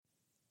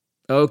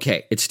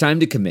Okay, it's time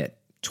to commit.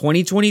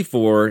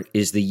 2024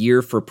 is the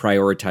year for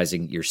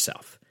prioritizing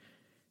yourself.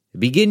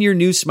 Begin your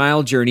new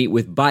smile journey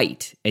with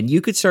Byte, and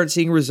you could start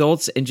seeing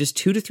results in just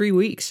 2 to 3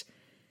 weeks.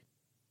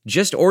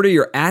 Just order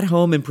your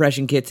at-home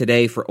impression kit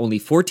today for only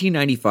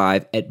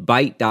 $14.95 at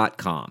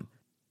Byte.com.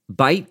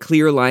 Byte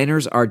clear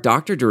liners are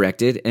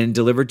doctor-directed and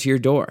delivered to your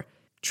door.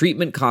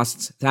 Treatment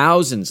costs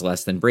thousands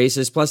less than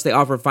braces, plus they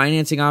offer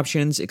financing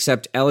options,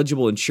 accept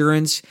eligible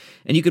insurance,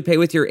 and you could pay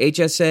with your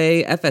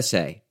HSA,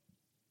 FSA.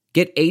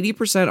 Get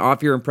 80%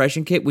 off your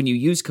impression kit when you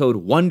use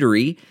code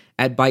WONDERY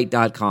at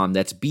Byte.com.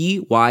 That's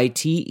BYTE.com.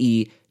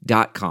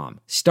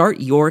 Start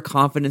your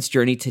confidence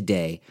journey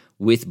today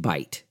with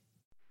Byte.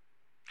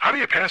 How do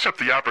you pass up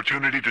the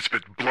opportunity to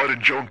spit blood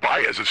in Joan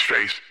Baez's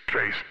face?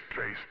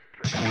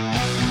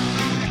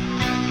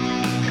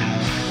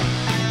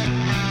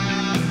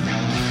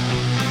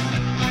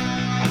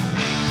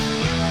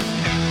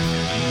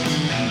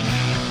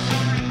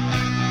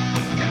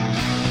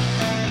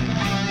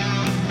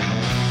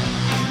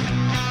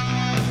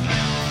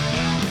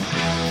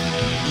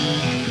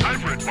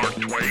 Mark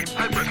Twain.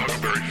 I've read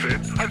Huckleberry Finn.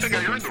 I think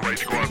I earned the right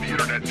to go on the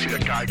internet and see a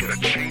guy get a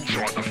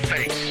chainsaw in the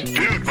face.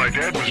 Dude, my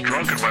dad was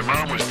drunk and my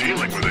mom was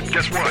dealing with it.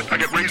 Guess what? I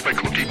got raised by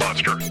Cookie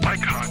Monster. My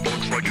cock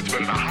looks like it's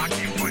been in a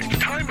hockey fight.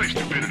 Time my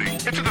stupidity.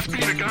 It's at the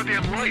speed of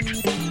goddamn light.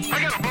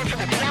 I got a mouth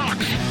full of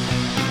clocks.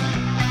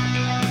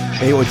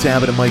 Hey, what's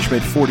happening, Mike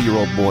Schmidt,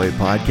 40-Year-Old Boy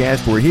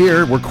podcast. We're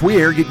here. We're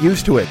queer. Get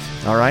used to it.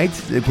 All right?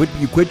 You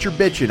quit your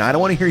bitching. I don't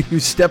want to hear you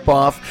step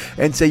off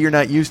and say you're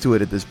not used to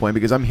it at this point,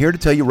 because I'm here to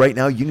tell you right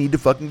now you need to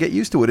fucking get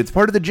used to it. It's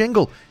part of the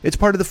jingle. It's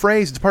part of the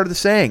phrase. It's part of the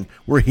saying.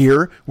 We're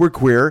here. We're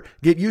queer.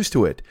 Get used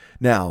to it.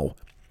 Now,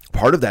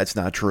 part of that's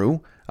not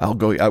true. How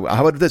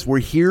about this? We're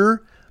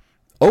here.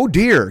 Oh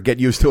dear, get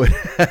used to it.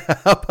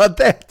 How about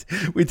that?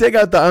 We take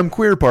out the I'm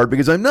queer part,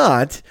 because I'm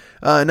not.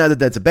 Not that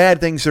that's a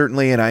bad thing,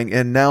 certainly,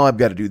 and now I've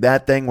got to do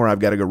that thing where I've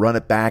got to go run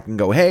it back and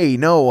go, hey,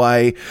 no,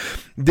 I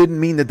didn't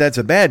mean that that's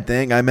a bad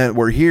thing. I meant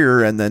we're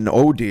here, and then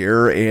oh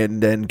dear,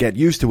 and then get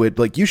used to it.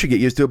 Like, you should get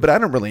used to it, but I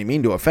don't really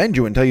mean to offend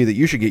you and tell you that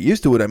you should get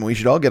used to it. I mean, we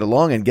should all get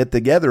along and get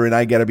together, and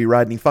I got to be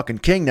Rodney fucking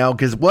King now,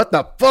 because what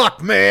the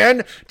fuck,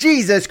 man?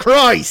 Jesus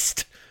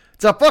Christ!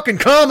 It's a fucking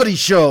comedy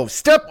show.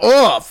 Step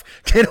off.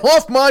 Get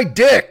off my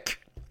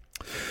dick.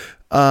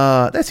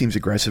 That seems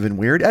aggressive and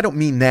weird. I don't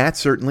mean that,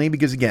 certainly,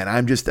 because, again,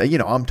 I'm just,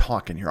 I'm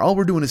talking here. All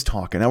we're doing is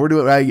talking. Now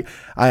I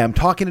am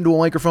talking into a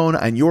microphone,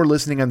 and you're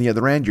listening on the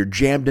other end. You're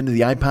jammed into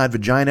the iPod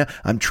vagina.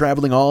 I'm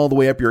traveling all the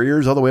way up your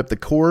ears, all the way up the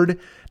cord,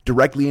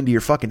 directly into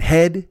your fucking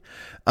head.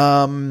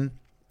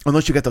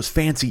 Unless you got those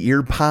fancy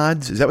ear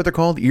pods. Is that what they're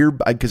called?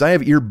 Because I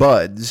have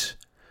earbuds,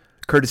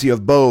 courtesy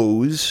of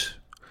Bose.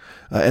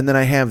 And then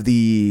I have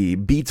the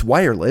Beats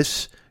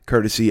Wireless,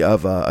 courtesy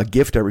of a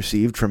gift I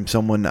received from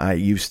somebody that I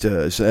used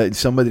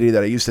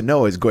to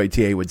know, as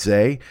Goitier would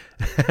say.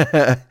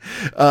 But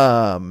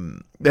I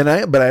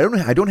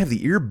don't have the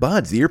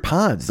earbuds, the ear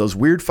pods, those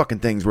weird fucking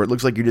things where it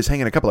looks like you're just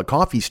hanging a couple of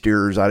coffee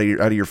stirrers out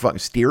of your fucking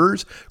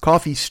steerers,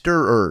 coffee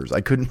stirrers.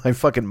 My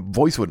fucking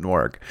voice wouldn't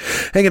work.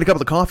 Hanging a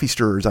couple of coffee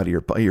stirrers out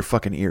of your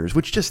fucking ears,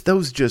 which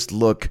those just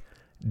look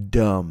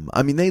dumb.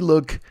 I mean, they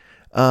look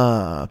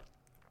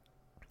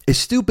as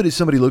stupid as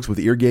somebody looks with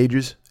ear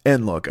gauges.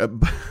 And look,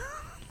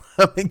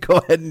 let me go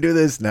ahead and do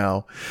this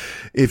now.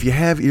 If you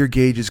have ear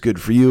gauges,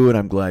 good for you, and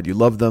I'm glad you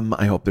love them.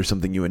 I hope there's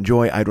something you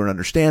enjoy. I don't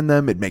understand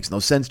them. It makes no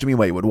sense to me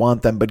why you would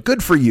want them, but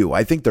good for you.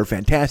 I think they're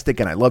fantastic,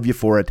 and I love you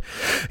for it.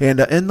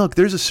 And look,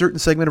 there's a certain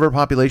segment of our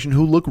population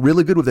who look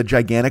really good with a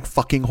gigantic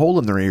fucking hole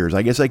in their ears.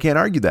 I guess I can't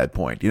argue that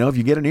point. If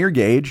you get an ear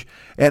gauge,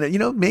 and,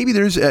 maybe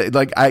there's,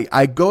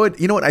 I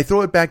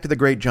throw it back to the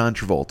great John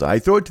Travolta. I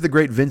throw it to the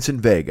great Vincent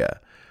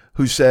Vega,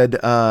 who said,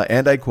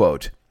 and I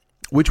quote,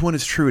 "Which one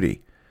is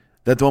Trudy?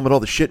 That the one with all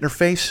the shit in her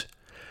face?"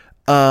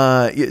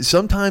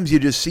 Sometimes you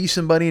just see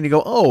somebody and you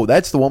go, oh,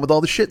 that's the one with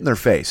all the shit in their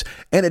face.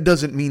 And it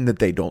doesn't mean that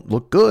they don't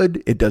look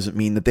good. It doesn't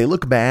mean that they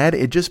look bad.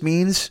 It just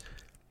means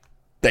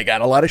they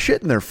got a lot of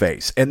shit in their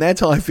face. And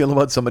that's how I feel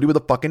about somebody with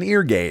a fucking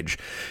ear gauge.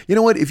 You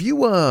know what? If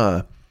you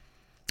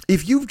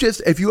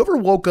ever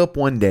woke up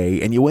one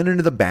day and you went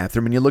into the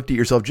bathroom and you looked at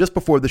yourself just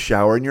before the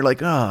shower and you're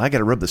like, oh, I got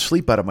to rub the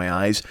sleep out of my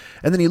eyes.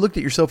 And then you looked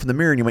at yourself in the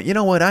mirror and you went, you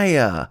know what?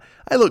 I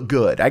look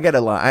good. I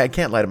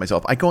can't lie to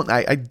myself.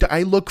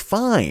 I look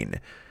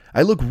fine.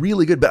 I look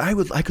really good, but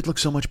I could look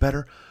so much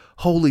better.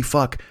 Holy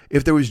fuck.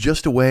 If there was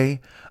just a way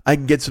I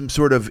can get some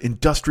sort of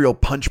industrial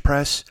punch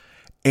press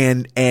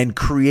and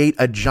create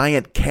a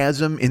giant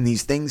chasm in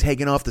these things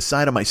hanging off the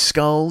side of my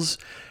skull.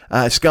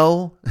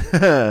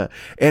 And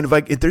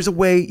if there's a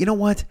way, you know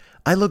what?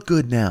 I look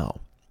good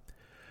now.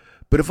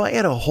 But if I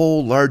had a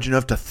hole large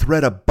enough to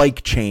thread a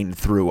bike chain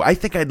through, I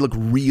think I'd look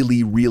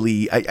really,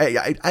 really,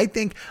 I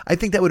think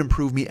that would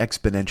improve me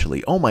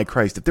exponentially. Oh my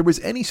Christ. If there was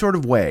any sort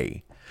of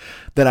way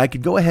that I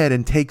could go ahead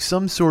and take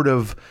some sort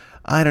of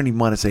I don't even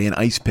want to say an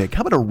ice pick.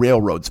 How about a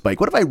railroad spike?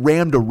 What if I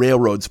rammed a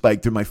railroad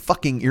spike through my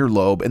fucking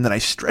earlobe and then I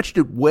stretched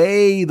it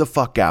way the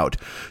fuck out?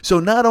 So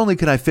not only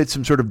could I fit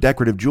some sort of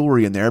decorative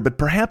jewelry in there, but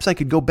perhaps I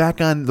could go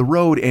back on the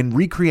road and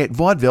recreate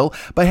vaudeville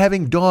by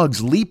having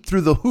dogs leap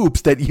through the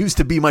hoops that used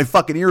to be my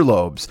fucking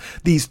earlobes.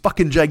 These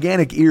fucking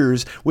gigantic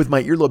ears with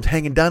my earlobes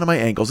hanging down to my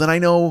ankles. And I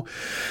know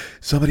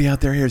somebody out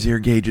there has ear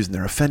gauges and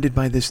they're offended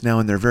by this now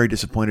and they're very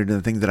disappointed in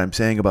the things that I'm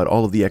saying about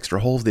all of the extra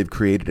holes they've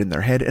created in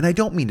their head. And I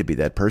don't mean to be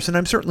that person.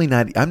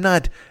 I'm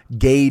not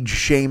gauge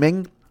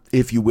shaming,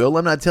 if you will.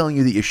 I'm not telling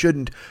you that you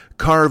shouldn't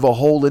carve a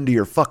hole into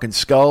your fucking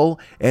skull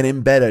and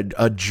embed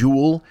a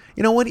jewel.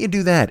 You know, why don't you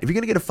do that? If you're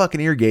going to get a fucking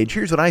ear gauge,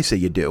 here's what I say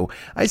you do.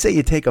 I say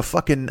you take a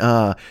fucking,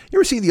 you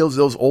ever seen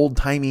those old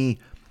timey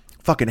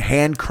fucking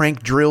hand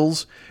crank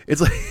drills?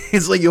 It's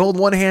like you hold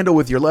one handle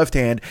with your left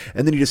hand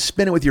and then you just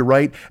spin it with your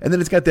right, and then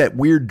it's got that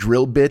weird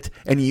drill bit,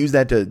 and you use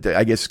that to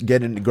I guess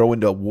grow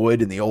into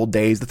wood. In the old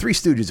days, the Three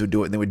Stooges would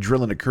do it, and they would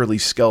drill into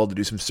Curly's skull to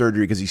do some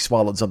surgery because he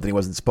swallowed something he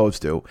wasn't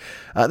supposed to.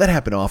 That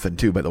happened often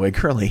too, by the way.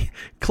 Curly,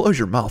 close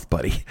your mouth,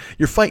 buddy.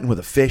 You're fighting with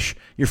a fish.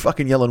 You're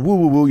fucking yelling woo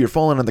woo woo. You're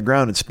falling on the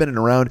ground and spinning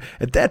around.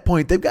 At that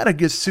point, they've got to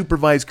just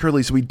supervise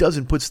Curly so he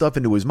doesn't put stuff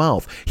into his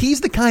mouth.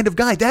 He's the kind of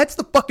guy. That's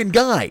the fucking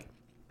guy.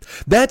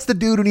 That's the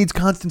dude who needs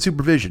constant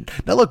supervision.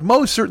 Now, look,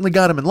 Mo's certainly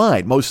got him in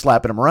line. Mo's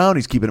slapping him around.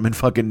 He's keeping him in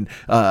fucking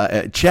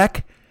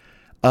check.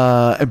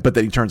 But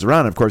then he turns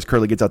around, and of course,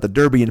 Curly gets out the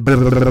derby and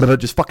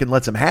just fucking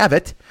lets him have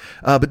it.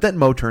 But then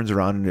Mo turns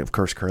around, and of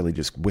course, Curly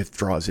just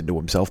withdraws into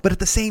himself. But at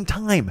the same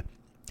time,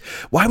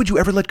 why would you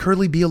ever let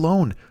Curly be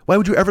alone? Why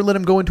would you ever let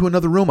him go into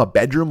another room, a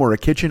bedroom or a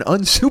kitchen,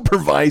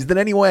 unsupervised in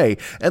any way?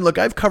 And look,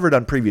 I've covered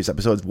on previous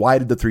episodes, why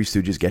did the Three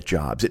Stooges get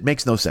jobs? It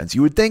makes no sense.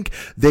 You would think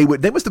they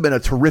must have been a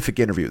terrific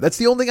interview. That's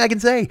the only thing I can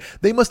say.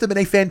 They must have been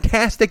a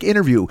fantastic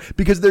interview,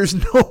 because there's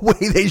no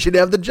way they should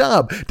have the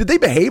job. Did they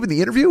behave in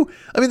the interview?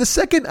 I mean, the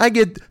second I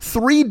get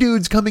three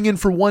dudes coming in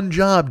for one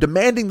job,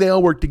 demanding they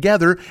all work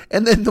together,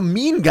 and then the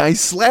mean guy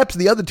slaps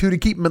the other two to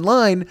keep them in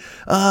line,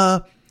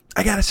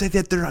 I gotta say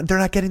that they're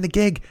not getting the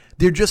gig.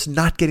 They're just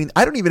not getting.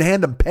 I don't even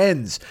hand them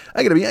pens.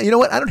 You know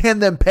what? I don't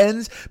hand them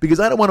pens because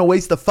I don't want to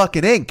waste the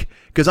fucking ink,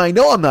 because I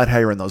know I'm not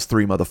hiring those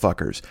three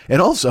motherfuckers. And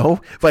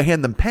also, if I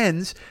hand them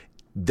pens,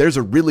 there's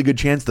a really good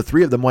chance the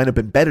three of them wind up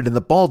embedded in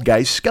the bald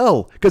guy's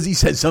skull because he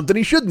says something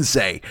he shouldn't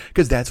say,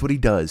 because that's what he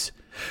does.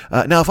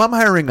 Now, if I'm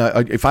hiring,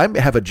 if I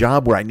have a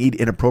job where I need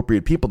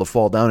inappropriate people to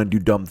fall down and do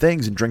dumb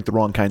things and drink the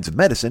wrong kinds of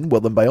medicine,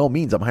 well, then by all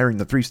means, I'm hiring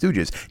the Three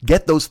Stooges.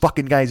 Get those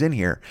fucking guys in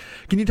here.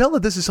 Can you tell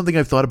that this is something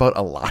I've thought about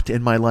a lot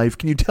in my life?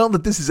 Can you tell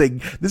that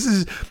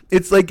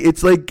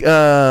it's like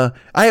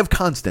I have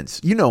constants.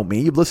 You know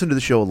me. You've listened to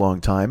the show a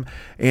long time,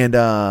 and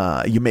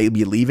you may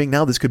be leaving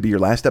now. This could be your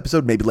last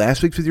episode. Maybe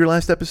last week's was your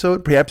last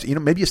episode. Perhaps,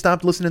 maybe you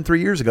stopped listening 3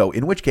 years ago,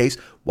 in which case,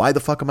 why the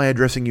fuck am I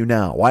addressing you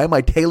now? Why am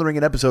I tailoring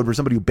an episode for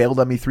somebody who bailed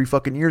on me 3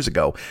 fucking years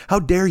ago? How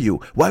dare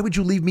you? Why would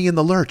you leave me in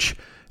the lurch?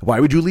 Why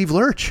would you leave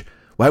Lurch?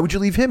 Why would you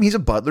leave him? He's a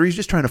butler. He's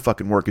just trying to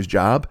fucking work his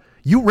job.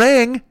 You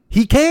rang.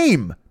 He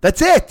came.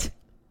 That's it.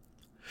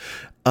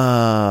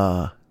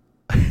 But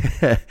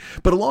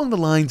along the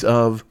lines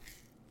of,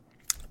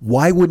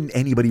 why wouldn't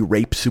anybody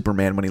rape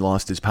Superman when he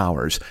lost his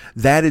powers?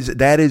 That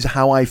is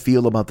how I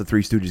feel about the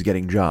Three Stooges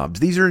getting jobs.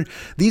 These are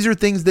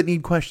things that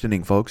need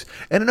questioning, folks.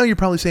 And I know you're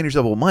probably saying to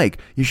yourself, well, Mike,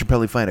 you should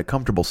probably find a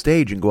comfortable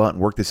stage and go out and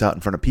work this out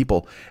in front of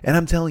people. And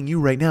I'm telling you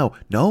right now,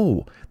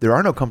 no, there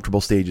are no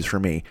comfortable stages for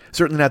me.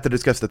 Certainly not to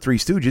discuss the Three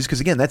Stooges,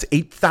 because again, that's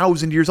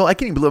 8,000 years old. I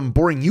can't even believe I'm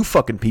boring you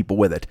fucking people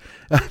with it.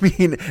 I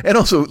mean, and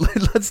also,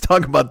 let's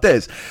talk about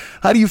this.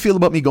 How do you feel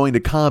about me going to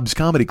Cobb's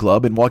Comedy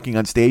Club and walking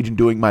on stage and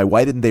doing my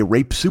Why Didn't They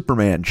Rape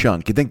Superman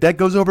chunk? You think that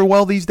goes over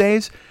well these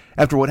days?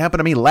 After what happened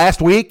to me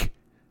last week?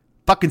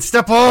 Fucking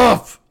step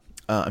off!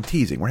 I'm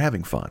teasing. We're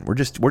having fun. We're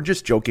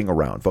just joking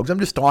around, folks. I'm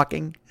just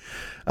talking.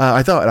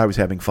 I thought I was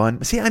having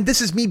fun. See,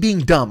 this is me being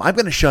dumb. I'm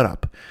going to shut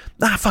up.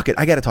 Fuck it.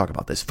 I got to talk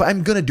about this.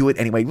 I'm going to do it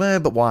anyway.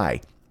 But why?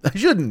 I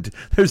shouldn't.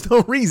 There's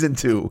no reason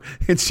to.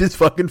 It's just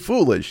fucking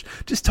foolish.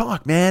 Just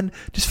talk, man.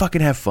 Just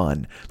fucking have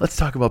fun. Let's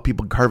talk about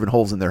people carving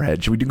holes in their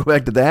head. Should we go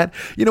back to that?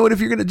 You know what? If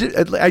you're going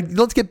to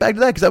let's get back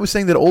to that, because I was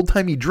saying that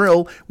old-timey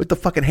drill with the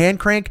fucking hand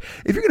crank.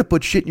 If you're going to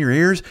put shit in your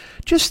ears,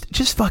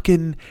 just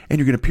fucking, and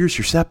you're going to pierce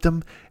your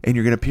septum, and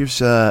you're going to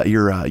pierce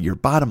your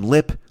bottom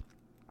lip.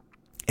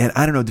 And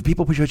I don't know, do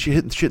people put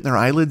shit in their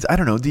eyelids? I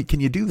don't know. Can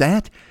you do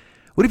that?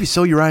 What if you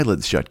sew your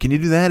eyelids shut? Can you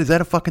do that? Is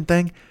that a fucking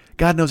thing?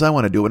 God knows I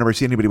want to do it whenever I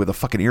see anybody with a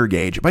fucking ear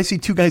gauge. If I see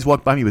two guys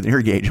walk by me with an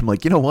ear gauge, I'm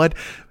like, you know what?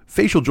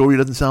 Facial jewelry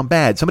doesn't sound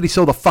bad. Somebody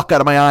sew the fuck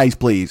out of my eyes,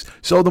 please.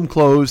 Sew them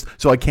closed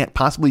so I can't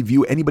possibly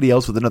view anybody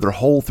else with another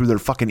hole through their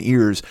fucking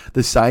ears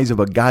the size of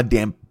a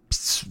goddamn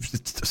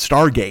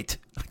Stargate.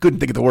 I couldn't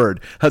think of the word.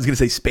 I was going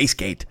to say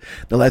Spacegate.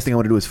 The last thing I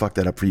want to do is fuck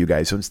that up for you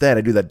guys. So instead,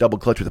 I do that double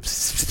clutch with a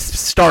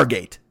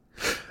Stargate.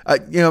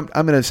 I'm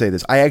going to say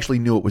this. I actually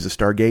knew it was a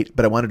Stargate,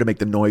 but I wanted to make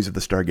the noise of the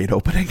Stargate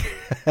opening.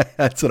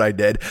 That's what I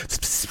did.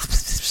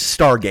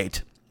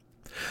 Stargate.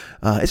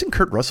 Isn't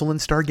Kurt Russell in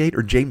Stargate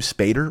or James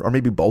Spader or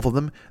maybe both of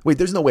them? Wait,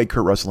 there's no way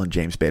Kurt Russell and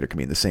James Spader can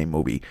be in the same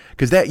movie.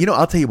 Because that,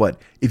 I'll tell you what,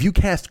 if you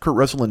cast Kurt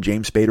Russell and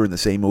James Spader in the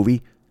same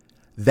movie,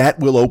 that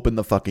will open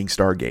the fucking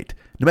Stargate.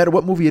 No matter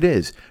what movie it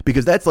is.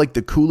 Because that's like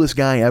the coolest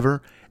guy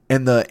ever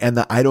and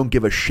the I don't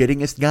give a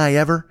shittingest guy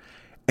ever.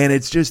 And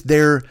it's just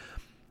their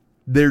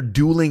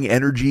dueling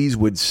energies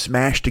would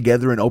smash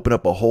together and open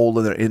up a hole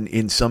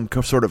in some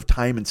sort of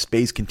time and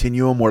space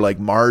continuum where like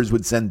Mars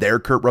would send their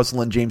Kurt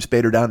Russell and James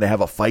Spader down to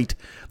have a fight.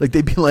 Like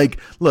they'd be like,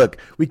 look,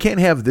 we can't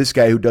have this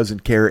guy who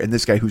doesn't care and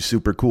this guy who's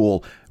super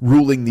cool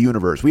ruling the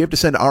universe. We have to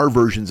send our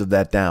versions of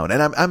that down.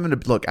 And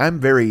I'm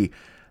very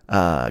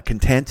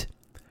content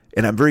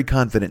and I'm very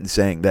confident in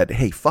saying that,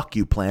 hey, fuck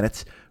you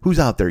planets. Who's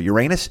out there?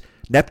 Uranus?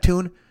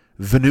 Neptune?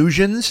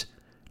 Venusians?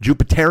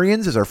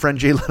 Jupiterians, as our friend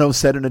Jay Leno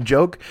said in a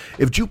joke.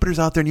 If Jupiter's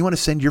out there and you want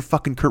to send your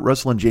fucking Kurt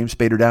Russell and James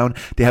Spader down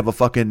to have a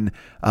fucking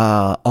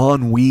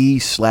ennui /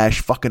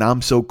 fucking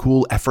I'm so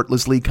cool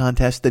effortlessly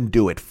contest, then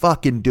do it.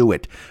 Fucking do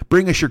it.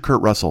 Bring us your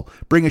Kurt Russell.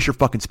 Bring us your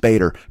fucking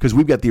Spader, because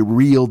we've got the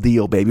real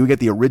deal, baby. We got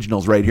the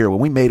originals right here. When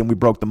we made them, we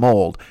broke the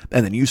mold.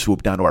 And then you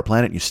swooped down to our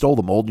planet and you stole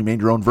the mold and you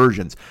made your own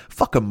versions.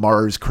 Fuck a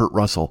Mars Kurt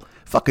Russell.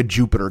 Fuck a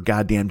Jupiter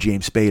goddamn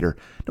James Spader.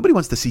 Nobody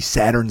wants to see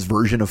Saturn's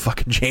version of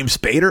fucking James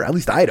Spader. At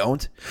least I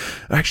don't.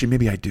 Actually,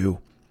 maybe I do.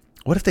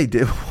 What if they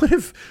did? What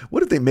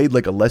if they made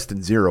like a less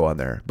than zero on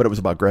there, but it was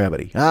about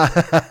gravity?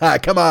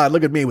 Come on,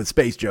 look at me with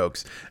space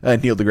jokes.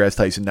 Neil deGrasse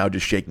Tyson now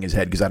just shaking his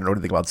head because I don't know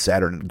anything about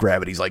Saturn, and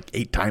gravity's like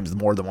 8 times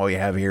more than what we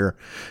have here.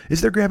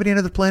 Is there gravity on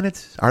other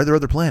planets? Are there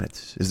other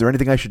planets? Is there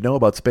anything I should know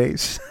about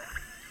space?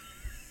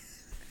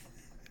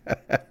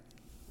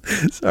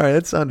 Sorry,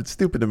 that sounded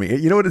stupid to me.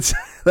 You know what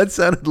that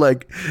sounded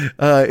like?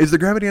 Is there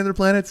gravity on other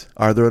planets?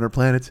 Are there other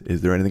planets?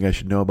 Is there anything I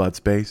should know about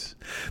space?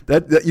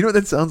 That you know what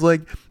that sounds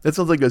like? That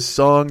sounds like a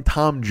song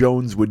Tom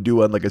Jones would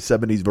do on like a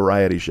 70s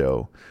variety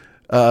show.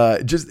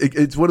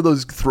 It's one of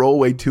those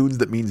throwaway tunes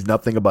that means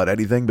nothing about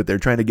anything, but they're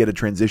trying to get a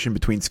transition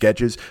between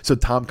sketches. So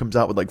Tom comes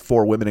out with like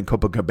 4 women in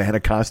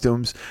Copacabana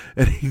costumes,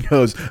 and he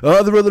goes,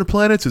 "Are there other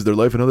planets? Is there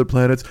life on other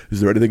planets? Is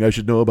there anything I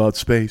should know about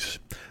space?"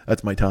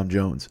 That's my Tom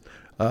Jones.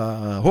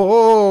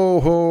 Ho,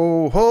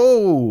 ho,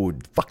 ho,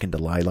 fucking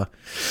Delilah.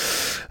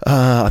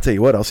 I'll tell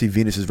you what, I'll see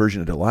Venus's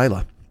version of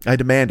Delilah. I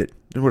demand it.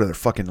 What are there,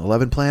 fucking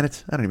 11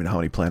 planets? I don't even know how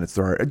many planets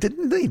there are.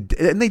 Didn't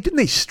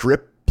they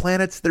strip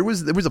planets? There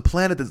was a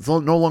planet that's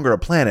no longer a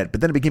planet, but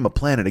then it became a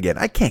planet again.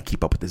 I can't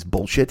keep up with this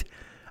bullshit.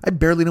 I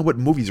barely know what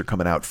movies are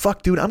coming out.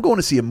 Fuck, dude, I'm going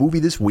to see a movie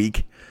this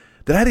week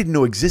that I didn't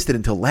know existed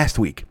until last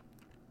week.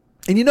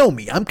 And you know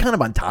me, I'm kind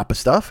of on top of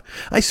stuff.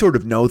 I sort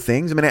of know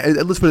things. I mean,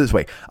 let's put it this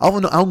way. I'll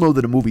know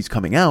that a movie's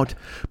coming out,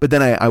 but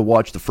then I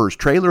watch the first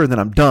trailer and then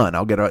I'm done.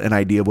 I'll get an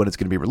idea of when it's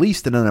going to be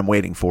released and then I'm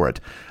waiting for it.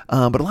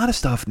 But a lot of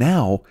stuff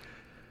now,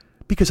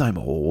 because I'm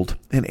old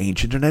and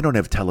ancient and I don't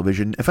have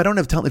television. If you don't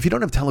have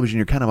television,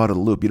 you're kind of out of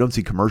the loop. You don't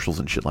see commercials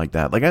and shit like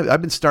that. Like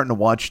I've been starting to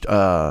watch,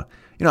 I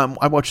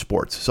watch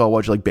sports. So I'll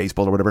watch like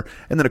baseball or whatever.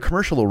 And then a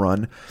commercial will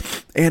run.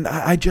 And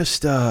I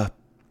just,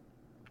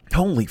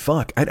 holy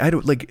fuck. I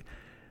don't like...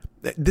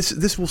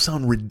 This will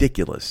sound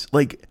ridiculous.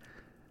 Like,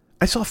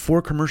 I saw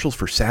 4 commercials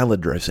for salad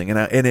dressing,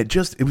 and it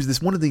was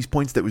this one of these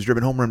points that was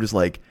driven home where I'm just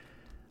like,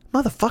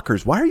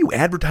 motherfuckers, why are you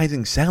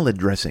advertising salad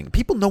dressing?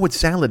 People know what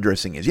salad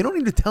dressing is. You don't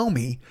need to tell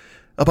me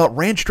about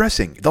ranch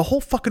dressing. The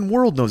whole fucking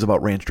world knows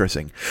about ranch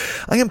dressing.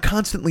 I am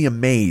constantly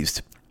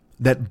amazed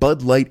that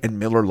Bud Light and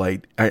Miller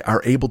Lite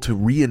are able to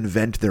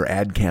reinvent their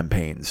ad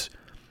campaigns.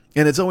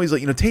 And it's always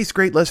like, tastes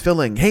great, less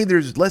filling. Hey,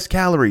 there's less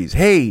calories.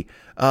 Hey,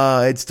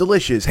 it's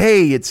delicious.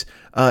 Hey,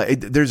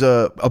 there's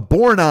a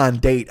born-on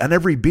date on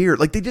every beer.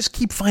 Like, they just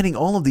keep finding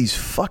all of these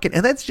fucking...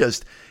 And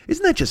isn't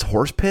that just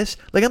horse piss?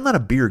 Like, I'm not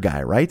a beer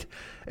guy, right?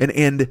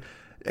 And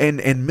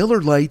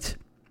Miller Lite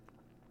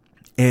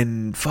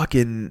and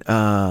fucking...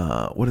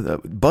 what are the...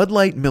 Bud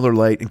Light, Miller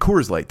Lite, and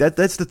Coors Light.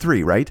 That's the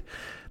 3, right?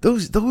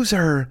 Those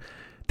are...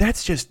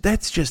 That's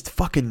just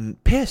fucking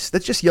piss.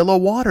 That's just yellow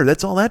water.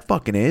 That's all that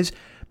fucking is.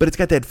 But it's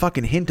got that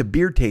fucking hint of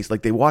beer taste,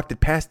 like they walked it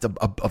past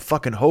a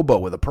fucking hobo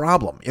with a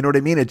problem. You know what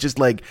I mean? It's just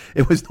like,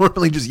 it was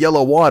normally just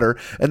yellow water,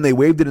 and they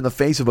waved it in the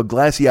face of a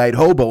glassy-eyed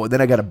hobo, and then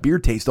I got a beer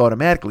taste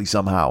automatically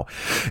somehow.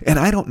 And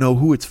I don't know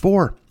who it's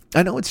for.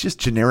 I know it's just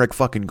generic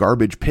fucking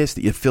garbage piss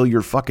that you fill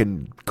your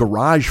fucking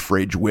garage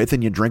fridge with,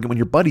 and you drink it when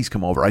your buddies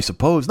come over, I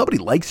suppose. Nobody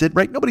likes it,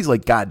 right? Nobody's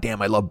like, God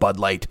damn, I love Bud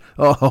Light.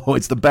 Oh,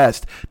 it's the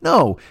best.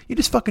 No, you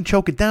just fucking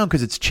choke it down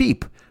because it's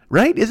cheap.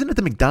 Right? Isn't it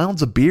the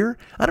McDonald's of beer?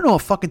 I don't know a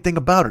fucking thing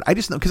about it. I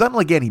just know, because I don't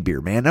like any beer,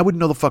 man. I wouldn't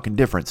know the fucking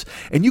difference.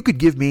 And you could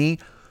give me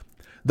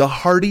the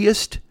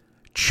hardiest,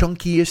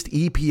 chunkiest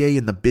EPA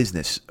in the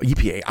business.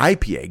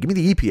 IPA. Give me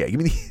the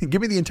EPA.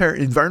 Give me the entire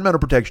Environmental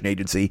Protection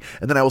Agency,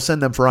 and then I will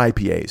send them for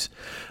IPAs.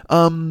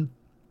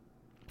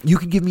 You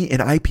could give me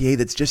an IPA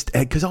that's just,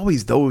 because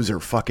always those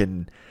are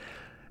fucking...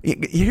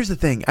 Here's the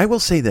thing. I will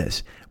say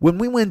this. When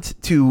we went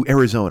to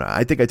Arizona,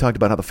 I think I talked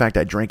about how the fact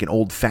I drank an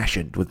old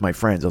fashioned with my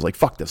friends. I was like,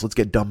 fuck this. Let's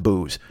get dumb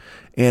booze.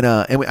 And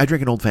I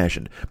drank an old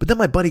fashioned. But then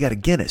my buddy got a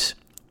Guinness.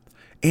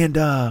 And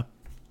I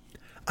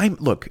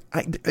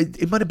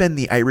it might have been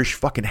the Irish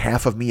fucking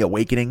half of me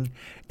awakening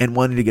and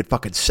wanting to get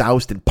fucking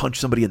soused and punch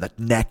somebody in the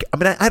neck. I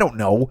mean, I don't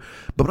know.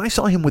 But when I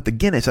saw him with the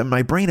Guinness, in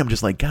my brain, I'm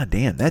just like, God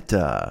damn,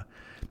 that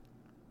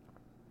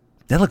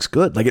looks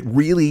good. Like, it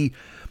really,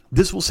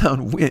 this will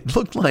sound, it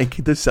looked like,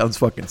 this sounds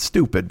fucking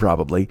stupid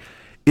probably.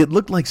 It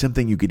looked like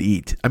something you could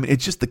eat. I mean,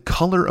 it's just the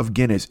color of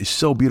Guinness is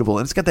so beautiful.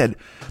 And it's got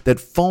that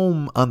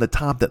foam on the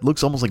top that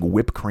looks almost like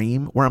whipped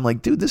cream, where I'm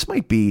like, dude, this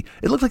might be,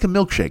 it looked like a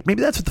milkshake. Maybe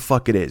that's what the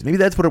fuck it is. Maybe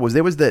that's what it was.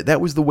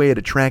 That was the way it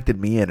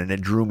attracted me in, and it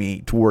drew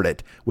me toward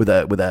it with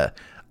a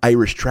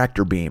Irish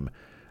tractor beam,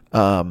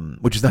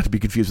 which is not to be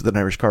confused with an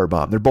Irish car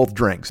bomb. They're both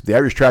drinks. The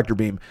Irish tractor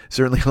beam,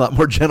 certainly a lot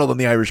more gentle than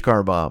the Irish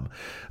car bomb,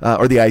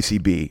 or the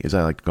ICB, as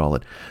I like to call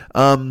it.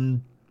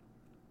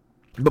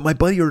 But my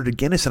buddy ordered a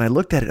Guinness, and I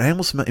looked at it, and I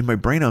almost, in my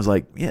brain, I was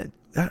like, yeah,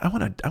 I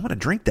want to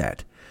drink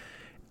that.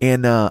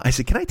 And I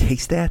said, can I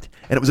taste that?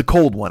 And it was a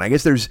cold one. I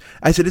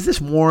said, is this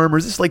warm, or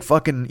is this like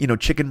fucking,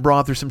 chicken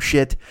broth or some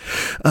shit?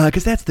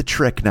 Because that's the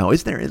trick now.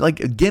 Isn't there,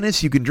 like,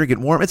 Guinness, you can drink it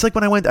warm. It's like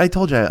when I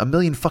told you a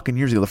million fucking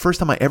years ago, the first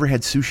time I ever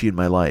had sushi in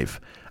my life,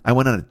 I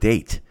went on a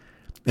date.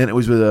 And it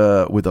was with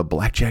a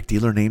blackjack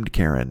dealer named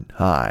Karen.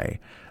 Hi.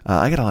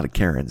 I got a lot of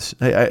Karens.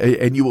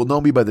 And you will know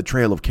me by the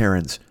trail of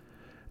Karens.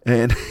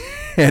 And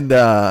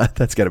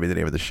that's got to be the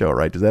name of the show,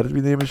 right? Does that have to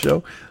be the name of the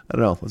show? I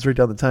don't know. Let's write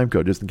down the time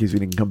code just in case we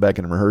didn't come back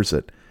and rehearse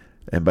it.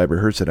 And by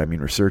rehearse it, I mean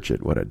research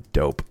it. What a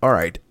dope. All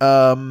right.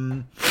 I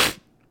don't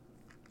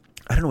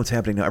know what's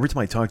happening now. Every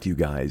time I talk to you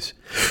guys,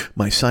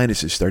 my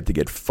sinuses start to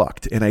get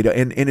fucked. And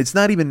it's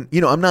not even,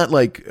 I'm not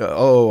like,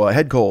 a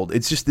head cold.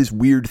 It's just this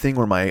weird thing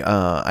where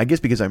I guess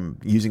because I'm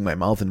using my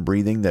mouth and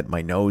breathing that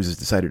my nose has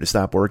decided to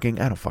stop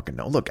working. I don't fucking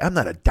know. Look, I'm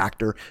not a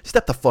doctor.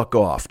 Step the fuck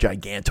off,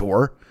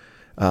 Gigantor.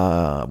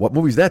 What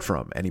movie's that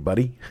from?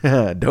 Anybody?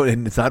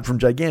 And it's not from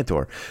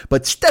Gigantor.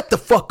 But step the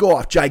fuck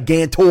off,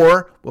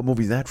 Gigantor. What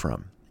movie's that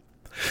from?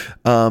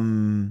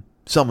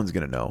 Someone's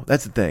gonna know.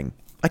 That's the thing.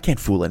 I can't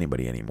fool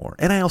anybody anymore.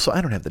 And I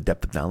don't have the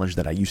depth of knowledge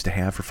that I used to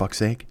have, for fuck's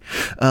sake.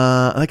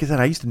 Like I said,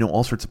 I used to know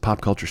all sorts of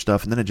pop culture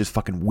stuff, and then it just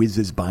fucking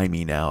whizzes by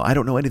me now. I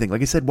don't know anything.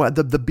 Like I said,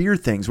 the beer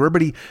things, where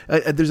everybody,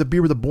 there's a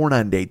beer with a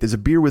born-on date. There's a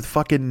beer with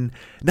fucking,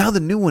 now the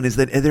new one is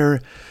that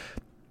they're,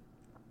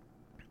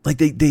 like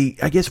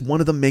I guess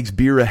one of them makes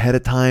beer ahead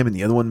of time and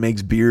the other one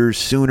makes beer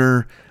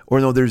sooner.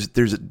 Or no, there's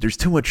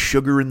too much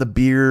sugar in the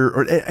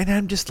beer. And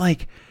I'm just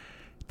like,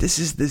 this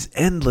is this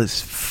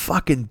endless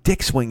fucking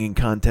dick swinging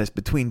contest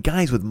between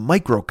guys with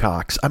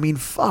micrococks. I mean,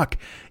 fuck.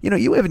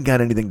 You haven't got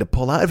anything to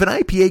pull out. If an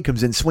IPA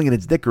comes in swinging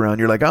its dick around,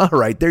 you're like, all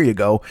right, there you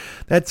go.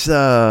 That's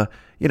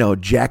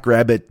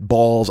Jackrabbit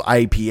Balls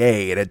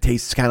IPA, and it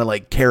tastes kind of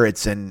like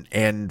carrots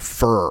and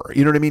fur.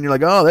 You know what I mean? You're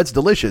like, oh, that's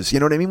delicious.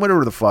 You know what I mean?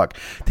 Whatever the fuck.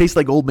 Tastes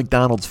like Old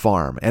McDonald's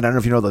farm. And I don't know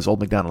if you know this,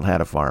 Old McDonald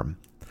had a farm.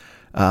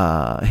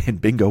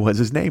 And Bingo was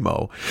his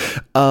name-o.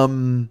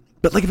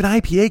 But like if an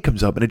IPA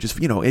comes up and it just,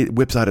 it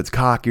whips out its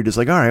cock, you're just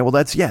like, all right, well,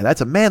 that's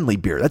a manly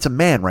beer. That's a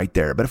man right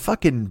there. But a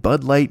fucking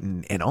Bud Light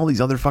and all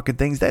these other fucking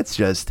things, that's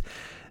just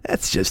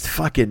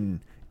fucking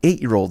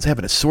 8-year-olds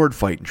having a sword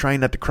fight and trying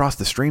not to cross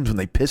the streams when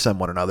they piss on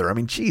one another. I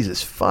mean,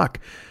 Jesus, fuck.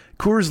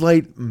 Coors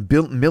Light,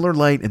 Miller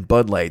Lite, and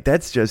Bud Light.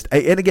 That's just,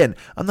 and again,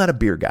 I'm not a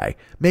beer guy.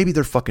 Maybe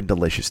they're fucking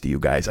delicious to you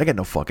guys. I got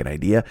no fucking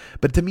idea.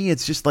 But to me,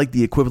 it's just like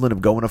the equivalent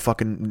of going to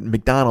fucking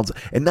McDonald's,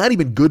 and not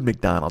even good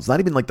McDonald's. Not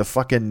even like the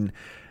fucking,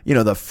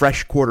 the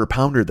fresh quarter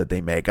pounder that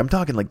they make. I'm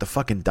talking like the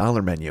fucking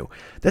dollar menu.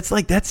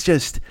 That's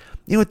just,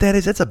 you know what that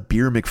is? That's a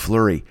beer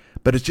McFlurry.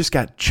 But it's just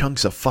got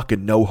chunks of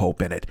fucking no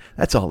hope in it.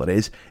 That's all it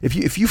is.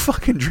 If you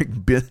fucking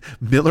drink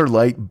Miller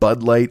Lite,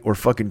 Bud Light, or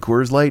fucking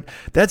Coors Light,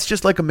 that's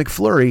just like a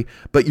McFlurry,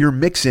 but your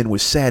mix-in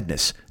was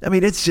sadness. I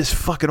mean, it's just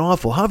fucking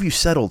awful. How have you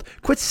settled?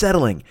 Quit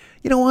settling.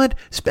 You know what?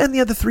 Spend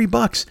the other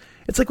 $3.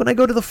 It's like when I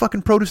go to the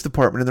fucking produce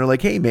department and they're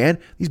like, hey, man,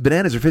 these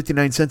bananas are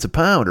 59 cents a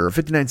pound or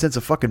 59 cents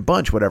a fucking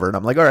bunch, whatever. And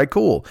I'm like, all right,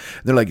 cool.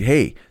 And they're like,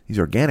 hey, these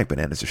organic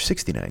bananas are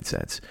 69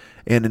 cents.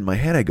 And in my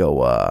head, I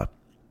go,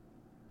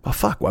 oh,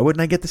 fuck, why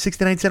wouldn't I get the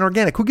 69-cent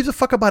organic? Who gives a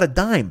fuck about a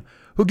dime?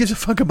 Who gives a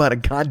fuck about a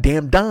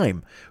goddamn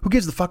dime? Who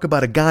gives a fuck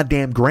about a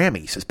goddamn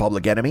Grammy, says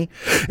Public Enemy.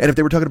 And if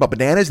they were talking about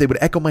bananas, they would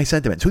echo my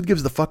sentiments. Who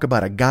gives the fuck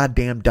about a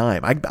goddamn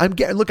dime? I'm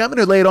going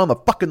to lay it on the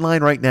fucking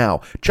line right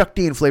now. Chuck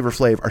D and Flavor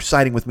Flav are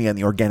siding with me on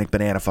the organic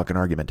banana fucking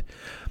argument.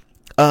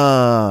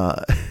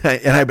 And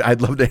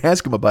I'd love to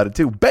ask him about it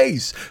too.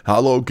 Base,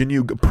 how low can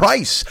you go?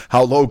 Price,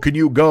 how low can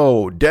you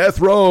go? Death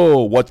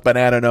row, what's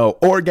banana know?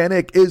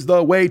 Organic is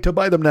the way to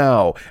buy them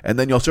now. And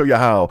then you'll show you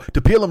how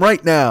to peel them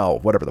right now.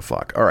 Whatever the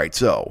fuck. All right,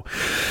 so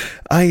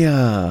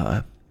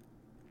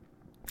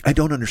I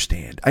don't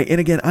understand. And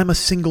again, I'm a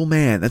single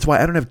man. That's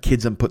why I don't have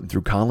kids I'm putting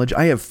through college.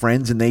 I have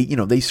friends and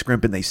they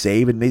scrimp and they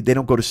save and they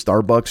don't go to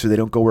Starbucks or they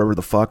don't go wherever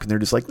the fuck. And they're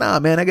just like, nah,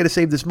 man, I got to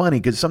save this money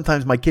because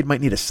sometimes my kid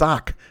might need a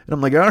sock. And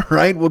I'm like, all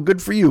right, well,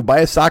 good for you. Buy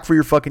a sock for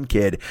your fucking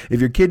kid. If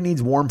your kid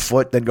needs warm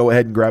foot, then go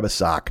ahead and grab a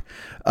sock.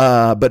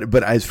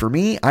 But as for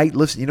me,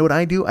 listen, you know what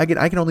I do? I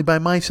can only buy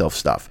myself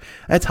stuff.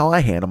 That's how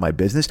I handle my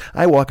business.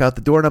 I walk out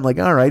the door and I'm like,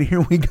 all right,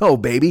 here we go,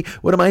 baby.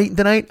 What am I eating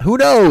tonight? Who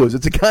knows?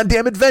 It's a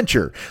goddamn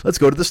adventure. Let's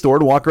go to the store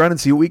to walk walk around and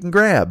see what we can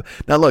grab.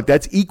 Now, look,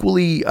 that's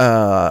equally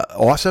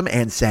awesome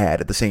and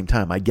sad at the same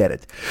time. I get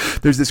it.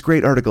 There's this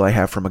great article I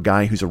have from a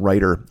guy who's a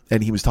writer,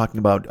 and he was talking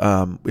about,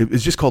 it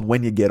was just called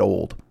When You Get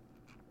Old.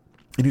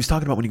 And he was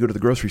talking about when you go to the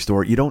grocery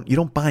store, you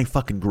don't buy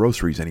fucking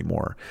groceries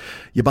anymore.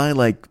 You buy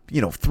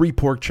 3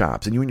 pork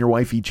chops, and you and your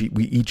wife each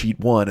eat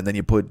one, and then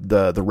you put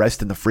the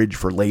rest in the fridge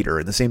for later.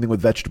 And the same thing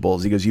with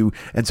vegetables. He goes, you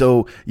use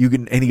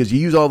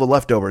all the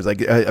leftovers.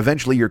 Like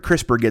eventually your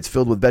crisper gets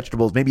filled with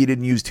vegetables. Maybe you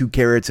didn't use 2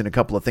 carrots and a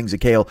couple of things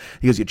of kale.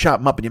 He goes, you chop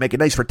them up and you make a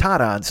nice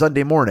frittata on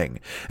Sunday morning.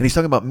 And he's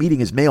talking about meeting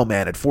his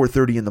mailman at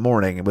 4:30 in the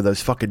morning with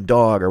his fucking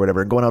dog or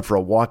whatever, and going out for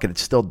a walk, and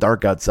it's still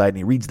dark outside, and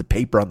he reads the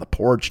paper on the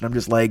porch, and I'm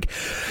just like,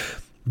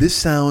 this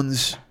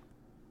sounds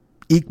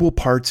equal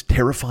parts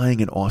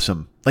terrifying and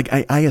awesome. Like,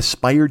 I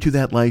aspire to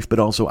that life, but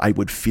also I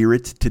would fear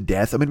it to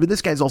death. I mean, but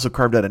this guy's also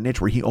carved out a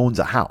niche where he owns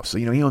a house. So,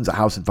 he owns a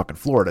house in fucking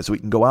Florida, so he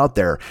can go out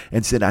there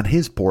and sit on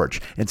his porch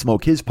and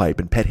smoke his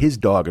pipe and pet his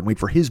dog and wait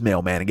for his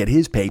mailman and get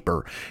his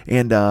paper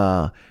and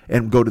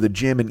go to the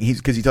gym. And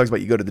because he talks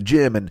about you go to the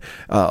gym and,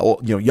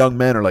 young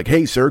men are like,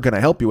 hey, sir, can I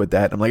help you with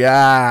that? And I'm like,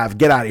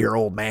 get out of here,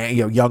 old man,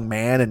 young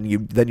man.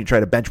 And then you try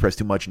to bench press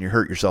too much and you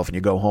hurt yourself and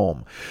you go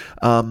home.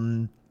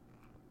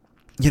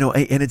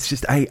 And it's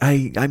just,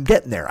 I'm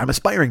getting there. I'm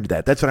aspiring to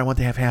that. That's what I want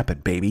to have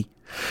happen, baby.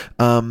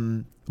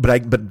 But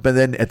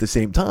then at the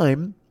same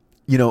time,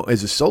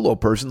 as a solo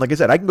person, like I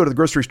said, I can go to the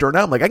grocery store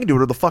now. I'm like, I can do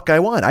whatever the fuck I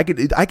want. I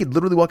could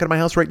literally walk out of my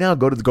house right now,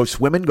 go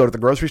swimming, go to the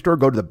grocery store,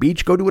 go to the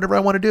beach, go do whatever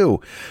I want to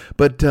do.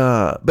 But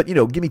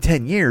give me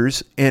 10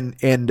 years and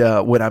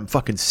when I'm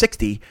fucking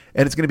 60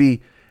 and it's going to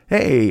be,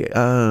 hey,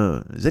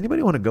 does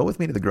anybody want to go with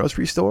me to the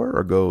grocery store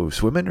or go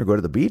swimming or go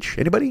to the beach?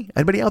 Anybody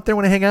out there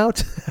want to hang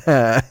out?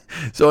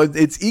 So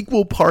it's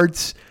equal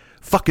parts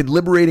fucking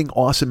liberating,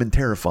 awesome, and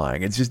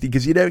terrifying. It's just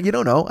because you don't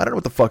know. I don't know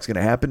what the fuck's going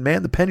to happen,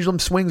 man. The pendulum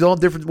swings all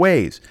different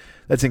ways.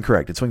 That's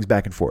incorrect. It swings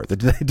back and forth.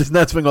 It does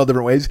not swing all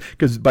different ways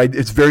because by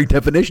its very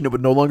definition, it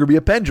would no longer be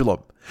a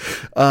pendulum.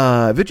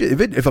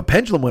 If a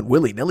pendulum went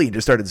willy-nilly and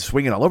just started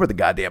swinging all over the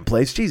goddamn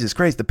place, Jesus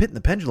Christ, the Pit and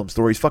the Pendulum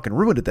story is fucking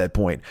ruined at that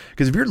point.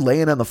 Because if you're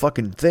laying on the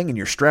fucking thing and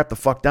you're strapped the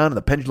fuck down and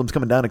the pendulum's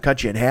coming down to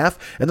cut you in half,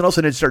 and then all of a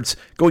sudden it starts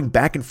going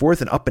back and forth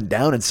and up and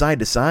down and side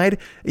to side,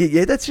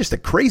 that's just a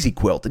crazy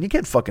quilt. And you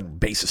can't fucking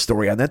base a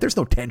story on that. There's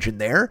no tension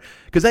there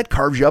because that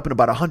carves you up in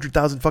about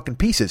 100,000 fucking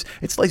pieces.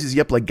 It slices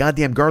you up like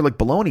goddamn garlic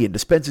bologna and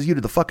dispenses you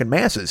to the fucking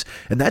masses.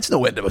 And that's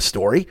no end of a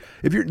story.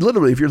 If you're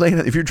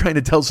trying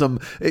to tell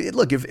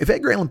if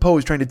Edgar Allan Poe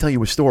is trying to tell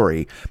you a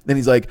story, then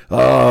he's like,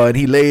 oh, and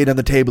he laid on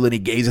the table and he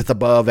gazeth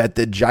above at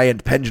the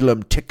giant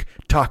pendulum tick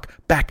tock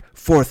back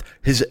forth,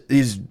 his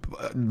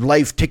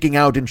life ticking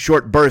out in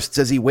short bursts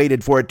as he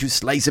waited for it to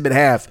slice him in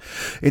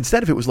half.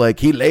 Instead, if it was like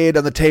he laid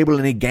on the table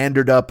and he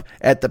gandered up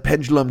at the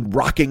pendulum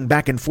rocking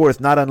back and forth,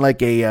 not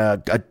unlike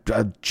a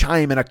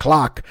chime in a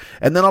clock,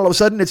 and then all of a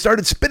sudden it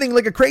started spinning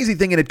like a crazy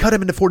thing and it cut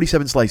him into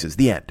 47 slices.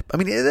 The end. I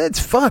mean, that's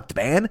fucked,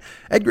 man.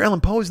 Edgar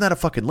Allan Poe is not a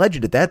fucking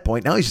legend at that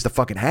point. Now he's just a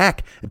fucking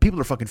hack, and people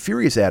are fucking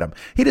furious at him.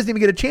 He doesn't even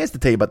get a chance to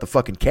tell you about the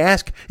fucking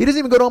cask. He doesn't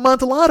even go to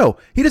Amontillado.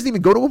 He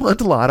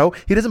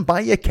doesn't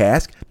buy you a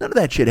cask. None of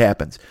that shit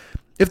happens.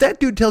 If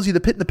that dude tells you the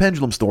Pit and the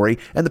Pendulum story,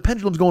 and the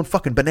pendulum's going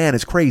fucking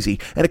bananas crazy,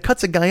 and it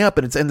cuts a guy up,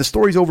 and the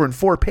story's over in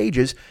 4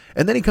 pages,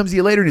 and then he comes to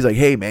you later and he's like,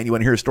 hey man, you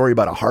want to hear a story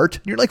about a heart?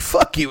 And you're like,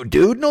 fuck you,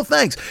 dude, no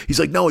thanks. He's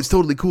like, no, it's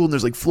totally cool, and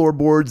there's like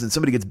floorboards, and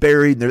somebody gets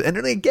buried, and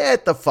they're like,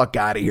 get the fuck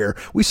out of here.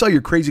 We saw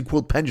your crazy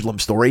quilt pendulum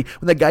story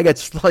when that guy got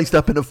sliced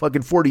up into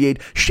fucking 48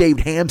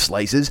 shaved ham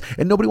slices,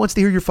 and nobody wants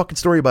to hear your fucking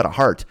story about a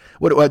heart.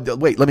 Wait,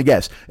 let me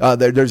guess.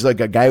 There's like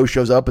a guy who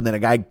shows up, and then a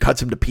guy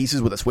cuts him to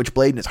pieces with a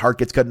switchblade, and his heart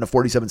gets cut into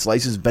 47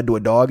 slices and fed to a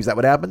dog. Is that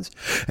what happens?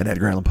 And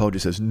Edgar Allan Poe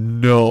just says,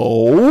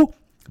 no.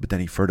 But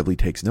then he furtively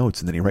takes notes,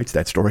 and then he writes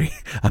that story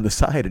on the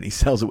side, and he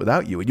sells it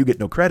without you, and you get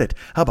no credit.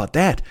 How about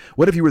that?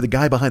 What if you were the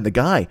guy behind the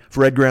guy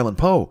for Edgar Allan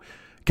Poe?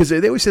 Because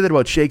they always say that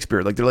about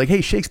Shakespeare. Like, they're like,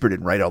 hey, Shakespeare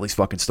didn't write all these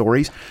fucking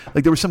stories.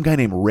 Like, there was some guy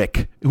named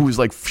Rick who was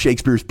like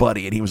Shakespeare's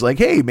buddy. And he was like,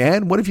 hey,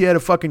 man, what if you had a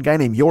fucking guy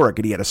named Yorick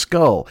and he had a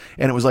skull?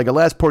 And it was like,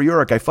 alas, poor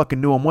Yorick, I fucking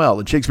knew him well.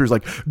 And Shakespeare's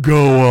like,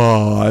 go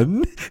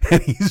on.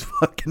 And he's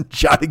fucking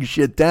jotting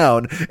shit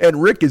down.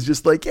 And Rick is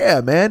just like,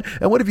 yeah, man.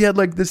 And what if you had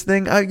like this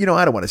thing? I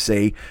don't want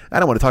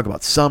to talk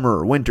about summer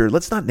or winter.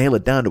 Let's not nail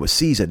it down to a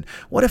season.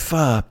 What if,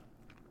 well,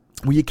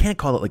 you can't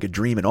call it like a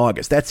dream in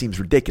August. That seems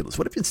ridiculous.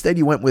 What if instead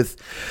you went with,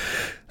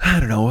 I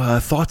don't know,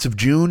 thoughts of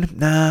June?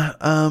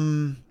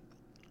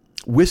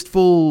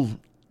 Wistful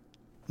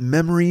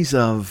memories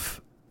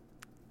of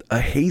a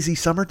hazy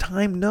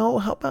summertime? No.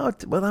 How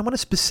about, well, I want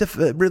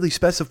to really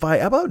specify.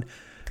 How about,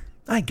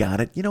 I got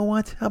it. You know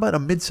what? How about A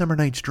Midsummer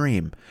Night's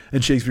Dream?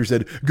 And Shakespeare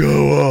said,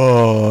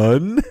 go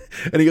on.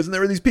 And he goes, and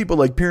there were these people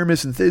like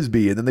Pyramus and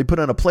Thisbe, and then they put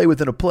on a play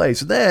within a play.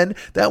 So then,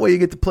 that way you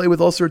get to play with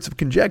all sorts of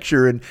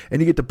conjecture, and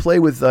you get to play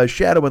with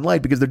shadow and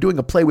light, because they're doing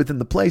a play within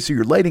the play, so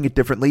you're lighting it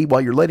differently.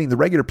 While you're lighting the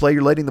regular play,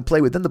 you're lighting the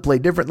play within the play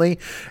differently.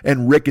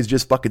 And Rick is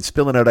just fucking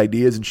spilling out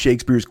ideas, and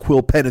Shakespeare's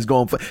quill pen is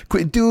going...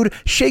 Dude,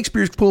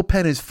 Shakespeare's quill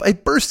pen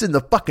it bursts into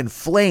fucking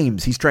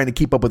flames. He's trying to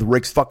keep up with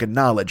Rick's fucking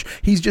knowledge.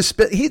 He's just...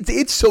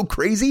 It's so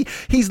crazy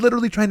He's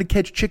literally trying to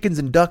catch chickens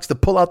and ducks to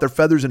pull out their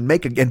feathers and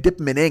and dip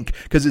them in ink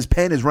because his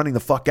pen is running the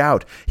fuck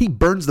out. He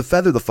burns the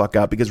feather the fuck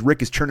out because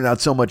Rick is churning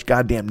out so much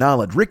goddamn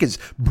knowledge. Rick is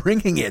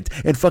bringing it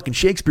and fucking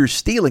Shakespeare's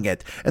stealing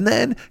it. And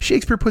then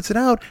Shakespeare puts it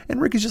out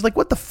and Rick is just like,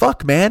 what the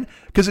fuck, man?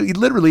 Because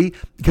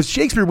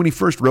Shakespeare, when he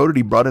first wrote it,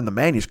 he brought in the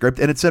manuscript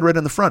and it said right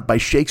on the front, by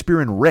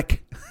Shakespeare and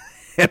Rick.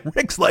 And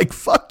Rick's like,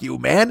 fuck you,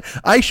 man.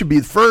 I should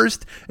be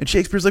first. And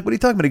Shakespeare's like, what are you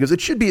talking about? He goes,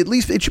 it should be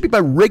by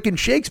Rick and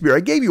Shakespeare. I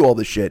gave you all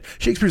this shit.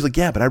 Shakespeare's like,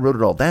 yeah, but I wrote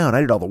it all down. I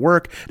did all the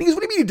work. And he goes,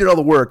 what do you mean you did all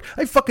the work?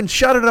 I fucking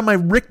shot it on my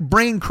Rick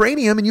brain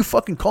cranium and you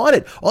fucking caught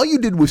it. All you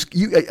did was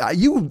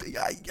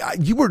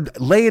you were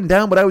laying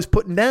down what I was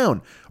putting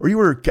down. Or you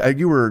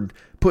were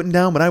putting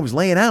down what I was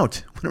laying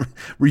out.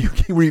 Were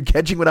you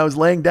catching what I was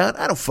laying down?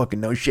 I don't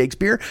fucking know,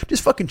 Shakespeare.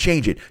 Just fucking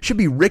change it. Should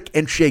be Rick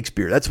and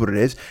Shakespeare. That's what it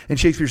is. And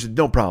Shakespeare said,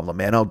 no problem,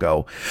 man. I'll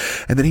go.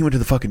 And then he went to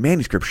the fucking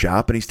manuscript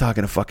shop and he's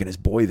talking to fucking his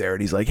boy there.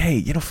 And he's like,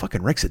 hey,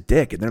 fucking Rick's a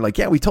dick. And they're like,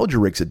 yeah, we told you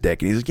Rick's a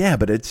dick. And he's like, yeah,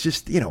 but it's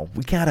just,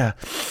 we gotta,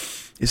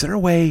 is there a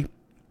way?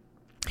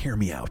 Hear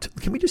me out.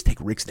 Can we just take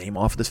Rick's name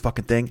off of this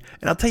fucking thing?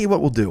 And I'll tell you what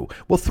we'll do.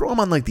 We'll throw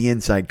him on like the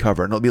inside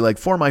cover and it'll be like,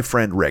 for my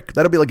friend Rick.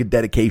 That'll be like a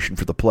dedication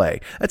for the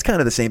play. That's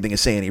kind of the same thing as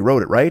saying he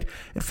wrote it, right?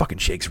 And fucking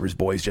Shakespeare's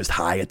boy's just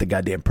high at the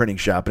goddamn printing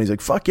shop and he's like,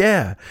 fuck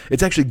yeah.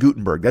 It's actually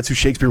Gutenberg. That's who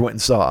Shakespeare went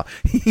and saw.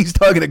 He's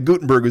talking to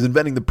Gutenberg, who's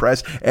inventing the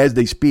press as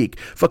they speak.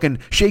 Fucking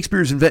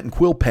Shakespeare's inventing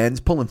quill pens,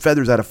 pulling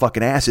feathers out of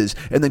fucking asses,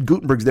 and then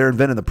Gutenberg's there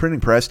inventing the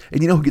printing press.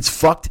 And you know who gets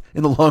fucked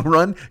in the long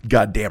run?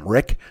 Goddamn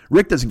Rick.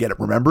 Rick doesn't get it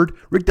remembered.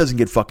 Rick doesn't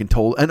get fucking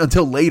told. And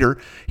until later,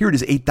 here it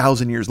is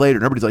 8,000 years later,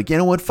 and everybody's like, you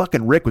know what?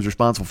 Fucking Rick was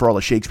responsible for all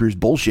of Shakespeare's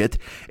bullshit.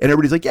 And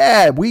everybody's like,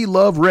 yeah, we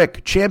love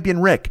Rick.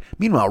 Champion Rick.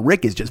 Meanwhile,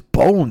 Rick is just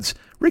bones.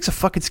 Rick's a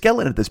fucking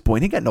skeleton at this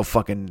point. He got no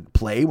fucking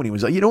play when he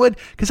was, you know what?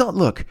 Because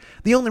look,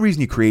 the only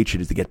reason you create shit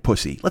is to get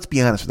pussy. Let's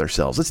be honest with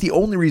ourselves. That's the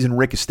only reason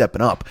Rick is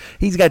stepping up.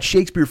 He's got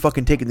Shakespeare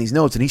fucking taking these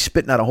notes and he's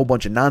spitting out a whole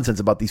bunch of nonsense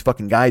about these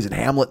fucking guys and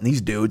Hamlet and these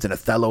dudes and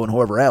Othello and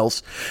whoever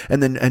else.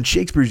 And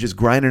Shakespeare's just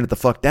grinding it the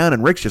fuck down.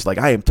 And Rick's just like,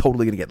 I am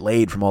totally going to get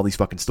laid from all these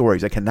fucking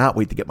stories. I cannot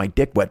wait to get my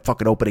dick wet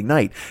fucking opening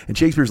night. And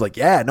Shakespeare's like,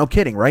 yeah, no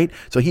kidding, right?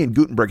 So he and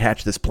Gutenberg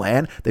hatched this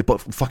plan. They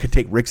fucking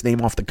take Rick's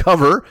name off the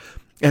cover.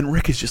 And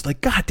Rick is just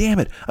like, God damn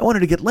it, I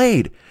wanted to get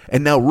laid.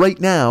 And now, right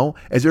now,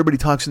 as everybody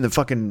talks in the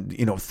fucking,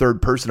 third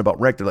person about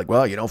Rick, they're like,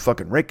 well,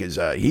 fucking Rick is,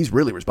 he's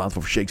really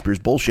responsible for Shakespeare's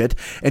bullshit.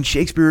 And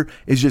Shakespeare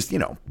is just,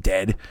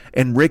 dead.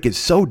 And Rick is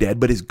so dead,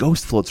 but his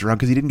ghost floats around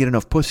because he didn't get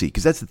enough pussy.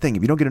 Because that's the thing.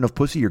 If you don't get enough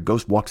pussy, your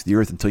ghost walks the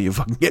earth until you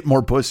fucking get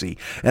more pussy.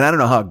 And I don't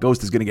know how a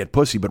ghost is going to get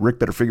pussy, but Rick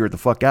better figure it the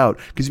fuck out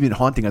because he's been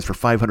haunting us for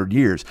 500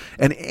 years.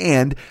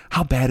 And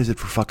how bad is it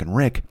for fucking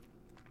Rick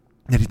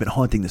that he's been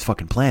haunting this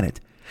fucking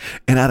planet?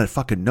 And out of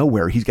fucking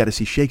nowhere, he's got to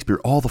see Shakespeare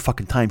all the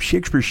fucking time.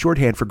 Shakespeare's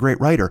shorthand for great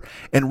writer.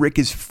 And Rick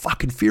is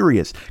fucking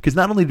furious. Because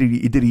not only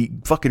did he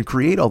fucking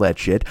create all that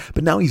shit,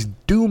 but now he's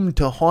doomed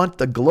to haunt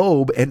the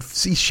globe and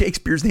see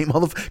Shakespeare's name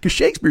all the... Because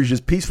Shakespeare's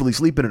just peacefully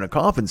sleeping in a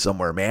coffin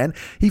somewhere, man.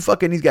 He's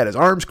got his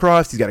arms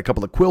crossed. He's got a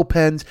couple of quill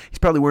pens. He's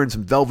probably wearing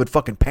some velvet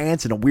fucking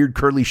pants and a weird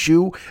curly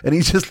shoe. And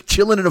he's just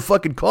chilling in a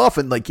fucking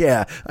coffin like,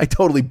 yeah, I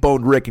totally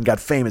boned Rick and got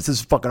famous. This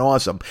is fucking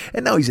awesome.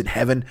 And now he's in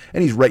heaven.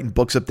 And he's writing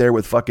books up there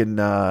with fucking...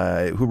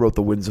 who wrote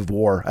The Winds of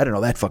War? I don't know,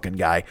 that fucking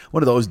guy.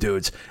 One of those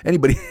dudes.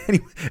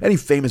 Any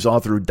famous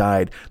author who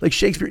died. Like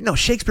Shakespeare. No,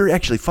 Shakespeare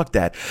actually, fuck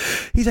that.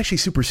 He's actually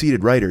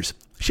superseded writers.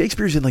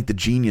 Shakespeare's in like the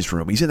genius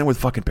room. He's in there with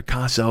fucking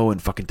Picasso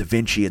and fucking Da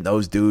Vinci and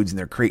those dudes, and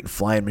they're creating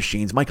flying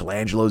machines.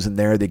 Michelangelo's in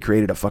there. They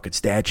created a fucking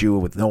statue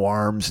with no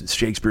arms, and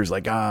Shakespeare's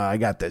like, I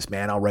got this,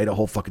 man. I'll write a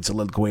whole fucking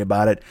soliloquy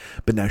about it.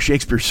 But now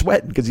Shakespeare's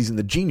sweating because he's in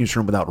the genius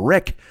room without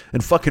Rick,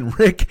 and fucking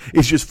Rick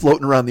is just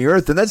floating around the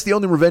earth, and that's the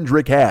only revenge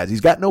Rick has.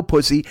 He's got no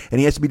pussy, and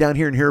he has to be down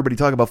here and hear everybody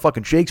talk about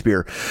fucking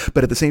Shakespeare.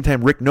 But at the same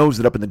time, Rick knows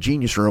that up in the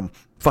genius room,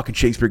 fucking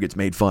Shakespeare gets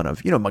made fun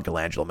of.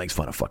 Michelangelo makes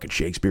fun of fucking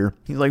Shakespeare.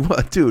 He's like,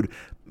 what, dude?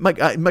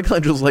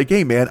 Michelangelo's like,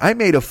 hey, man, I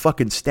made a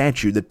fucking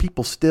statue that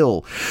people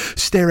still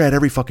stare at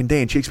every fucking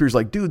day. And Shakespeare's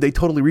like, dude, they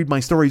totally read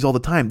my stories all the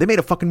time. They made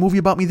a fucking movie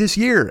about me this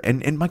year.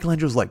 And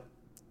Michelangelo's like,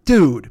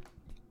 dude,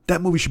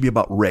 that movie should be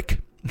about Rick.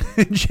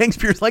 And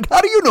Shakespeare's like,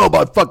 how do you know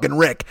about fucking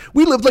Rick?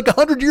 We lived like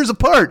 100 years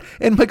apart.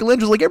 And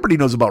Michelangelo's like, everybody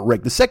knows about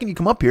Rick. The second you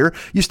come up here,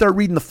 you start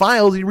reading the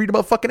files, you read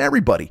about fucking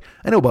everybody.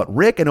 I know about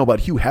Rick. I know about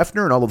Hugh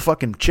Hefner and all the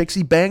fucking chicks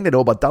he banged. I know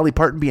about Dolly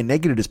Parton being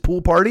naked at his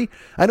pool party.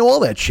 I know all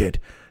that shit.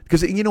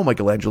 Because,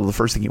 Michelangelo, the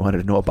first thing he wanted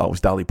to know about was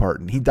Dolly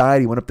Parton. He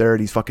died. He went up there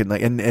and he's fucking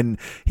like, and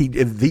he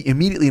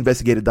immediately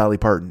investigated Dolly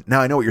Parton.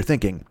 Now, I know what you're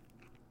thinking.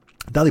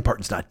 Dolly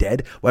Parton's not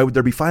dead. Why would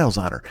there be files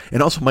on her?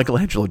 And also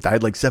Michelangelo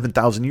died like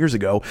 7,000 years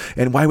ago.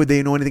 And why would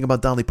they know anything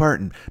about Dolly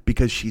Parton?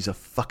 Because she's a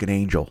fucking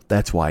angel.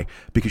 That's why.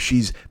 Because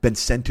she's been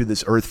sent to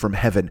this earth from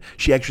heaven.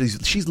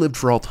 She's lived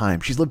for all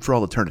time. She's lived for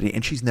all eternity.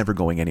 And she's never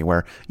going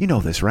anywhere. You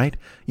know this, right?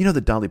 You know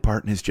that Dolly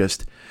Parton is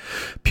just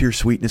pure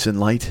sweetness and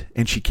light.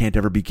 And she can't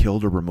ever be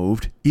killed or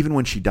removed. Even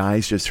when she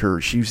dies,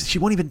 she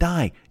won't even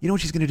die. You know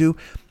what she's going to do?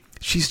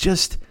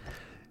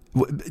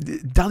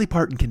 Dolly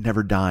Parton can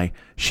never die.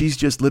 She's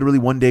just literally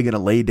one day going to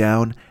lay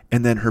down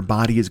and then her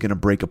body is going to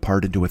break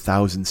apart into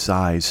 1,000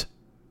 sighs.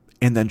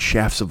 and then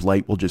shafts of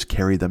light will just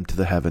carry them to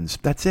the heavens.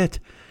 That's it.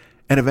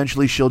 And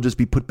eventually she'll just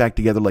be put back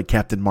together like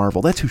Captain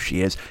Marvel. That's who she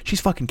is. She's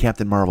fucking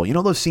Captain Marvel. You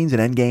know those scenes in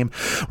Endgame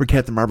where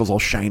Captain Marvel's all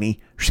shiny?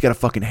 She's got a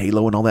fucking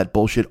halo and all that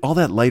bullshit. All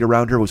that light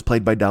around her was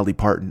played by Dolly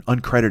Parton,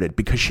 uncredited,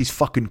 because she's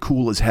fucking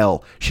cool as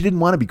hell. She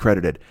didn't want to be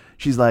credited.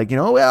 She's like,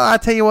 well, I'll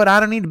tell you what,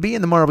 I don't need to be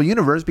in the Marvel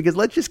Universe because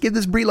let's just give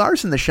this Brie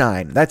Larson the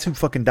shine. That's who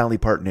fucking Dolly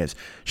Parton is.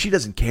 She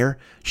doesn't care.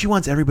 She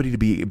wants everybody to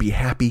be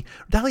happy.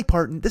 Dolly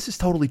Parton, this is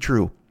totally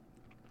true.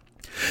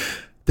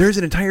 There's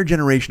an entire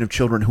generation of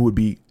children who would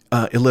be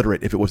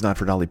illiterate if it was not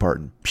for Dolly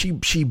Parton.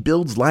 She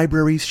builds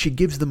libraries. She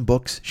gives them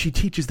books. She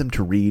teaches them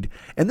to read.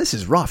 And this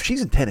is rough. She's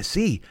in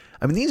Tennessee.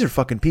 I mean, these are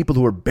fucking people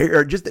who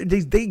are just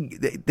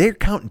they're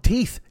counting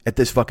teeth at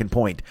this fucking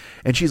point.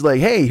 And she's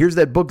like, hey, here's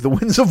that book, The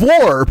Winds of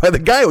War, by the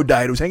guy who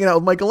died, who's hanging out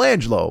with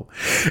Michelangelo.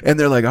 And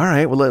they're like, all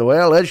right,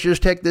 well, let's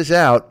just check this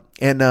out.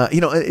 And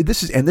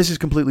this is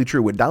completely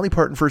true. When Dolly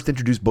Parton first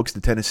introduced books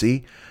to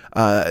Tennessee,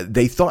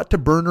 they thought to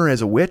burn her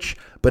as a witch,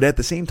 but at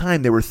the same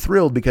time they were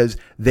thrilled because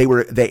they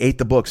ate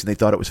the books and they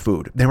thought it was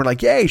food. They were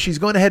like, "Yay, she's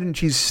going ahead and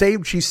she's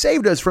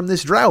saved us from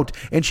this drought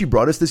and she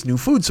brought us this new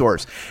food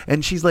source."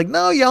 And she's like,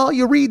 "No, y'all,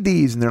 you read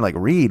these." And they're like,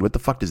 "Read? What the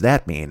fuck does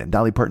that mean?" And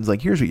Dolly Parton's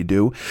like, "Here's what you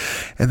do."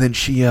 And then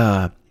she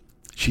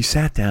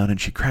sat down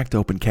and she cracked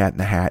open Cat in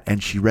the Hat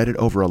and she read it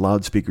over a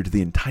loudspeaker to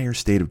the entire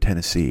state of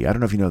Tennessee. I don't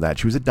know if you know that.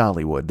 She was at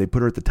Dollywood. They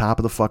put her at the top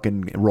of the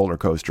fucking roller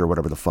coaster or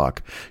whatever the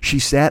fuck. She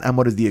sat on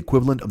what is the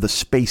equivalent of the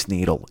Space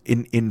Needle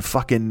in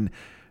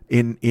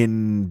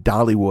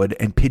Dollywood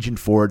and Pigeon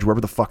Forge,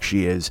 wherever the fuck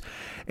she is.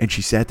 And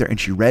she sat there and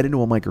she read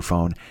into a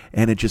microphone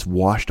and it just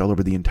washed all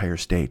over the entire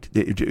state.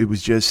 It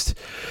was just,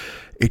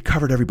 it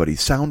covered everybody.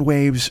 Sound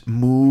waves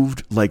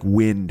moved like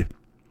wind.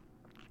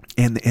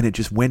 And it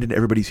just went into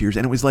everybody's ears,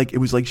 and it was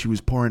like she was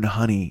pouring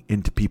honey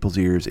into people's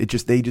ears.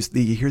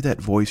 You hear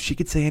that voice. She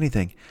could say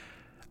anything.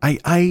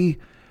 You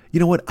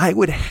know what? I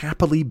would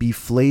happily be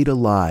flayed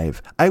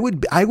alive. I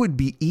would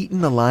be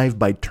eaten alive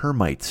by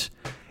termites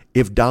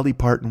if Dolly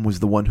Parton was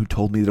the one who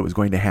told me that it was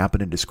going to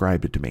happen and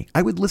described it to me.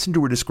 I would listen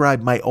to her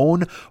describe my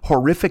own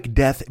horrific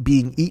death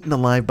being eaten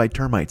alive by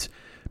termites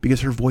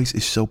because her voice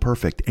is so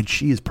perfect, and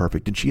she is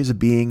perfect, and she is a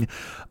being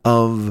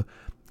of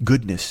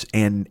goodness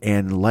and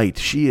light.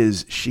 She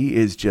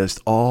is just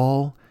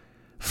all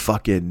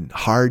fucking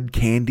hard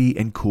candy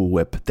and Cool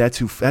Whip.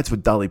 That's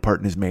what Dolly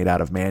Parton is made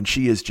out of, man.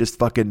 She is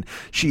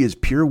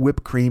pure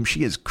whipped cream.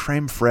 She is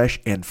creme fraiche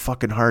and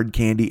fucking hard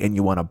candy, and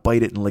you want to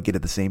bite it and lick it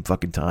at the same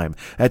fucking time.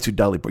 That's who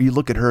Dolly Parton. You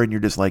look at her and you're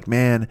just like,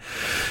 man,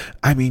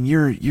 I mean,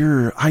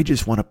 I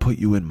just want to put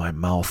you in my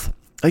mouth.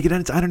 Like, I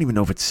don't even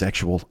know if it's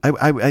sexual.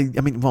 I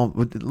mean, well,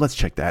 let's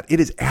check that. It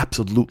is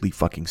absolutely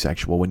fucking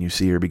sexual when you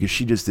see her because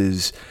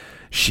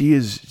she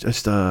is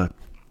just a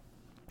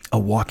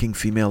walking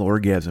female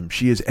orgasm.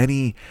 She is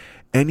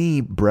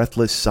any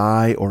breathless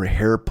sigh or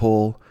hair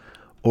pull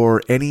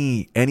or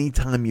any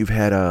time you've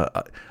had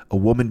a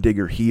woman dig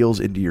her heels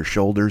into your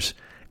shoulders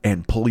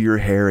and pull your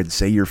hair and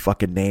say your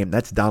fucking name.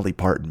 That's Dolly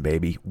Parton,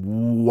 baby.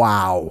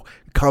 Wow.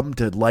 Come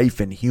to life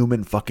in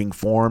human fucking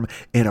form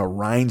in a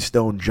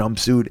rhinestone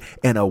jumpsuit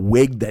and a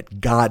wig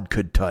that God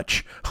could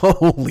touch.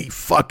 Holy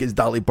fuck, is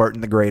Dolly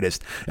Parton the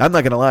greatest. I'm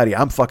not going to lie to you.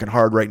 I'm fucking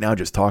hard right now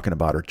just talking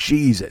about her.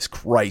 Jesus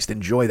Christ.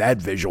 Enjoy that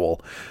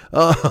visual.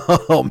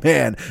 Oh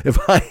man. If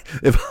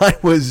I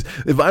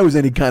was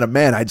any kind of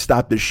man, I'd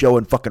stop this show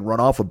and fucking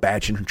run off a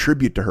batch and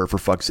tribute to her for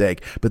fuck's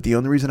sake. But the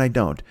only reason I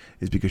don't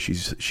is because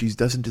she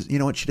doesn't, you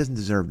know what? She doesn't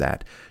deserve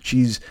that.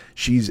 She's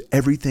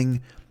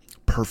everything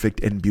perfect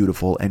and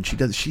beautiful, and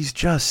she's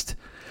just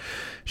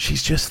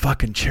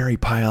fucking cherry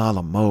pie a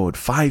la mode.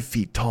 5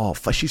 feet tall.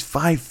 She's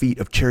 5 feet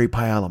of cherry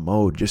pie a la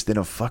mode, just in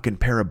a fucking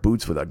pair of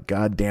boots with a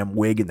goddamn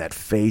wig and that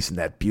face and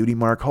that beauty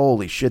mark.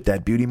 Holy shit,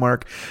 that beauty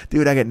mark.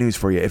 Dude, I got news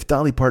for you. If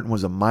Dolly Parton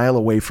was a mile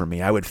away from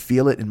me, I would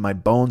feel it in my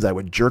bones. I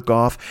would jerk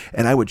off,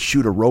 and I would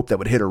shoot a rope that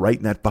would hit her right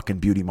in that fucking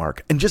beauty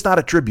mark. And just out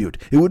of tribute.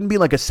 It wouldn't be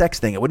like a sex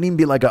thing. It wouldn't even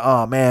be like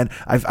oh man,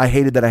 I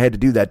hated that I had to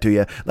do that to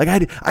you. Like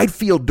I'd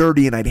feel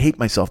dirty and I'd hate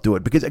myself to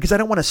it because I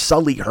don't want to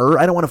sully her.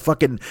 I don't want to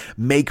fucking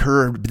make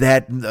her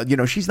that. You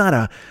know, she's not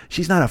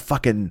a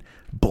fucking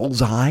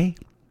bullseye,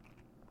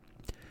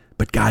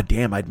 but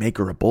goddamn, I'd make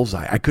her a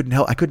bullseye. I couldn't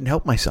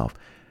help myself.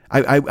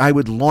 I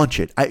would launch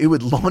it. It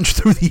would launch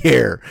through the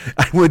air.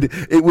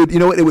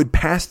 It would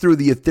pass through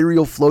the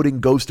ethereal floating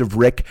ghost of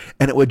Rick,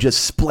 and it would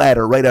just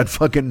splatter right on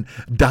fucking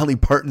Dolly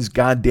Parton's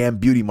goddamn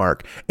beauty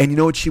mark. And you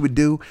know what she would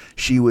do?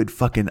 She would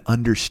fucking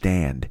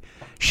understand.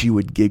 She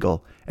would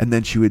giggle, and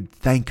then she would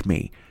thank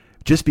me.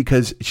 Just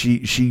because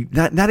she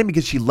not even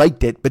because she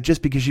liked it, but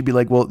just because she'd be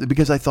like, well,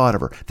 because I thought of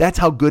her. That's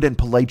how good and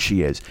polite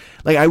she is.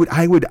 Like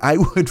I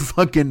would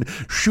fucking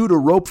shoot a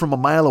rope from a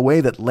mile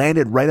away that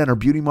landed right on her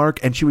beauty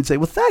mark, and she would say,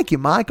 well, thank you,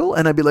 Michael.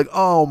 And I'd be like,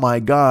 oh my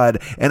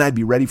God. And I'd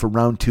be ready for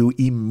round 2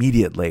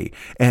 immediately.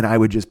 And I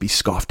would just be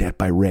scoffed at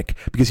by Rick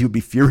because he would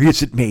be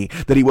furious at me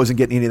that he wasn't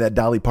getting any of that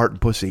Dolly Parton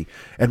pussy.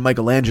 And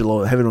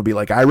Michelangelo in heaven would be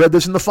like, I read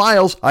this in the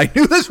files. I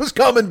knew this was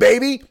coming,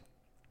 baby.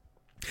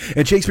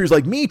 And Shakespeare's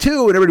like, me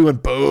too. And everybody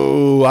went,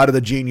 boo, out of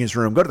the genius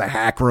room. Go to the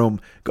hack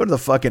room. Go to the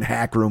fucking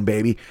hack room,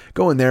 baby.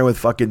 Go in there with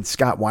fucking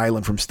Scott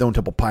Weiland from Stone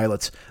Temple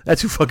Pilots.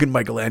 That's who fucking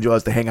Michelangelo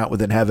has to hang out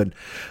with in heaven.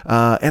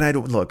 And I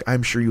don't, look,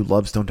 I'm sure you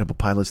love Stone Temple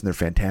Pilots and they're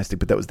fantastic,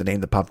 but that was the name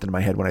that popped into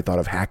my head when I thought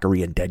of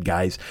hackery and dead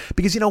guys.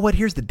 Because you know what?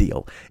 Here's the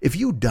deal. If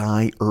you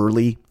die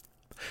early,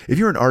 if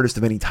you're an artist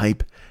of any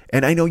type,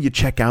 and I know you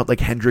check out like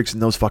Hendrix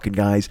and those fucking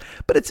guys,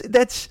 but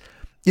that's...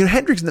 You know,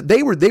 Hendrix,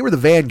 they were the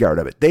vanguard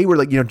of it. They were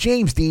like, you know,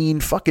 James Dean,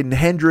 fucking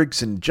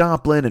Hendrix and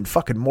Joplin and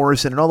fucking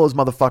Morrison and all those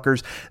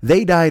motherfuckers.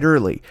 They died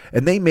early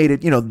and they made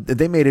it, you know,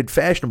 they made it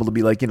fashionable to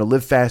be like, you know,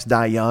 live fast,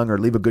 die young, or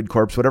leave a good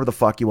corpse, whatever the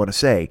fuck you want to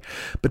say.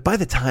 But by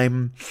the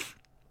time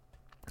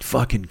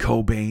fucking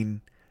Cobain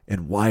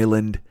and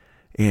Weiland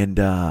and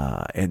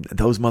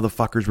those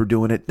motherfuckers were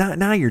doing it,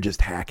 now you're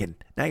just hacking.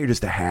 Now you're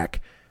just a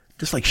hack,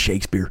 just like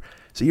Shakespeare.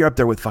 So you're up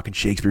there with fucking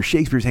Shakespeare.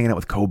 Shakespeare's hanging out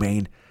with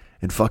Cobain.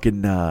 And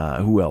fucking,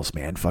 who else,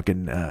 man?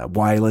 Fucking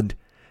Weiland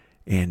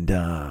and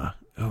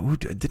who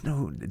didn't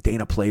know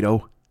Dana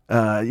Plato.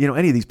 You know,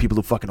 any of these people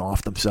who fucking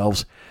off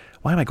themselves.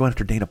 Why am I going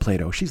after Dana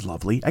Plato? She's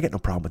lovely. I got no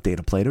problem with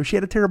Dana Plato. She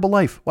had a terrible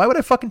life. Why would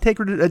I fucking take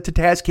her to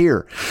task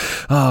here?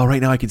 Oh,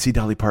 right now I can see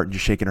Dolly Parton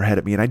just shaking her head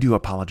at me, and I do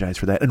apologize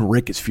for that. And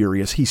Rick is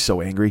furious. He's so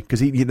angry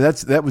because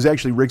that was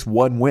actually Rick's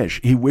one wish.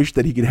 He wished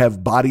that he could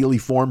have bodily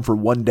form for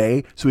one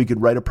day so he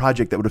could write a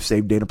project that would have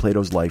saved Dana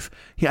Plato's life.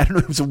 Yeah, I don't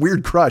know. It was a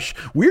weird crush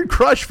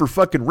for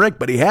fucking Rick,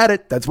 but he had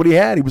it. That's what he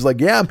had. He was like,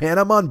 yeah, man,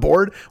 I'm on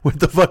board with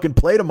the fucking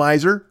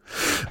Platomizer.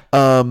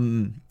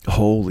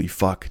 Holy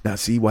fuck. Now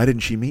see, why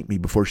didn't she meet me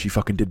before she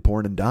fucking did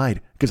porn and died?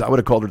 Because I would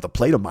have called her the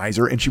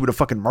Platomizer and she would have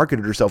fucking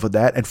marketed herself with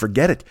that and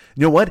forget it.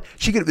 You know what?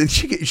 She could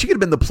have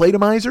been the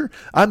Platomizer.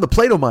 I'm the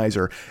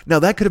Platomizer. Now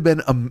that could have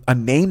been a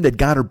name that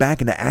got her back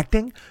into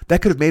acting.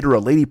 That could have made her a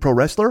lady pro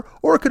wrestler,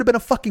 or it could have been a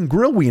fucking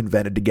grill we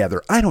invented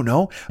together. I don't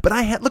know. But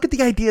look at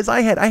the ideas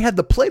I had. I had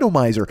the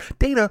Platomizer.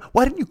 Dana,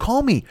 why didn't you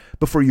call me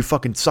before you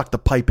fucking sucked the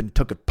pipe and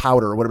took a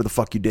powder or whatever the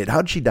fuck you did?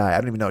 How did she die?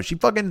 I don't even know. She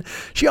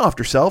offed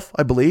herself,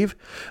 I believe.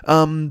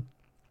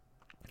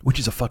 Which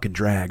is a fucking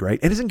drag, right?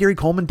 And isn't Gary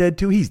Coleman dead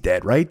too? He's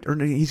dead, right? Or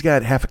he's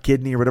got half a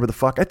kidney or whatever the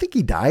fuck. I think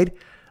he died.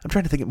 I'm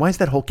trying to think. Why is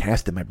that whole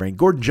cast in my brain?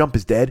 Gordon Jump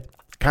is dead.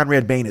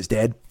 Conrad Bain is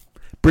dead.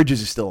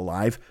 Bridges is still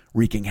alive,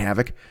 wreaking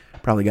havoc.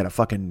 Probably got a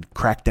fucking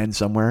crack den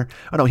somewhere.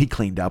 Oh no, he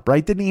cleaned up,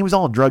 right? Didn't he? He was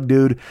all a drug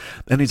dude.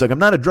 And he's like, I'm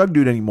not a drug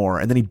dude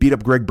anymore. And then he beat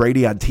up Greg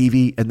Brady on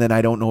TV. And then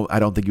I don't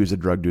think he was a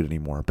drug dude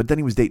anymore. But then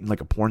he was dating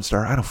like a porn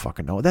star. I don't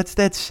fucking know.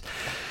 That's...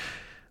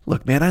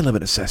 Look, man, I live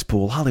in a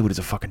cesspool. Hollywood is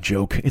a fucking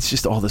joke. It's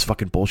just all this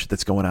fucking bullshit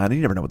that's going on. And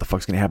you never know what the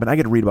fuck's going to happen. I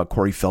get to read about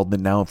Corey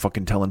Feldman now,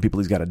 fucking telling people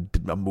he's got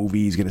a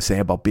movie he's going to say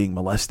about being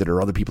molested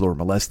or other people who were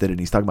molested.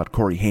 And he's talking about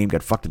Corey Haim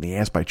got fucked in the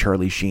ass by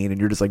Charlie Sheen.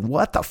 And you're just like,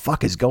 what the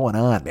fuck is going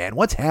on, man?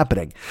 What's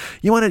happening?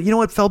 You know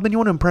what, Feldman? You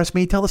want to impress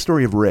me? Tell the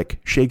story of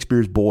Rick,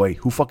 Shakespeare's boy,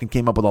 who fucking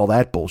came up with all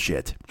that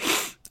bullshit.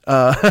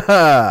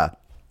 But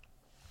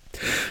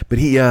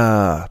he,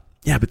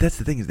 yeah, but that's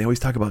the thing is they always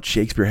talk about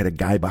Shakespeare had a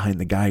guy behind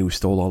the guy who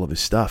stole all of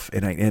his stuff,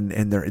 and I don't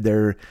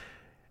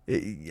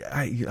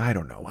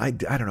know, I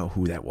don't know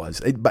who that was,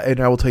 and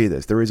I will tell you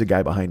this: there is a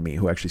guy behind me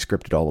who actually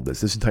scripted all of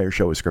this. This entire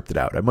show is scripted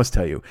out. I must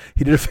tell you,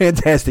 he did a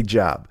fantastic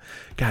job.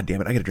 God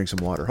damn it, I got to drink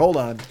some water. Hold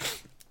on.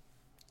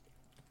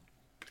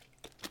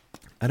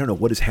 I don't know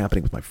what is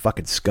happening with my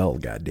fucking skull.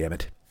 God damn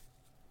it.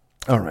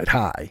 All right,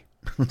 hi.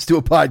 Let's do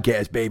a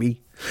podcast,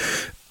 baby.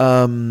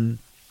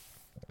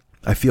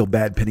 I feel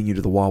bad pinning you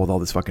to the wall with all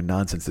this fucking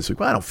nonsense this week.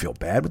 Well, I don't feel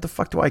bad. What the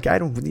fuck do I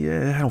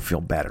don't feel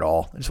bad at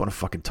all. I just want to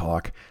fucking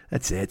talk.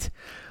 That's it.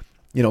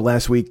 You know,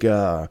 last week,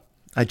 I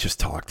just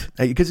talked.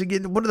 Because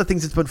again, one of the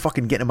things that's been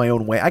fucking getting in my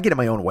own way, I get in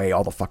my own way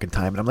all the fucking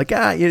time. And I'm like,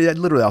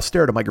 literally, I'll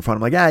stare at a microphone.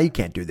 I'm like, you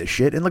can't do this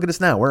shit. And look at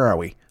us now. Where are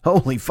we?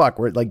 Holy fuck.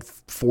 We're at like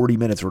 40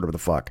 minutes or whatever the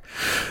fuck.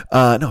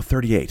 No,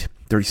 38.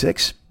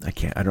 36? I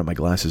don't have my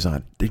glasses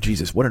on.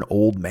 Jesus, what an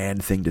old man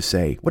thing to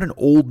say. What an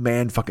old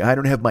man fucking... I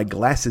don't have my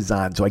glasses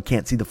on, so I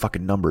can't see the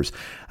fucking numbers.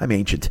 I'm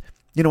ancient.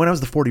 You know, when I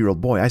was the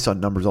 40-year-old boy, I saw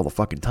numbers all the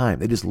fucking time.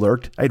 They just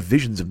lurked. I had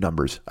visions of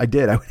numbers. I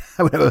did. I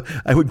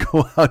would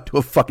go out to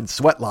a fucking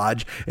sweat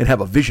lodge and have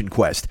a vision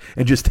quest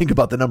and just think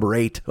about the number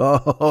 8.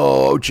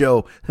 Oh,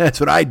 Joe, that's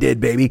what I did,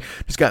 baby.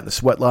 Just got in the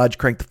sweat lodge,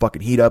 cranked the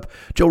fucking heat up.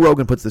 Joe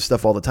Rogan puts this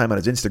stuff all the time on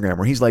his Instagram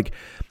where he's like...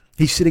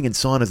 He's sitting in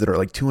saunas that are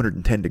like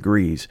 210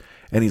 degrees.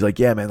 And he's like,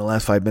 yeah, man, the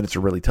last 5 minutes are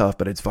really tough,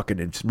 but it's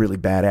really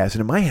badass.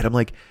 And in my head, I'm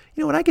like,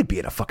 you know what? I could be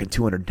in a fucking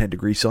 210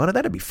 degree sauna.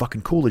 That'd be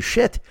fucking cool as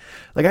shit.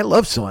 Like, I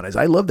love saunas.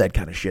 I love that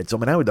kind of shit. So, I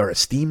mean, or a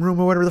steam room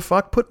or whatever the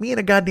fuck. Put me in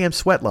a goddamn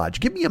sweat lodge.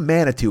 Give me a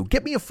Manitou.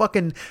 Get me a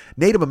fucking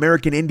Native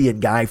American Indian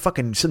guy,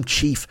 fucking some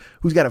chief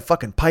who's got a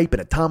fucking pipe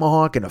and a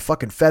tomahawk and a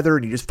fucking feather,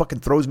 and he just fucking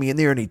throws me in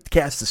there and he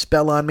casts a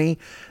spell on me.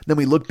 Then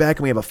we look back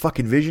and we have a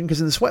fucking vision, because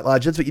in the sweat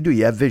lodge, that's what you do.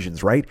 You have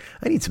visions, right?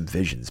 I need some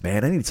visions,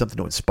 man. I need something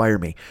to inspire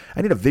me.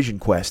 I need a vision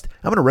quest.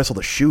 I'm going to wrestle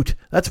the Chute.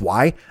 That's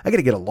why. I got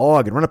to get a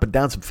log and run up and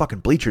down some fucking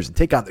bleachers and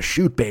take on the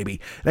Chute, baby.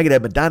 And I got to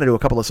have Madonna do a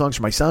couple of songs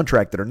for my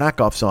soundtrack that are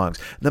knockoff songs.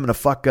 And I'm going to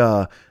fuck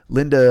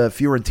Linda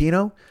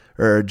Fiorentino.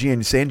 or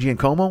San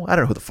Giacomo. I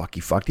don't know who the fuck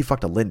he fucked. He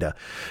fucked a Linda.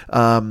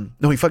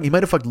 No, he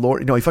might have fucked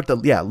Laura. No, he fucked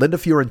Linda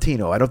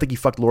Fiorentino. I don't think he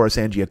fucked Laura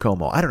San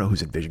Giacomo. I don't know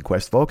who's in Vision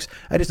Quest, folks.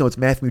 I just know it's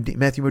Matthew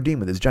Modine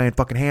with his giant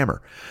fucking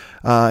hammer.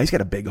 He's got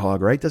a big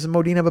hog, right? Doesn't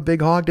Modine have a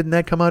big hog? Didn't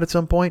that come out at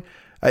some point?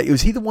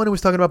 Was he the one who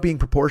was talking about being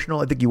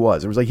proportional? I think he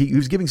was. It was like he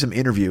was giving some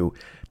interview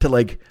to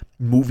like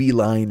Movie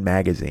Line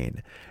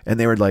magazine, and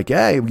they were like,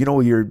 "Hey, he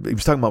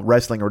was talking about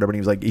wrestling or whatever."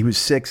 And he was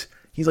 6.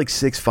 He's like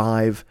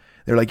 6'5".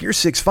 They're like, "You're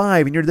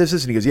 6'5", and you're this,"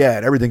 and he goes, "Yeah,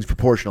 and everything's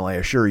proportional, I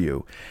assure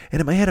you." And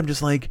in my head, I'm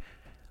just like,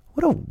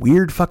 what a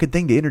weird fucking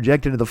thing to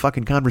interject into the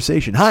fucking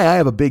conversation. Hi, I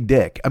have a big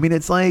dick. I mean,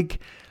 it's like.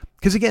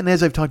 Because again,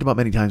 as I've talked about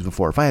many times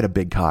before, if I had a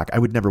big cock, I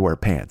would never wear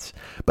pants.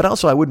 But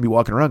also, I wouldn't be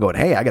walking around going,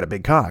 "Hey, I got a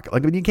big cock."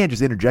 Like, I mean, you can't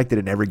just interject it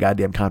in every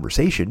goddamn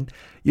conversation.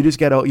 You just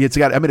got. I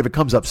mean, if it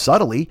comes up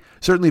subtly,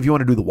 certainly if you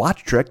want to do the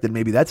watch trick, then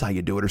maybe that's how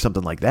you do it or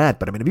something like that.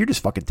 But I mean, if you're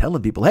just fucking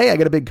telling people, "Hey, I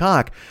got a big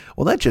cock,"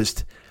 well, that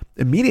just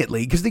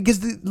immediately because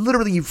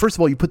literally, first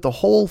of all, you put the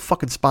whole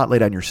fucking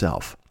spotlight on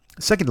yourself.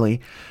 Secondly,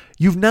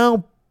 you've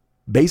now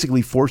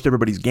basically forced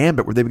everybody's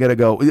gambit where they've got to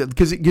go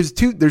because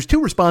there's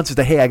two responses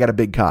to, "Hey, I got a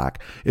big cock."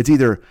 It's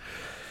either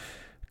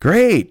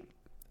great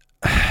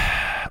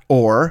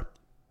or,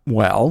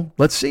 "Well,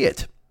 let's see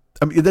it."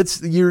 I mean,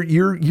 that's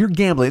you're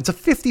gambling. It's a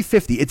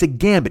 50-50. It's a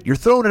gambit. You're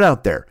throwing it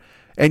out there.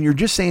 And you're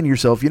just saying to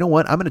yourself, "You know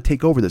what? I'm going to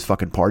take over this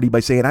fucking party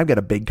by saying I've got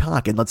a big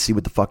cock and let's see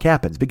what the fuck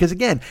happens." Because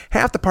again,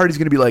 half the party's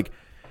going to be like,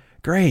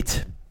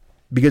 "Great."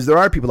 Because there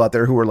are people out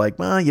there who are like,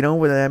 "Well, I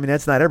mean,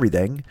 that's not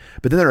everything."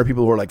 But then there are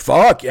people who are like,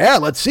 "Fuck yeah,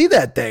 let's see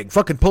that thing.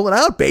 Fucking pull it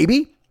out,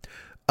 baby."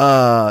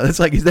 It's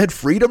like, is that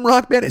freedom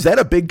rock, man? Is that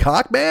a big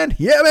cock, man?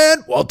 Yeah,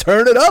 man. Well,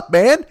 turn it up,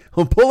 man.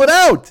 We'll pull it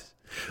out.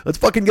 Let's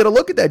fucking get a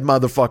look at that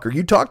motherfucker.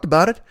 You talked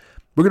about it.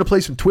 We're going to play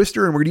some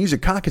Twister and we're going to use a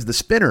cock as the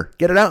spinner.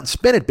 Get it out and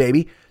spin it,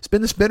 baby.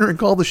 Spin the spinner and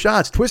call the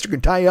shots. Twister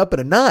can tie you up in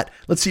a knot.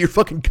 Let's see your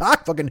fucking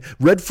cock, fucking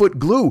red foot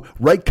glue,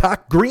 right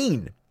cock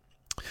green.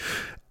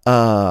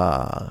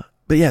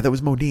 But yeah, that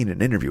was Modine in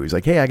an interview. He's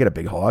like, "Hey, I got a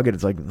big hog." And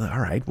it's like, all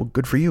right, well,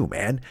 good for you,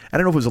 man. I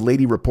don't know if it was a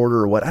lady reporter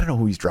or what. I don't know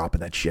who he's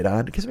dropping that shit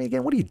on. Because, I mean,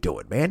 again, what are you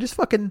doing, man? Just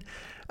fucking,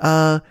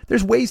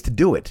 there's ways to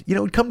do it.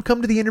 Come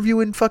to the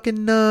interview in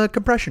fucking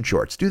compression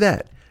shorts. Do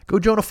that. Go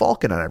Jonah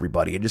Falcon on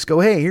everybody and just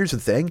go, "Hey, here's the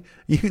thing.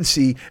 You can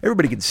see,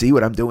 everybody can see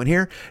what I'm doing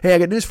here. Hey, I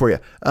got news for you.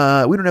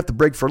 We don't have to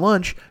break for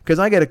lunch because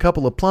I got a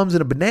couple of plums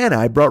and a banana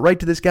I brought right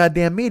to this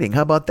goddamn meeting.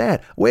 How about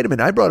that? Wait a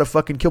minute. I brought a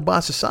fucking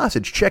kielbasa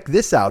sausage. Check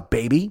this out,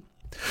 baby."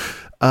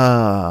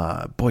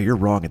 Boy, you're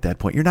wrong at that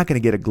point. You're not going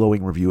to get a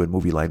glowing review in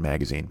Movie Line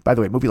magazine. By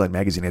the way, Movie Line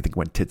magazine, I think,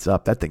 went tits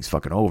up. That thing's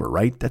fucking over,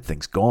 right? That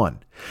thing's gone.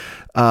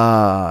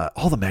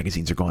 All the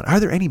magazines are gone.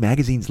 Are there any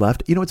magazines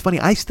left? It's funny.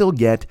 I still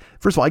get,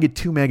 first of all, I get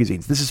 2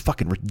 magazines. This is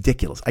fucking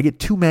ridiculous. I get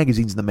 2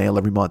 magazines in the mail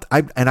every month.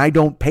 And I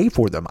don't pay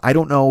for them. I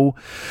don't know.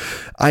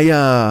 I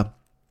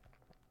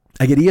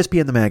get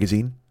ESPN the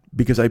magazine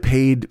because I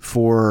paid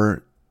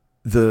for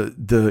the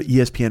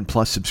ESPN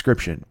Plus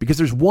subscription because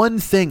there's one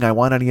thing I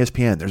want on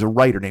ESPN. There's a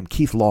writer named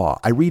Keith Law.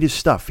 I read his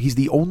stuff. He's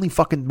the only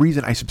fucking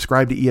reason I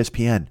subscribe to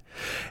ESPN.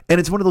 And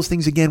it's one of those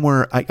things again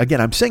where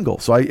I'm single.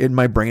 So in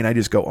my brain, I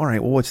just go, all right,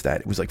 well, what's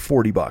that? It was like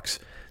 $40. So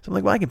I'm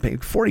like, well, I can pay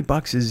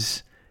 $40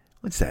 is,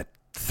 what's that?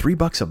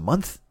 $3 a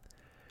month?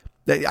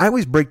 I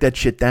always break that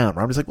shit down.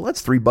 Where I'm just like, well,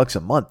 that's $3 a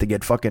month to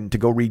get fucking, to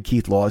go read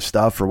Keith Law's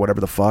stuff or whatever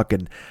the fuck.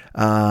 And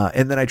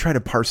then I try to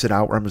parse it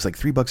out where I'm just like,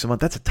 $3 a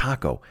month, that's a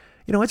taco.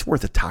 It's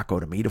worth a taco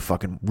to me to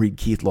fucking read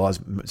Keith Law's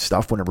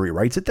stuff whenever he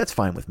writes it. That's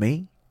fine with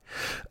me.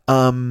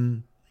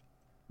 But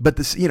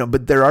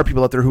but there are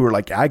people out there who are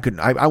like, I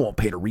won't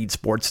pay to read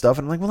sports stuff.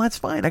 And I'm like, well, that's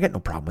fine. I got no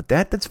problem with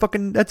that. That's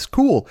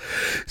cool.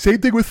 Same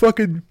thing with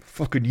fucking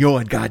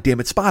yawn. God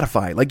damn it.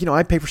 Spotify. Like,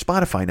 I pay for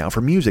Spotify now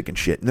for music and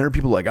shit. And there are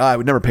people like, I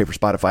would never pay for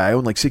Spotify. I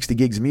own like 60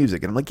 gigs of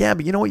music. And I'm like, yeah,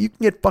 but you know what? You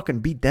can get fucking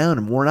beat down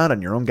and worn out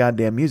on your own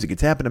goddamn music.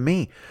 It's happened to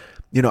me.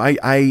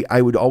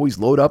 I would always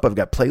load up. I've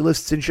got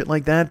playlists and shit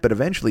like that. But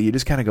eventually you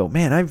just kind of go,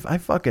 man,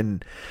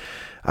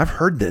 I've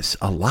heard this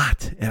a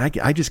lot and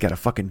I just got to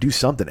fucking do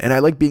something. And I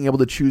like being able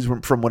to choose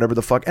from whatever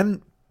the fuck.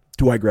 And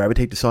do I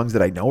gravitate to songs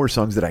that I know or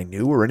songs that I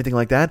knew or anything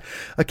like that?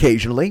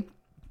 Occasionally.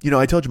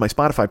 I told you my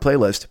Spotify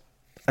playlist,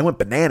 I went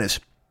bananas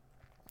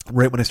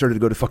right when I started to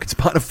go to fucking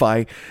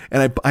Spotify,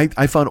 and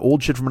I found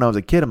old shit from when I was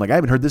a kid. I'm like, I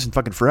haven't heard this in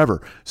fucking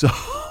forever. So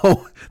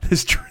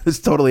this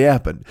totally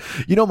happened.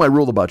 My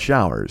rule about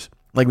showers.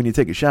 Like when you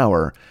take a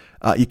shower,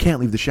 you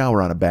can't leave the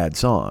shower on a bad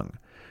song.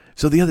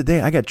 So the other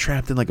day I got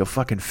trapped in like a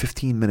fucking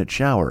 15-minute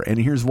shower. And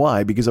here's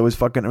why, because I was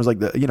like,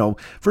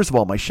 first of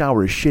all, my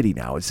shower is shitty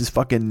now. It's just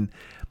fucking,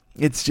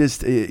 it's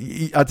just,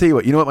 I'll tell you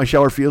what my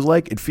shower feels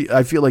like?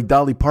 I feel like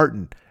Dolly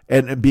Parton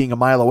and being a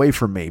mile away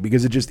from me,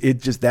 because it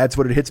just, that's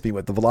what it hits me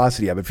with, the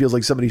velocity of it. It feels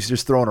like somebody's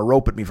just throwing a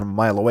rope at me from a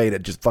mile away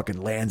that just fucking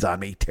lands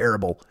on me.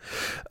 Terrible.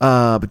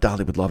 But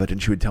Dolly would love it,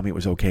 and she would tell me it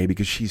was okay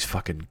because she's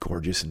fucking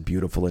gorgeous and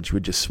beautiful, and she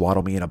would just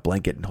swaddle me in a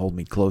blanket and hold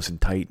me close and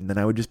tight. And then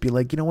I would just be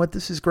like, you know what?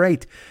 This is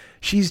great.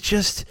 She's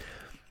just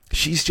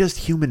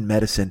human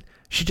medicine.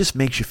 She just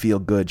makes you feel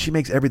good. She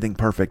makes everything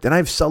perfect. And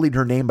I've sullied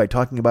her name by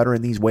talking about her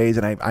in these ways,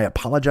 and I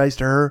apologize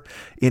to her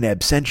in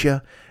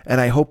absentia. And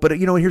I hope, but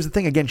here's the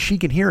thing. Again, she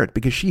can hear it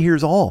because she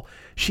hears all.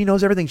 She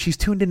knows everything. She's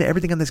tuned into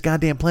everything on this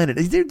goddamn planet.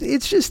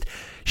 It's just,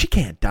 she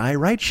can't die,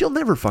 right? She'll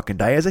never fucking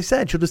die. As I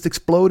said, she'll just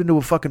explode into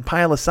a fucking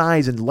pile of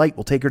size and light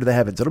will take her to the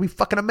heavens. It'll be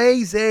fucking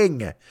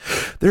amazing.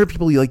 There are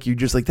people like you,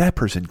 just like, that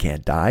person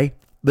can't die.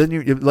 Then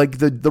you're like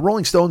the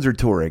Rolling Stones are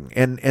touring,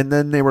 and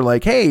then they were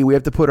like, hey, we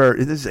have to put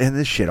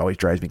this shit always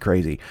drives me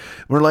crazy.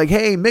 We're like,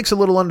 hey, Mick's a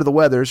little under the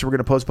weather, so we're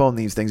gonna postpone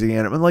these things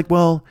again. I'm like,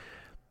 well,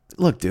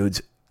 look,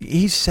 dudes,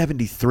 he's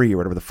 73 or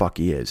whatever the fuck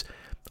he is.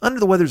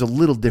 Under the weather's a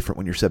little different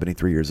when you're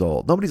 73 years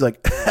old. Nobody's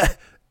like,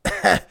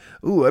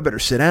 ooh, I better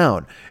sit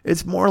down.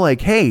 It's more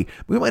like, hey,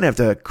 we might have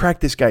to crack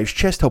this guy's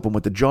chest open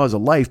with the jaws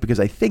of life because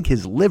I think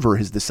his liver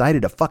has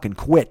decided to fucking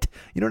quit.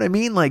 You know what I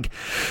mean? Like,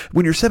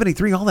 when you're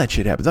 73, all that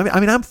shit happens. I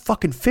mean, I'm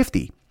fucking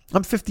 50.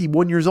 I'm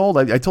 51 years old.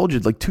 I told you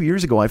like 2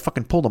 years ago, I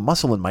fucking pulled a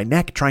muscle in my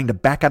neck trying to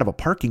back out of a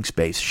parking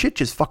space. Shit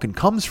just fucking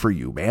comes for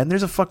you, man.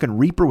 There's a fucking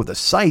reaper with a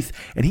scythe,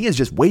 and he is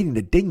just waiting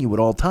to ding you at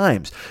all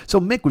times.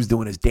 So Mick was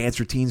doing his dance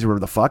routines or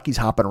whatever the fuck. He's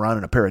hopping around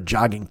in a pair of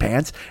jogging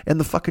pants, and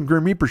the fucking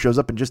Grim Reaper shows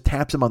up and just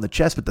taps him on the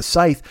chest with the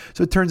scythe.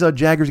 So it turns out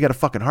Jagger's got a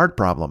fucking heart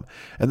problem.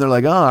 And they're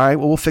like, oh, all right,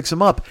 well, we'll fix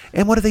him up.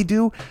 And what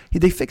do?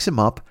 They fix him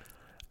up.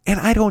 And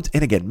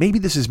again, maybe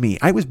this is me.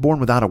 I was born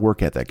without a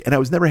work ethic, and I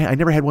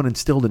never had one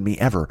instilled in me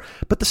ever.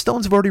 But the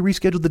Stones have already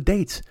rescheduled the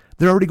dates.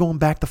 They're already going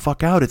back the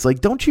fuck out. It's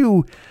like, don't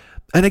you?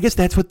 And I guess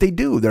that's what they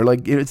do. They're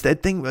like, it's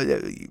that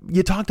thing.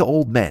 You talk to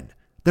old men.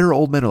 There are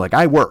old men who are like,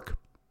 I work.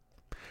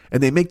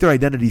 And they make their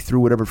identity through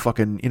whatever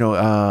fucking,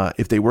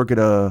 if they work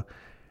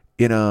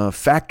in a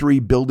factory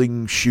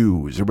building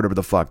shoes or whatever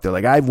the fuck. They're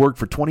like, I've worked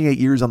for 28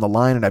 years on the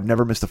line, and I've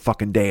never missed a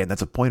fucking day. And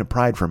that's a point of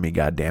pride for me,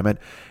 goddammit.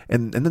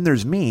 And then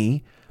there's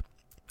me,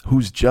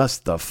 who's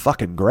just the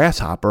fucking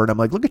grasshopper. And I'm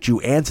like, look at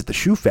you ants at the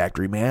shoe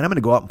factory, man. I'm going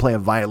to go out and play a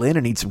violin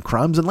and eat some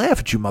crumbs and laugh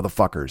at you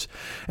motherfuckers.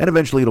 And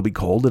eventually it'll be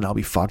cold and I'll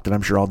be fucked and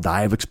I'm sure I'll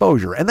die of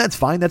exposure. And that's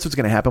fine. That's what's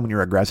going to happen when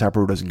you're a grasshopper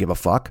who doesn't give a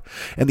fuck.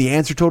 And the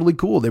ants are totally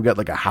cool. They've got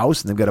like a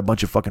house and they've got a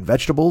bunch of fucking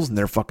vegetables and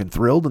they're fucking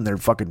thrilled and their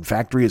fucking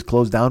factory is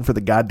closed down for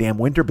the goddamn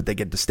winter, but they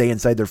get to stay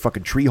inside their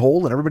fucking tree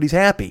hole and everybody's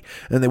happy.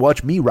 And then they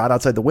watch me rot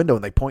outside the window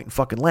and they point and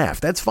fucking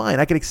laugh. That's fine.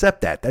 I can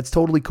accept that. That's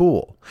totally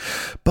cool.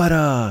 But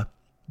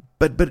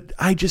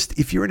I just,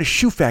 if you're in a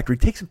shoe factory,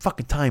 take some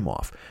fucking time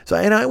off. So,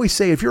 and I always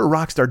say, if you're a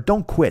rock star,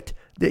 don't quit.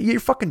 Your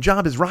fucking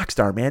job is rock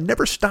star, man.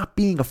 Never stop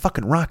being a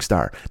fucking rock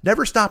star.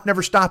 Never stop,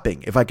 never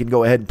stopping, if I can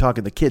go ahead and talk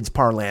in the kids'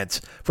 parlance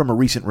from a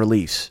recent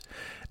release.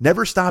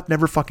 Never stop,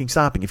 never fucking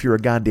stopping if you're a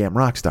goddamn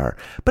rock star.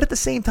 But at the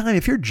same time,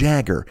 if you're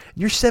Jagger, and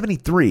you're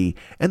 73,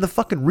 and the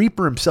fucking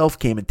Reaper himself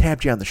came and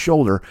tapped you on the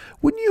shoulder,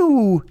 wouldn't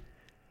you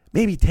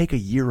maybe take a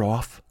year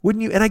off?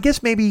 Wouldn't you? And I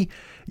guess maybe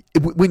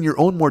when your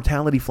own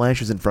mortality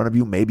flashes in front of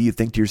you, maybe you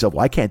think to yourself,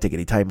 well, I can't take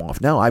any time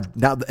off now.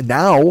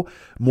 Now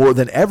more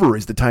than ever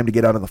is the time to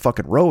get out on the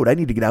fucking road. I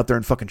need to get out there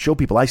and fucking show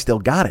people I still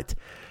got it.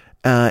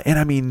 And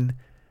I mean,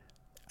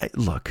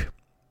 look,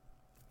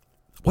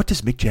 what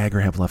does Mick Jagger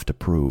have left to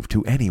prove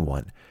to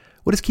anyone?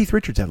 What does Keith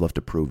Richards have left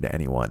to prove to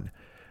anyone?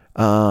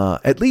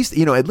 At least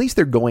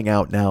they're going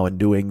out now and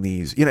doing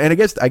these, and I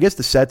guess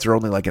the sets are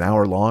only like an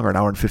hour long or an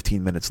hour and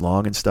 15 minutes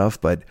long and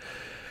stuff, but,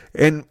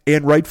 and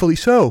rightfully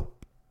so.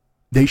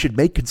 They should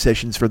make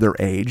concessions for their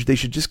age. They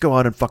should just go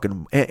out and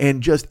fucking,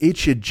 it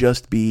should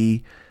just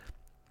be,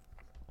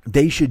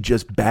 they should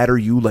just batter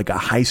you like a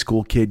high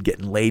school kid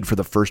getting laid for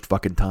the first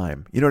fucking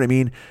time. You know what I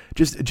mean?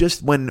 Just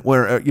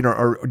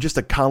or just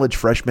a college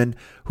freshman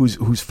who's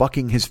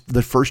fucking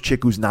the first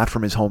chick who's not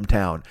from his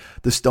hometown.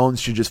 The Stones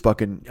should just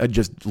fucking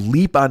just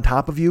leap on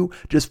top of you,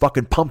 just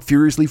fucking pump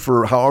furiously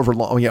for however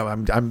long. Yeah,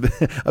 I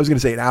was gonna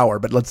say an hour,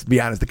 but let's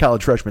be honest, the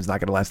college freshman's not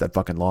gonna last that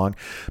fucking long.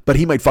 But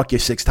he might fuck you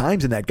 6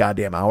 times in that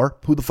goddamn hour.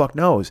 Who the fuck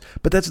knows?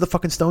 But that's what the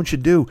fucking Stones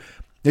should do.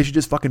 They should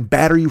just fucking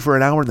batter you for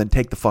an hour and then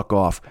take the fuck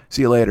off.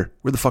 See you later.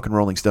 We're the fucking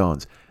Rolling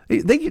Stones.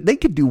 They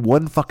could do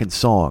one fucking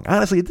song.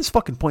 Honestly, at this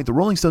fucking point, the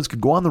Rolling Stones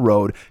could go on the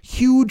road,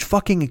 huge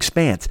fucking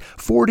expanse,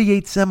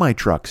 48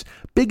 semi-trucks,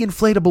 big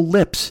inflatable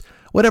lips,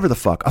 whatever the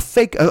fuck, a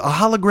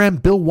hologram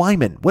Bill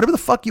Wyman, whatever the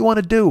fuck you want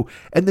to do,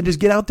 and then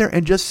just get out there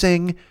and just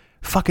sing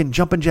fucking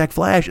Jumpin' Jack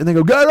Flash, and then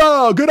go,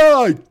 good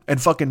night,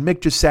 and fucking Mick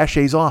just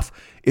sachets off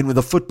in with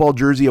a football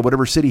jersey of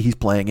whatever city he's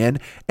playing in,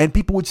 and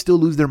people would still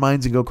lose their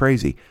minds and go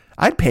crazy.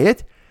 I'd pay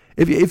it.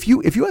 If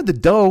you had the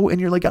dough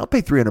and you're like, I'll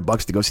pay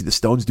 $300 to go see the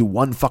Stones do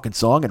one fucking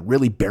song and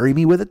really bury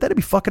me with it, that'd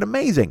be fucking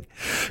amazing.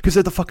 Because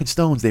they're the fucking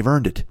Stones, they've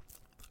earned it.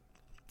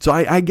 So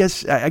I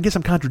guess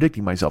I'm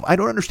contradicting myself. I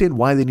don't understand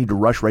why they need to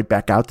rush right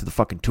back out to the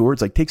fucking tour.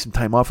 It's like, take some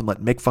time off and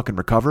let Mick fucking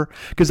recover.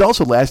 Because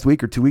also last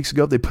week or 2 weeks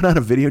ago, they put out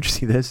a video. Did you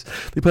see this?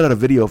 They put out a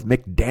video of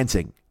Mick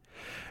dancing.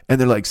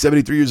 And they're like,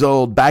 73 years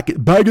old, back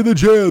in the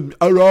gym.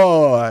 All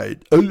right.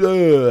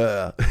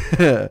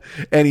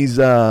 And he's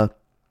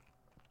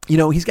You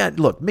know,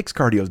 Mick's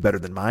cardio is better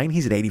than mine.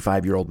 He's an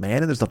 85-year-old man,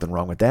 and there's nothing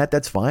wrong with that.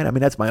 That's fine. I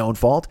mean, that's my own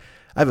fault.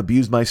 I've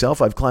abused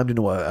myself. I've climbed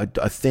into a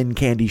thin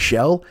candy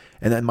shell,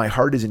 and then my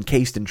heart is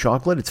encased in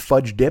chocolate. It's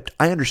fudge dipped.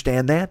 I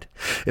understand that.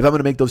 If I'm going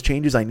to make those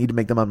changes, I need to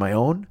make them on my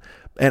own.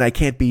 And I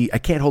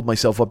can't hold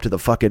myself up to the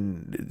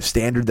fucking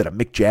standard that a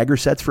Mick Jagger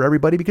sets for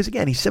everybody, because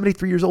again, he's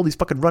 73 years old. He's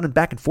fucking running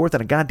back and forth on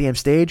a goddamn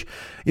stage.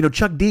 You know,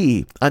 Chuck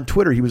D on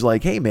Twitter, he was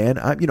like, hey man,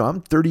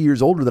 I'm 30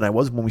 years older than I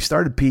was when we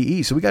started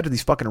PE. So we got to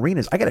these fucking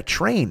arenas. I got to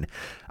train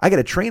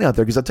out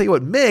there. Cause I'll tell you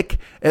what, Mick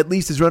at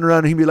least is running around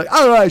and he'd be like,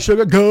 all right,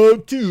 sugar,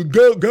 go,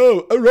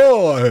 all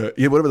right.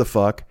 Yeah, whatever the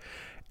fuck.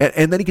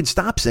 And then he can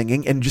stop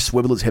singing and just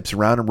swivel his hips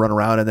around and run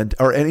around,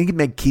 and he can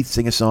make Keith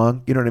sing a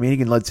song. You know what I mean? He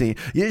can let's see,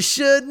 you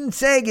shouldn't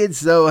take it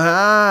so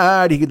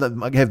hard. He could have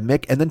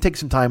Mick and then take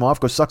some time off,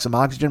 go suck some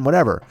oxygen,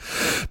 whatever.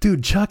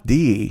 Dude, Chuck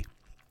D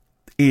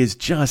is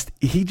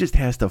he just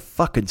has to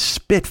fucking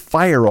spit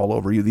fire all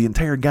over you the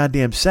entire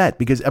goddamn set,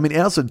 because I mean,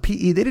 also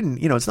PE, they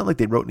didn't, it's not like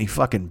they wrote any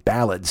fucking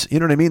ballads. You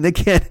know what I mean? They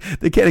can't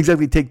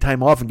exactly take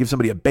time off and give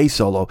somebody a bass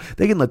solo.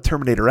 They can let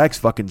Terminator X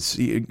fucking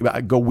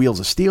go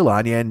wheels of steel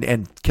on you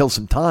and kill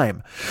some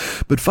time.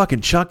 But fucking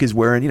Chuck is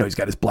wearing, he's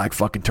got his black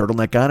fucking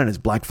turtleneck on and his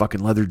black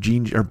fucking leather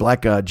jean or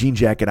black jean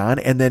jacket on,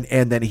 and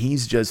then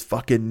he's just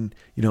fucking,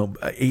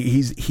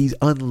 he's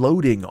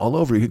unloading all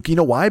over you. You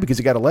know why? Because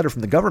he got a letter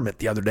from the government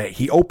the other day.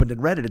 He opened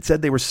and read it. It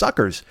said they were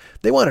suckers.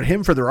 They wanted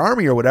him for their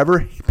army or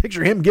whatever.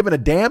 Picture him giving a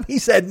damn. He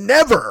said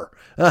never.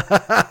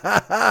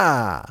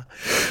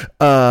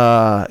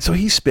 So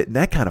he's spitting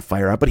that kind of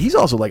fire out, but he's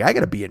also like, I got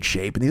to be in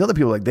shape. And these other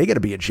people are like, they got to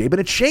be in shape. And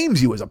it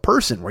shames you as a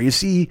person where you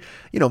see,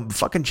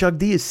 fucking Chuck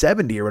D is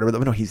 70 or whatever.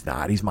 No, he's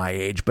not. He's my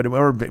age, but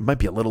it might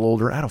be a little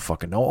older. I don't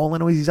fucking know. All I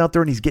know is he's out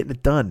there and he's getting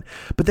it done.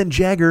 But then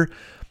Jagger,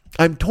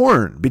 I'm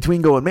torn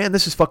between going, man,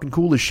 this is fucking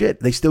cool as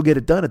shit. They still get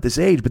it done at this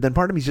age. But then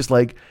part of me is just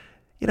like,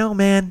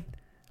 man,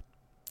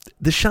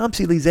 the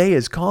Champs-Elysees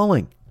is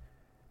calling.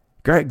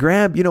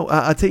 Grab,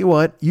 I'll tell you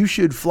what, you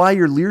should fly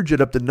your Learjet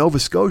up to Nova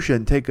Scotia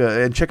and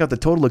and check out the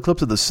total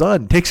eclipse of the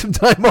sun. Take some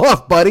time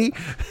off, buddy.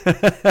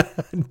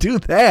 Do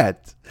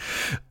that.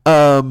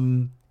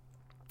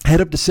 Head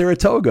up to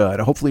Saratoga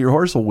and hopefully your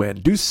horse will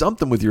win. Do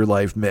something with your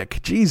life,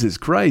 Mick. Jesus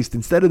Christ.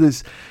 Instead of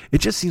this, it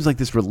just seems like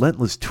this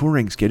relentless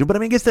touring schedule. But I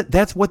mean, I guess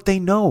that's what they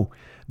know.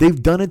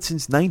 They've done it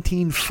since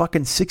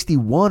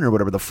 1961 or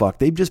whatever the fuck.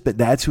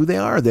 That's who they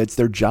are. That's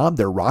their job.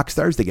 They're rock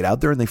stars. They get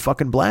out there and they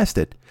fucking blast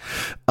it.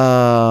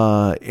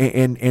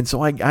 And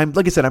so I'm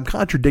like I said, I'm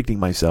contradicting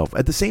myself.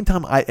 At the same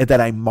time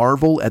that I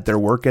marvel at their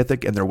work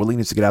ethic and their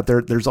willingness to get out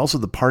there, there's also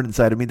the part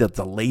inside of me that's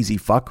a lazy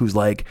fuck who's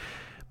like,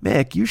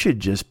 Mick, you should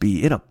just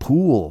be in a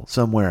pool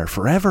somewhere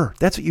forever.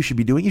 That's what you should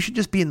be doing. You should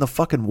just be in the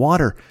fucking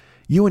water.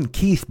 You and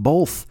Keith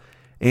both.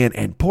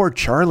 And poor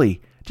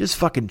Charlie, just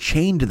fucking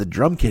chained to the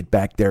drum kit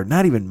back there,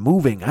 not even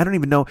moving. I don't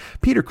even know.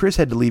 Peter Criss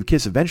had to leave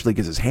Kiss eventually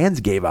because his hands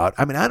gave out.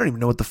 I mean, I don't even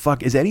know what the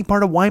fuck. Is any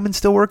part of Wyman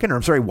still working? Or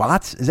I'm sorry,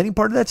 Watts? Is any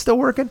part of that still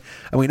working?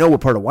 And we know what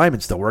part of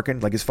Wyman's still working,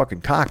 like his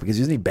fucking cock, because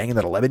isn't he banging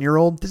that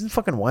 11-year-old? Doesn't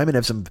fucking Wyman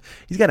have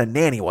he's got a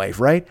nanny wife,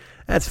 right?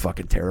 That's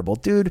fucking terrible.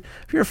 Dude,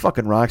 if you're a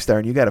fucking rock star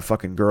and you got a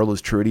fucking girl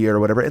who's true to you or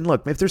whatever, and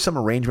look, if there's some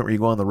arrangement where you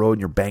go on the road and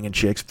you're banging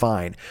chicks,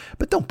 fine.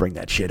 But don't bring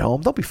that shit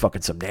home. Don't be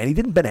fucking some nanny.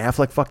 Didn't Ben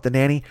Affleck fuck the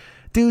nanny?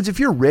 Dudes, if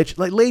you're rich,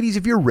 like ladies,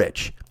 if you're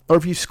rich, or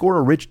if you score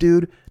a rich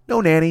dude,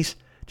 no nannies.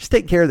 Just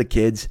take care of the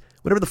kids.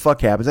 Whatever the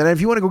fuck happens. And if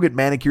you want to go get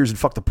manicures and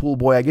fuck the pool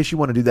boy, I guess you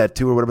want to do that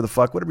too, or whatever the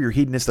fuck. Whatever your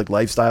hedonistic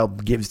lifestyle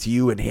gives to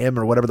you and him,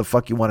 or whatever the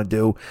fuck you want to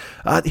do.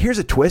 Here's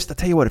a twist. I'll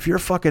tell you what, if you're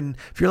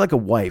like a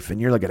wife, and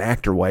you're like an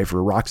actor wife or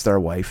a rock star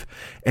wife,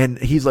 and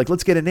he's like,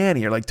 let's get a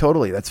nanny. You're like,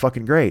 totally, that's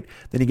fucking great.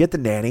 Then you get the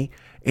nanny,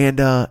 and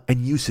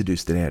you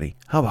seduce the nanny.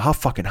 How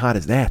fucking hot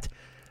is that?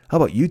 How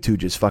about you two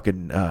just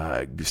fucking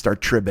start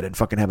tribbing and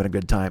fucking having a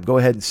good time? Go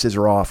ahead and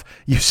scissor off.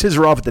 You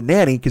scissor off at the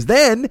nanny, because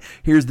then,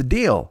 here's the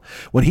deal.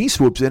 When he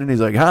swoops in and he's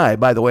like, hi,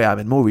 by the way, I'm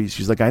in movies.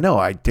 She's like, I know,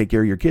 I take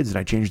care of your kids and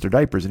I change their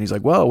diapers. And he's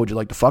like, well, would you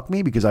like to fuck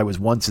me? Because I was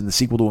once in the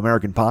sequel to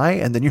American Pie.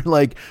 And then you're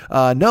like,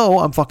 no,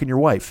 I'm fucking your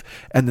wife.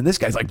 And then this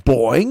guy's like,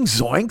 boing,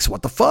 zoinks,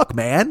 what the fuck,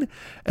 man?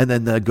 And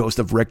then the ghost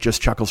of Rick just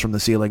chuckles from the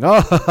ceiling.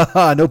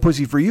 Oh, no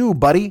pussy for you,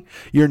 buddy.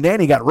 Your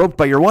nanny got roped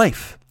by your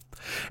wife.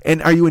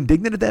 And are you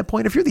indignant at that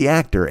point? If you're the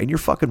actor and your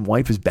fucking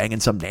wife is banging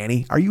some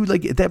nanny, are you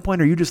like, at that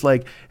point, are you just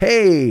like,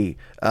 hey,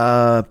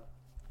 I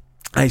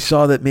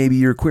saw that maybe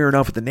you're queer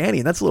enough with the nanny,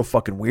 and that's a little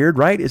fucking weird,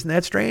 right? Isn't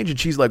that strange? And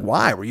she's like,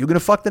 why? Were you going to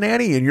fuck the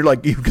nanny? And you're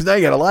like, because now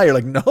you got to lie. You're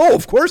like, no,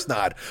 of course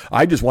not.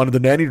 I just wanted the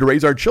nanny to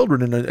raise our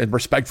children in a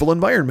respectful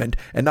environment.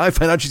 And now I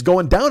find out she's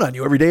going down on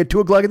you every day at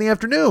 2:00 in the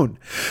afternoon.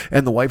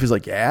 And the wife is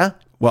like, yeah?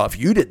 Well, if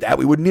you did that,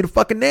 we wouldn't need a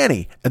fucking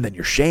nanny. And then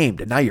you're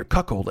shamed, and now you're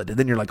cuckolded. And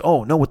then you're like,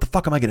 oh, no, what the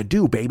fuck am I going to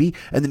do, baby?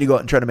 And then you go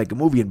out and try to make a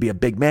movie and be a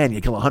big man.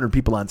 You kill 100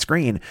 people on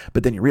screen,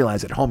 but then you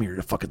realize at home you're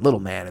a fucking little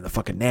man, and the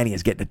fucking nanny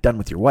is getting it done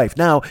with your wife.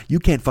 Now, you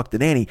can't fuck the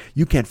nanny,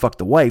 you can't fuck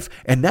the wife,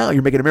 and now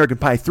you're making American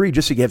Pie 3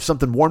 just so you have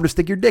something warm to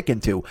stick your dick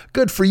into.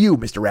 Good for you,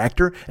 Mr.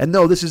 Actor. And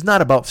no, this is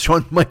not about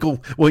Sean Michael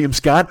William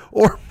Scott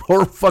or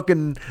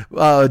fucking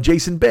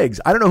Jason Biggs.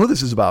 I don't know who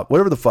this is about.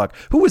 Whatever the fuck.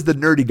 Who was the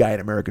nerdy guy in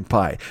American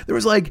Pie? There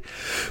was like...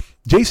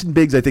 Jason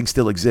Biggs, I think,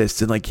 still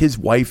exists. And like his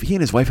wife, he and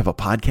his wife have a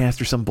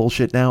podcast or some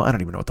bullshit now. I don't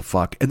even know what the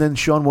fuck. And then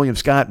Sean William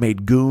Scott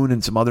made Goon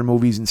and some other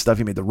movies and stuff.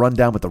 He made The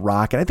Rundown with The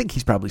Rock. And I think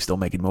he's probably still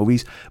making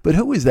movies. But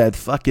who is that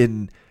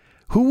fucking...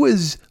 Who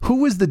was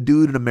the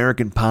dude in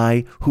American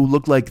Pie who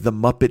looked like the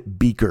Muppet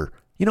Beaker?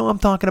 You know what I'm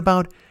talking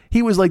about?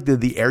 He was like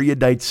the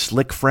erudite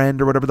slick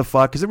friend or whatever the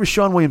fuck. Because there was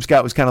Sean William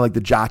Scott was kind of like the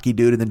jockey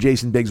dude. And then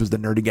Jason Biggs was the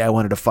nerdy guy who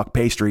wanted to fuck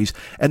pastries.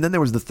 And then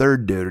there was the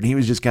third dude. And he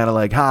was just kind of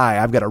like,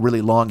 hi, I've got a really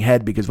long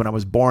head because when I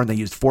was born, they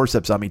used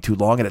forceps on me too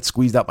long. And it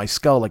squeezed out my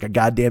skull like a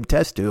goddamn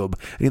test tube.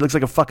 And he looks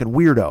like a fucking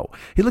weirdo.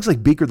 He looks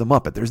like Beaker the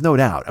Muppet. There's no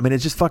doubt. I mean,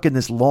 it's just fucking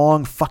this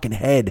long fucking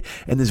head.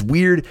 And this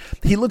weird,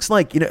 he looks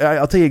like, you know,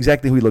 I'll tell you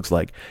exactly who he looks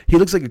like. He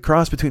looks like a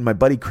cross between my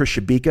buddy Chris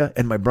Shabika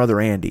and my brother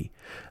Andy.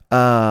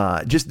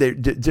 Just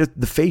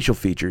the facial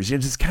features, you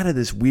know, just kind of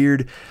this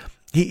weird.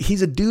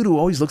 He's a dude who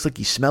always looks like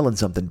he's smelling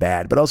something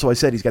bad. But also I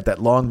said he's got that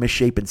long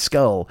misshapen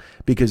skull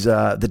because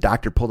the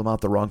doctor pulled him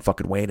out the wrong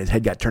fucking way and his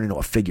head got turned into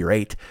a figure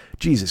 8.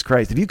 Jesus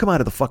Christ. If you come out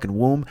of the fucking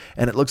womb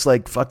and it looks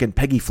like fucking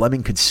Peggy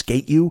Fleming could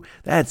skate you,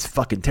 that's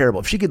fucking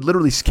terrible. If she could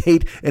literally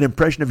skate an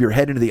impression of your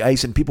head into the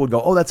ice and people would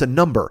go, oh, that's a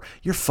number.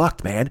 You're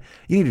fucked, man.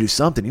 You need to do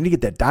something. You need to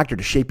get that doctor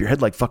to shape your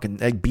head like fucking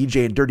like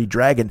BJ and Dirty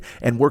Dragon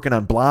and working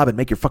on Blob and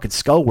make your fucking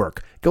skull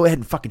work. Go ahead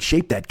and fucking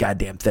shape that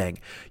goddamn thing.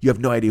 You have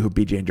no idea who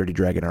BJ and Dirty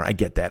Dragon are. I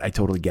get that. I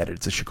totally get it.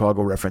 It's a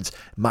Chicago reference.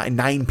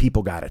 9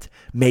 people got it.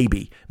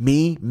 Maybe.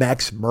 Me,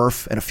 Max,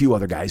 Murph, and a few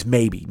other guys.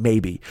 Maybe.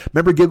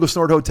 Remember Giggle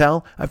Snort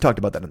Hotel? I've talked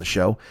about that on the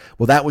show.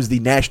 Well, that was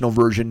the national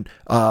version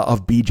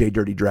of BJ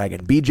Dirty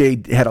Dragon.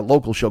 BJ had a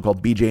local show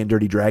called BJ and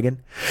Dirty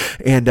Dragon.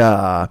 And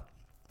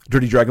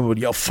Dirty Dragon would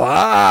yell,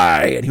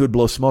 "Fly!" and he would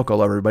blow smoke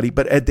all over everybody.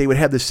 But they would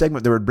have this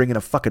segment. They would bring in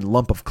a fucking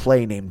lump of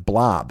clay named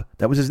Blob.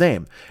 That was his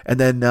name. And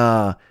then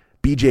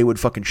BJ would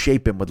fucking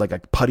shape him with like a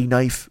putty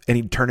knife, and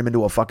he'd turn him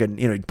into a fucking,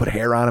 you know, he'd put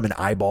hair on him and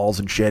eyeballs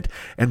and shit.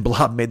 And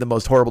Blob made the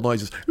most horrible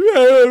noises.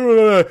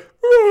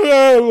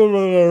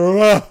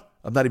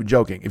 I'm not even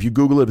joking. If you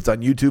Google it, it's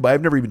on YouTube.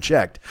 I've never even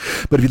checked.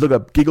 But if you look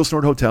up Giggle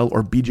Snort Hotel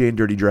or BJ and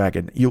Dirty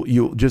Dragon,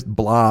 you'll just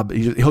Blob.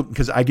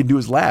 Because I can do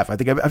his laugh. I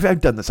think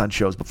I've done this on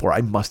shows before.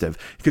 I must have.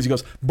 Because he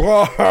goes,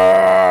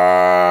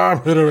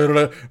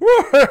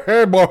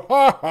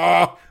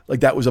 like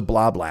that was a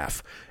Blob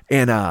laugh.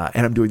 And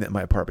I'm doing that in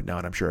my apartment now,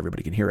 and I'm sure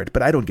everybody can hear it.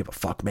 But I don't give a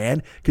fuck,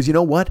 man. Because you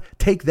know what?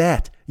 Take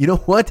that. You know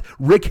what?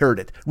 Rick heard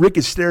it. Rick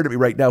is staring at me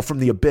right now from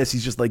the abyss.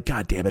 He's just like,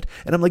 God damn it.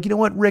 And I'm like, you know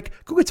what, Rick?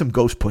 Go get some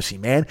ghost pussy,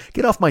 man.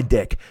 Get off my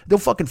dick. They'll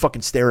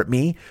fucking stare at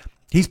me.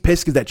 He's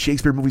pissed because that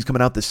Shakespeare movie's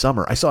coming out this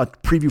summer. I saw a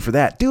preview for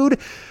that. Dude,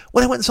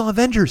 when I went and saw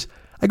Avengers,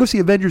 I go see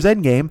Avengers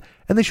Endgame,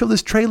 and they show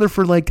this trailer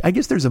for like, I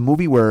guess there's a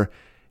movie where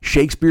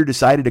Shakespeare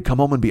decided to come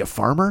home and be a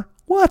farmer.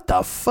 What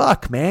the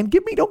fuck, man?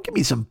 Don't give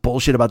me some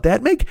bullshit about that.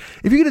 If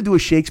you're going to do a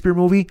Shakespeare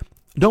movie,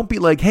 don't be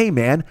like, hey,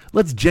 man,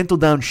 let's gentle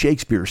down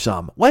Shakespeare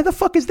some. Why the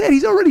fuck is that?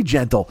 He's already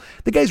gentle.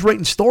 The guy's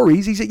writing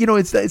stories. He's, you know,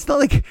 it's not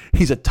like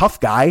he's a tough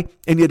guy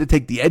and you had to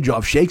take the edge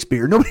off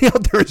Shakespeare. Nobody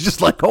out there is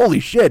just like, holy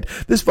shit,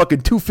 this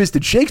fucking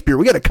two-fisted Shakespeare.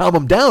 We got to calm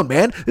him down,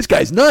 man. This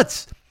guy's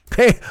nuts.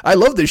 Hey, I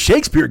love this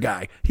Shakespeare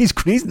guy. He's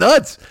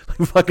nuts.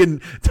 Like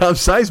fucking Tom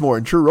Sizemore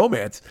in True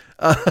Romance.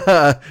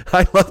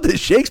 I love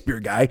this Shakespeare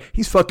guy.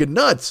 He's fucking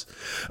nuts.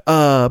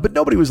 But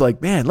nobody was like,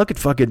 man, look at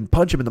fucking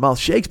punch him in the mouth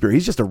Shakespeare.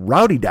 He's just a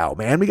rowdy dow,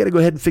 man. We got to go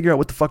ahead and figure out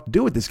what the fuck to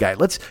do with this guy.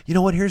 You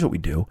know what? Here's what we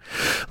do.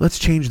 Let's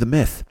change the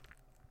myth.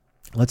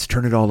 Let's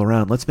turn it all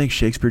around. Let's make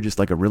Shakespeare just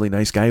like a really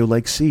nice guy who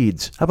likes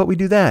seeds. How about we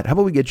do that? How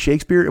about we get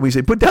Shakespeare and we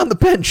say, put down the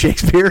pen,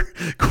 Shakespeare.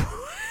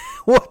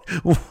 What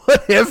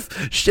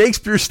if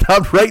Shakespeare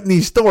stopped writing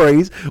these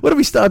stories? What if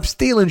he stopped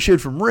stealing shit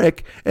from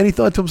Rick and he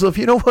thought to himself,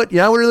 you know what?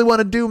 Yeah, I really want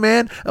to do,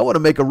 man? I want to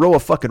make a row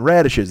of fucking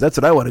radishes. That's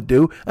what I want to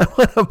do. I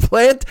want to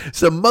plant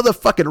some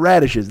motherfucking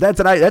radishes. That's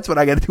what I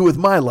got to do with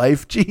my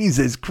life.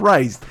 Jesus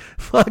Christ.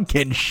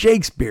 Fucking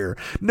Shakespeare.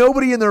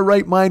 Nobody in their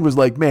right mind was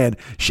like, man,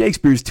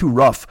 Shakespeare's too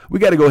rough. We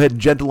got to go ahead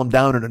and gentle him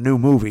down in a new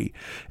movie.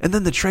 And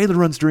then the trailer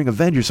runs during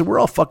Avengers, so we're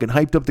all fucking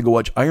hyped up to go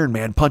watch Iron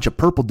Man punch a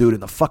purple dude in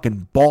the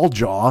fucking ball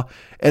jaw.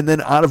 And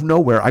then out of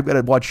nowhere, I've got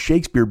to watch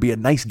Shakespeare be a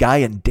nice guy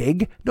and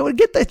dig. No,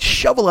 get that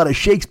shovel out of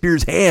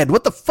Shakespeare's hand.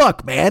 What the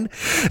fuck, man?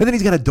 And then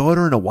he's got a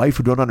daughter and a wife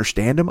who don't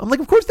understand him. I'm like,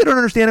 of course they don't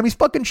understand him. He's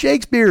fucking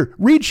Shakespeare.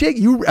 Read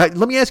Shakespeare.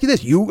 Let me ask you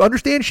this. You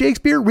understand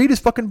Shakespeare? Read his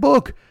fucking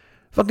book.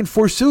 Fucking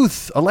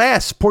forsooth,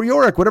 alas, poor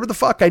Yorick, whatever the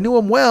fuck, I knew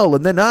him well,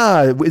 and then,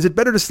 is it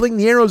better to sling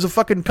the arrows of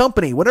fucking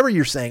company, whatever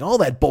you're saying, all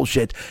that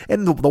bullshit.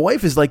 And the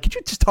wife is like, could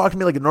you just talk to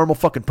me like a normal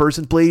fucking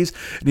person, please?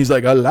 And he's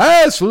like,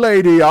 alas,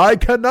 lady, I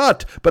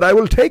cannot, but I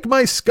will take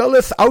my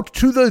skulleth out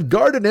to the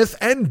gardeneth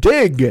and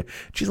dig.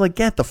 She's like,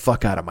 get the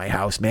fuck out of my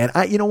house, man.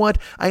 You know what?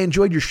 I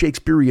enjoyed your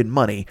Shakespearean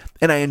money,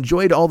 and I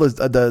enjoyed all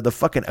the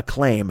fucking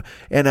acclaim,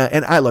 and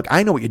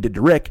I know what you did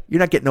to Rick. You're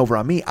not getting over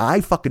on me.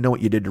 I fucking know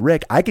what you did to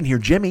Rick. I can hear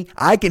Jimmy.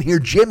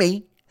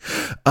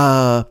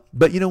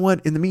 But you know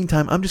what? In the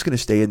meantime, I'm just going to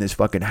stay in this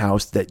fucking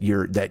house that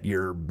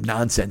your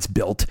nonsense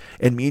built,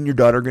 and me and your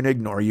daughter are going to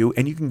ignore you,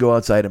 and you can go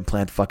outside and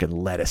plant fucking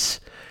lettuce.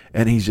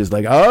 And he's just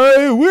like,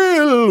 I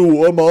will,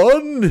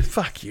 woman.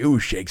 Fuck you,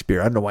 Shakespeare.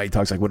 I don't know why he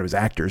talks like one of his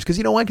actors. Because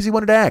you know why? Because he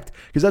wanted to act.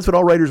 Because that's what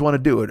all writers want to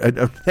do.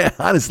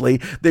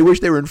 Honestly, they wish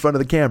they were in front of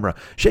the camera.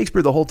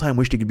 Shakespeare the whole time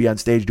wished he could be on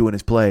stage doing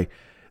his play.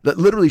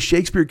 Literally,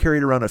 Shakespeare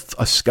carried around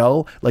a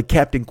skull like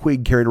Captain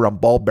Quig carried around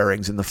ball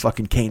bearings in the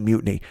fucking Caine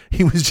Mutiny.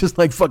 He was just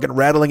like fucking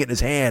rattling it in his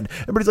hand.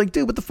 Everybody's like,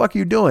 dude, what the fuck are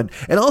you doing?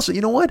 And also, you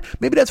know what?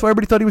 Maybe that's why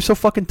everybody thought he was so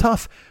fucking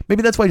tough.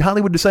 Maybe that's why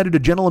Hollywood decided to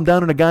gentle him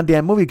down in a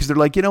goddamn movie, because they're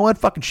like, you know what?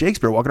 Fucking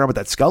Shakespeare walking around with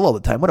that skull all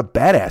the time. What a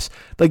badass.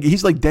 Like,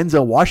 he's like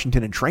Denzel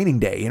Washington in Training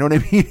Day. You know what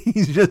I mean?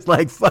 He's just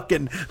like,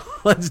 fucking,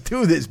 let's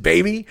do this,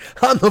 baby.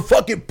 I'm the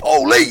fucking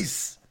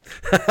police.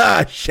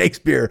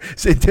 Shakespeare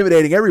is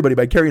intimidating everybody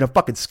by carrying a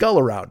fucking skull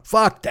around.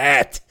 Fuck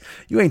that.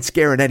 You ain't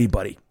scaring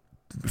anybody.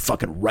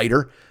 Fucking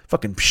writer.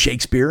 Fucking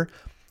Shakespeare.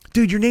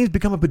 Dude, your name's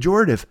become a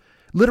pejorative.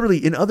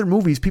 Literally, in other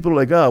movies, people are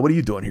like, oh, what are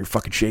you doing here,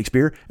 fucking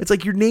Shakespeare? It's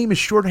like your name is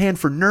shorthand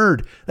for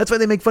nerd. That's why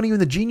they make fun of you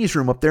in the Genius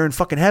Room up there in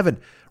fucking heaven.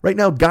 Right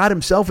now, God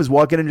himself is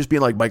walking in and just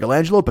being like,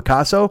 Michelangelo,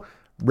 Picasso,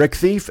 Rick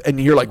Thief, and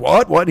you're like,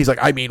 what? And he's like,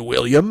 I mean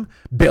William,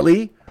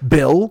 Billy,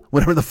 Bill,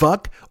 whatever the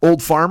fuck,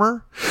 Old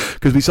Farmer,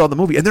 because we saw the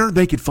movie, and they're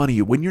making fun of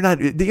you when you're not.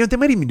 They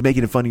might even be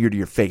making fun of you to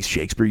your face,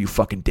 Shakespeare, you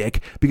fucking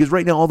dick. Because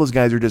right now all those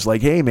guys are just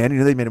like, hey man, you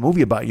know they made a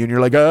movie about you, and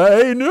you're like,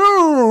 I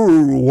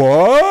know,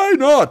 why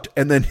not?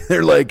 And then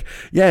they're like,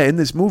 yeah, in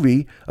this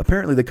movie,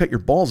 apparently they cut your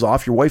balls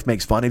off, your wife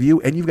makes fun of you,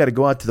 and you've got to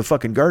go out to the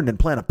fucking garden and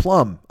plant a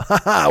plum.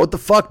 Haha, what the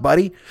fuck,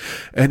 buddy?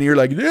 And you're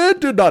like,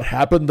 it did not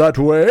happen that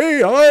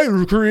way.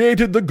 I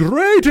created the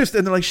greatest.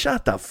 And they're like,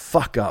 shut the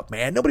fuck up,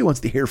 man. Nobody wants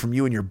to hear from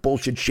you and your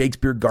bullshit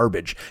Shakespeare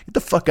garbage. Get the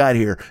fuck out of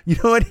here. You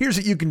know what? Here's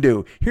what you can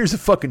do. Here's a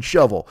fucking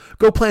shovel.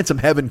 Go plant some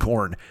heaven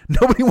corn.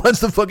 Nobody wants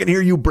to fucking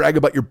hear you brag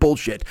about your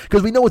bullshit.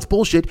 Because we know it's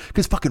bullshit.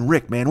 Because fucking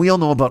Rick, man. We all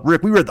know about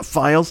Rick. We read the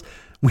files.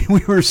 We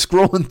were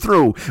scrolling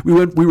through. We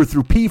were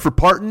through P for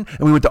Parton, and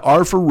we went to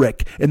R for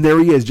Rick. And there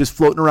he is, just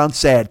floating around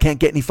sad. Can't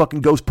get any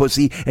fucking ghost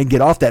pussy and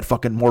get off that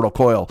fucking mortal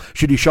coil.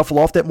 Should he shuffle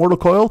off that mortal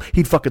coil?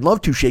 He'd fucking love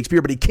to,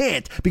 Shakespeare, but he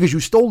can't because you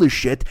stole his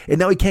shit, and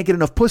now he can't get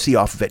enough pussy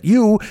off of it.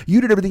 You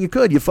did everything you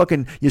could. You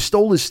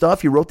stole his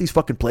stuff. You wrote these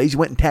fucking plays. You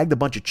went and tagged a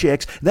bunch of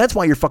chicks. And that's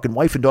why your fucking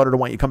wife and daughter don't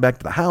want you to come back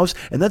to the house.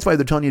 And that's why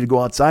they're telling you to go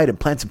outside and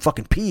plant some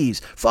fucking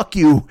peas. Fuck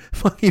you.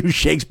 Fuck you,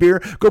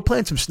 Shakespeare. Go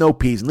plant some snow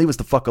peas and leave us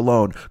the fuck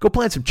alone. Go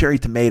plant some cherry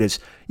tomatoes.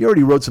 You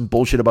already wrote some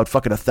bullshit about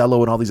fucking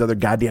Othello and all these other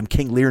goddamn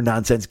King Lear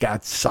nonsense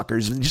god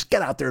suckers, and just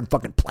get out there and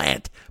fucking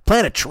plant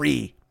a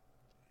tree.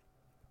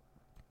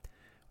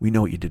 We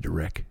know what you did to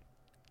Rick.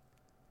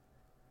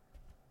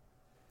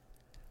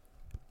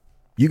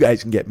 You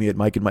guys can get me at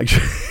Mike and Mike.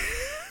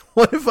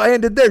 What if I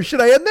ended there?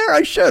 Should I end there?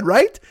 I should,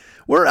 right?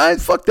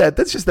 Fuck that.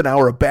 That's just an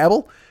hour of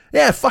babble.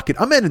 Yeah, fuck it.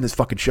 I'm ending this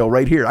fucking show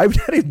right here. I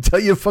didn't even tell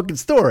you a fucking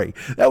story.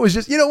 That was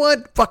just, you know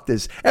what? Fuck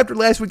this. After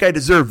last week, I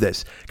deserve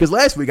this. Because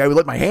last week, I would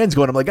let my hands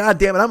go, and I'm like, God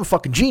damn it, I'm a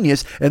fucking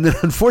genius. And then,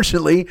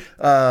 unfortunately,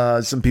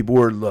 some people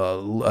were,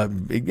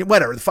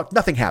 whatever. Fuck,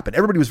 nothing happened.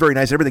 Everybody was very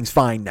nice. Everything's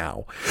fine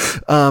now.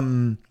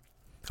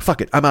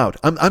 Fuck it. I'm out.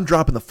 I'm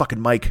dropping the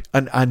fucking mic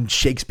on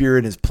Shakespeare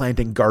and his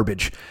planting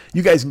garbage.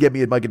 You guys can get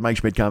me at Mike at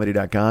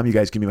MikeSchmidtComedy.com. You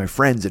guys can be my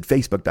friends at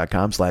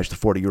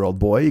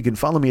Facebook.com/the40-year-old-boy. You can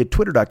follow me at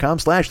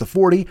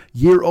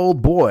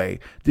Twitter.com/the40-year-old-boy.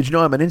 Did you know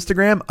I'm on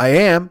Instagram? I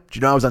am. Did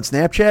you know I was on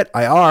Snapchat?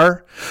 I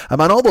are.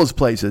 I'm on all those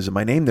places, and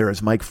my name there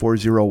is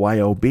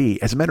Mike40YOB.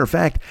 As a matter of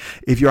fact,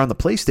 if you're on the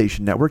PlayStation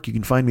Network, you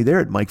can find me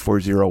there at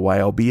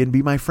Mike40YOB and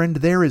be my friend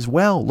there as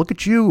well. Look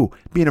at you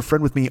being a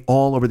friend with me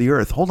all over the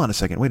earth. Hold on a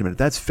second. Wait a minute.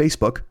 That's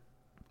Facebook.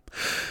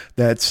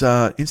 That's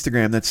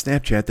Instagram, that's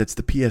Snapchat, that's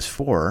the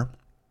PS4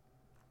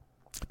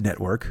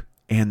 network,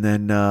 and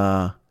then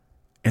Mike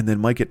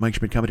at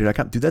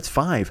MikeSchmidtComedy.com. Dude, that's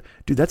 5.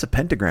 Dude, that's a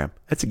pentagram.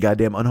 That's a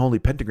goddamn unholy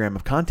pentagram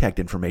of contact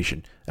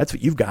information. That's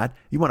what you've got.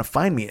 You want to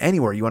find me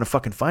anywhere you want to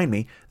fucking find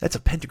me. That's a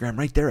pentagram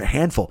right there, a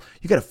handful.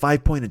 You got a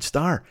 5-pointed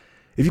star.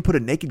 If you put a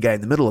naked guy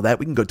in the middle of that,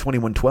 we can go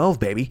 2112,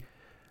 baby.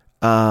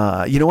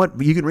 You know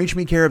what? You can reach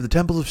me care of the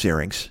Temples of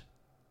Syrinx.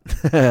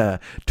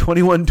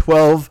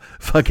 2112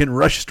 fucking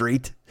Rush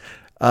Street,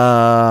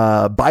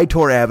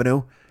 Bytor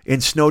Avenue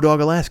in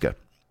Snowdog, Alaska.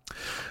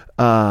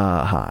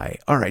 Hi.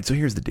 All right, so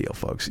here's the deal,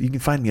 folks. You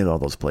can find me at all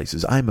those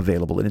places. I'm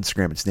available at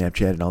Instagram and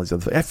Snapchat and all these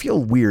other things. I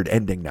feel weird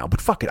ending now,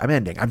 but fuck it, I'm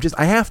ending.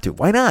 I have to.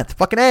 Why not?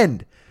 Fucking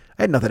end.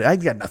 I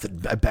got nothing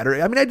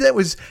better. I mean,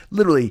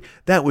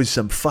 that was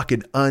some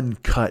fucking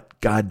uncut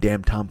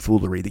goddamn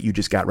tomfoolery that you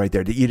just got right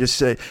there. That you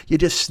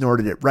just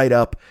snorted it right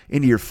up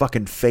into your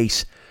fucking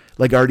face.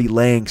 Like Artie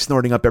Lang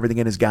snorting up everything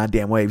in his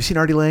goddamn way. Have you seen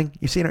Artie Lang?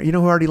 You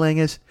know who Artie Lang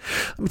is?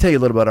 Let me tell you a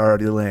little about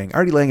Artie Lang.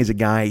 Artie Lang is a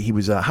guy, he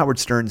was Howard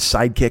Stern's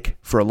sidekick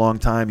for a long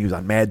time. He was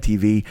on Mad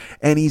TV,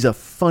 and he's a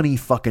funny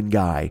fucking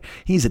guy.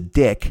 He's a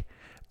dick,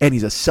 and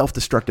he's a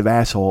self-destructive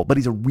asshole, but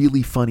he's a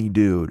really funny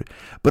dude.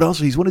 But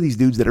also, he's one of these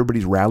dudes that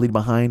everybody's rallied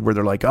behind where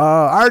they're like, oh,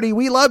 Artie,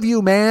 we love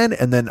you, man.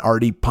 And then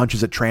Artie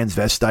punches a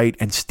transvestite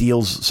and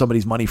steals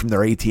somebody's money from their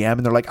ATM.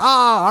 And they're like,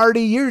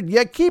 Artie,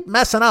 you keep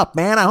messing up,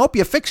 man. I hope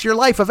you fix your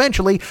life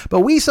eventually,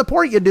 but we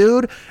support you,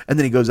 dude. And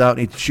then he goes out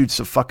and he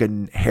shoots a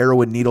fucking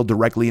heroin needle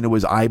directly into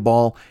his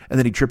eyeball. And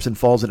then he trips and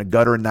falls in a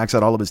gutter and knocks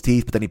out all of his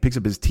teeth. But then he picks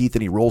up his teeth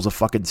and he rolls a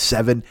fucking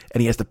 7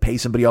 and he has to pay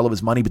somebody all of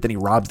his money. But then he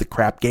robs the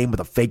crap game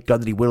with a fake gun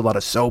that he whittled out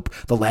of soap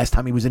the last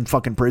time he was in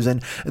fucking prison.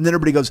 And then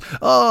everybody goes,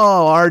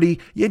 oh, Artie,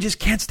 you just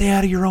can't stay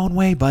out of your own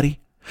way, buddy.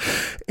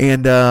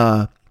 And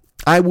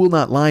I will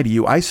not lie to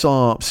you. I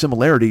saw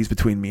similarities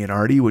between me and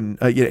Artie when,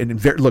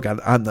 look,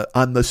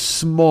 on the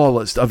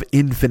smallest of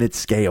infinite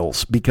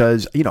scales,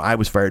 because, I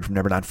was fired from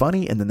Never Not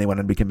Funny, and then they went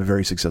on and became a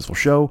very successful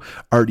show.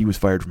 Artie was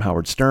fired from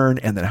Howard Stern,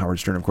 and then Howard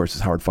Stern, of course,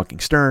 is Howard fucking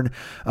Stern.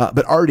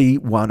 But Artie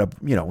wound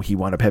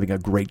up having a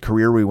great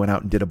career. We went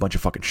out and did a bunch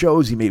of fucking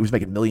shows. He was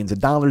making millions of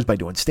dollars by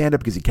doing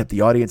stand-up because he kept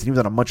the audience, and he was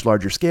on a much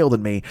larger scale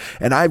than me.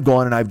 And I've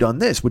gone and I've done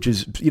this, which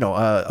is,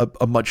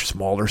 a much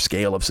smaller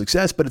scale of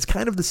success, but it's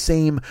kind of the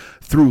same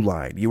through line.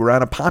 You were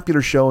on a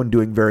popular show and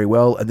doing very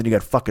well, and then you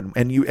got fucking,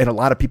 and a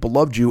lot of people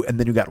loved you, and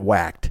then you got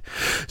whacked.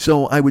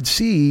 So I would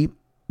see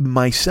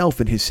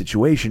myself in his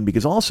situation,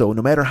 because also,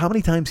 no matter how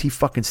many times he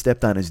fucking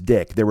stepped on his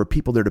dick, there were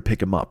people there to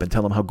pick him up and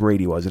tell him how great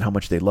he was and how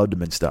much they loved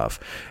him and stuff.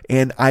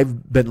 And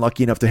I've been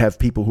lucky enough to have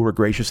people who were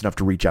gracious enough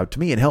to reach out to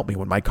me and help me.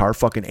 When my car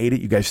fucking ate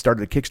it, you guys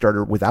started a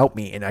Kickstarter without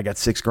me, and I got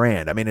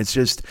 $6,000. I mean,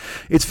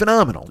 it's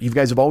phenomenal. You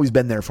guys have always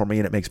been there for me,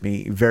 and it makes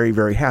me very,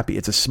 very happy.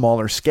 It's a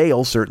smaller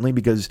scale, certainly,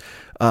 because,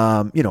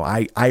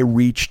 I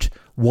reached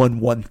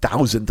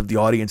 1/1000th of the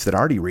audience that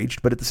Artie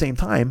reached, but at the same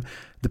time,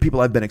 the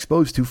people I've been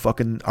exposed to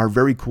fucking are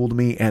very cool to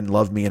me and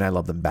love me, and I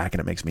love them back, and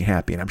it makes me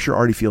happy. And I'm sure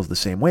Artie feels the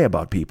same way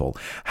about people.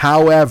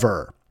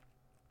 However,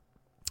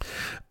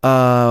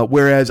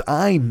 whereas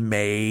I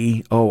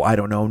may,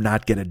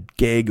 not get a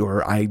gig,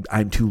 or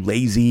I'm too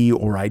lazy,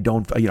 or I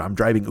don't, I'm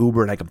driving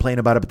Uber and I complain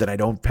about it, but then I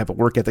don't have a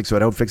work ethic, so I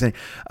don't fix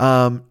anything.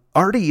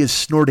 Artie is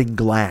snorting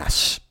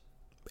glass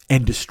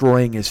and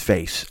destroying his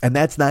face. And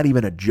that's not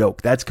even a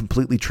joke. That's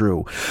completely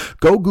true.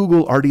 Go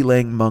Google Artie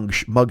Lang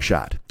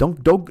mugshot.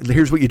 Don't.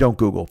 Here's what you don't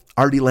Google.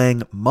 Artie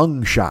Lang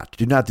mugshot.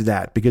 Do not do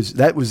that, because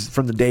that was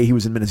from the day he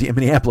was in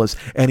Minneapolis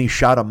and he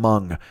shot a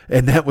mung.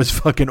 And that was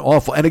fucking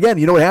awful. And again,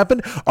 you know what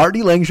happened?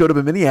 Artie Lang showed up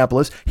in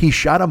Minneapolis. He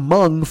shot a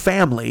mung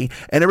family,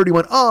 and everybody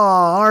went,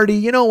 oh, Artie,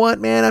 you know what,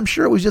 man? I'm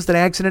sure it was just an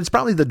accident. It's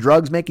probably the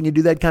drugs making you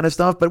do that kind of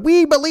stuff, but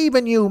we believe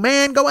in you,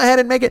 man. Go ahead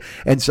and make it.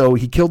 And so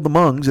he killed the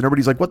mungs, and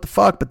everybody's like, what the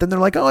fuck? But then they're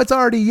like, oh, it's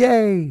Artie,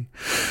 yay.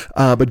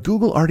 But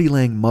Google Artie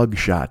Lang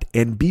mugshot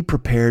and be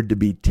prepared to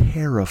be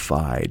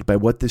terrified by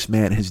what this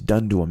man has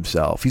done to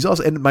himself. He's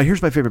also, and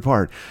here's my favorite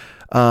part.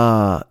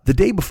 The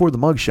day before the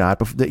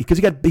mugshot, because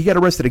he got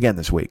arrested again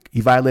this week. He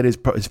violated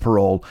his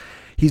parole.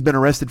 He's been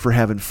arrested for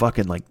having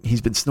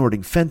he's been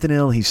snorting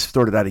fentanyl. He's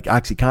snorted out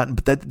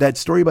OxyContin. But that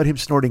story about him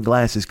snorting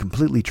glass is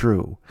completely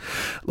true.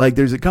 Like,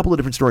 there's a couple of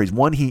different stories.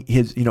 One, he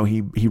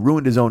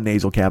ruined his own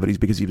nasal cavities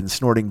because he's been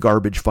snorting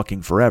garbage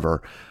fucking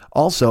forever.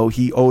 Also,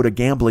 he owed a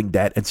gambling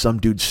debt and some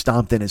dude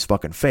stomped in his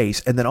fucking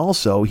face. And then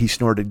also he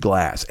snorted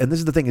glass. And this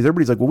is the thing, is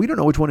everybody's like, well, we don't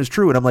know which one is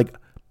true. And I'm like,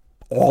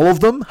 all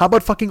of them? How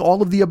about fucking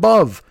all of the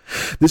above?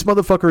 This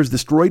motherfucker has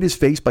destroyed his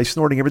face by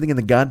snorting everything in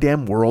the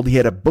goddamn world. He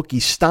had a bookie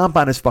stomp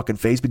on his fucking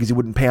face because he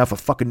wouldn't pay off a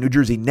fucking New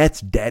Jersey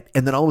Nets debt.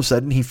 And then all of a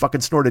sudden he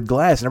fucking snorted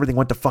glass and everything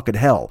went to fucking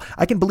hell.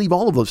 I can believe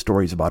all of those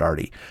stories about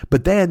Artie.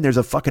 But then there's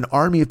a fucking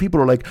army of people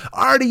who are like,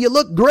 Artie, you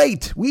look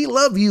great. We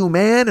love you,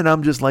 man. And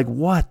I'm just like,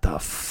 what the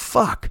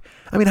fuck?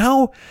 I mean,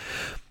 how...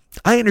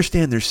 I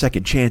understand there's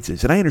second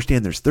chances, and I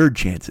understand there's third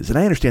chances, and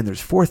I understand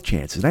there's fourth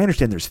chances, and I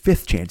understand there's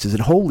fifth chances,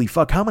 and holy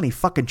fuck, how many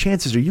fucking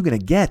chances are you going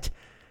to get?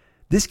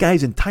 This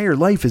guy's entire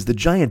life is the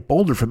giant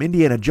boulder from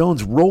Indiana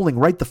Jones rolling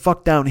right the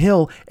fuck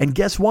downhill, and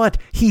guess what?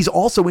 He's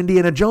also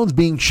Indiana Jones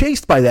being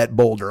chased by that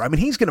boulder. I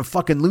mean, he's going to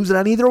fucking lose it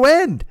on either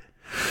end.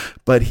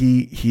 But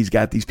he's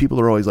got these people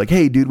who are always like,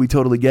 hey, dude, we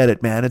totally get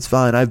it, man. It's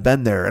fine. I've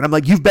been there. And I'm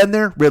like, you've been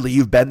there? Really?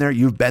 You've been there?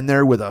 You've been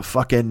there with a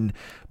fucking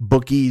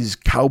bookie's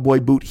cowboy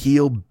boot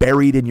heel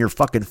buried in your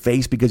fucking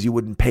face because you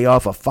wouldn't pay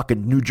off a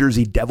fucking New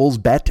Jersey Devils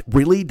bet?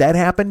 Really? That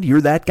happened?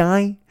 You're that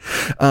guy?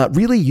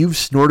 Really? You've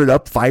snorted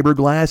up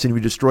fiberglass and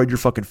you destroyed your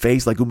fucking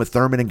face like Uma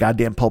Thurman in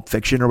goddamn Pulp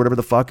Fiction or whatever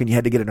the fuck, and you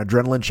had to get an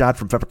adrenaline shot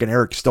from fucking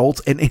Eric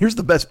Stoltz? And here's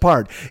the best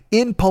part.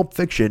 In Pulp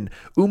Fiction,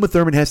 Uma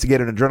Thurman has to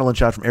get an adrenaline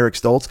shot from Eric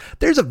Stoltz.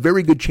 There's a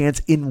very good chance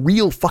in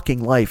real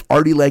fucking life,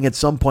 Artie Lang at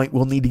some point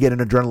will need to get an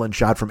adrenaline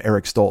shot from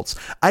Eric Stoltz.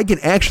 I can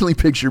actually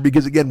picture,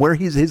 because again, where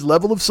he's his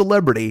level of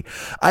celebrity,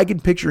 I can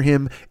picture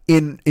him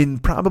in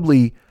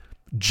probably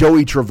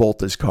Joey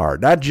Travolta's car,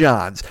 not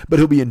John's, but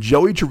he'll be in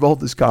Joey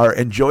Travolta's car,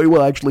 and Joey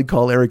will actually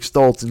call Eric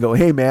Stoltz and go,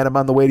 hey man, I'm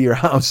on the way to your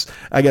house.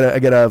 I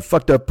got a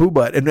fucked up poo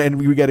butt, and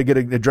we got to get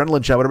an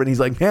adrenaline shot, whatever. And he's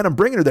like, man, I'm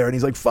bringing her there. And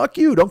he's like, fuck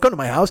you, don't come to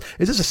my house.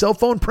 Is this a cell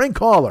phone prank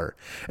caller?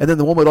 And then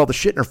the woman with all the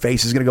shit in her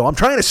face is going to go, I'm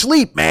trying to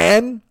sleep,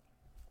 man.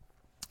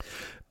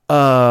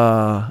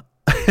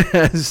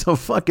 So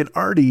fucking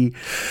Artie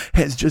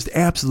has just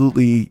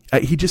absolutely,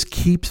 he just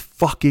keeps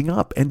fucking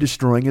up and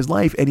destroying his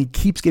life. And he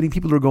keeps getting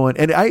people who are going,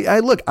 and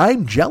look,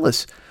 I'm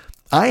jealous.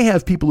 I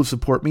have people who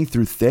support me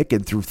through thick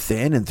and through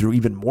thin and through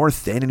even more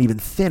thin and even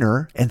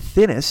thinner and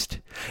thinnest.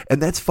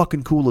 And that's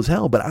fucking cool as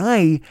hell. But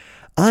I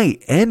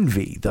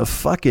envy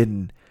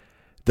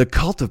the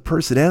cult of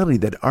personality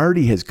that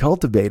Artie has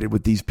cultivated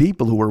with these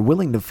people who are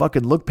willing to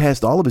fucking look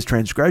past all of his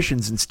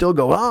transgressions and still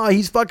go, oh,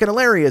 he's fucking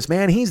hilarious,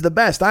 man. He's the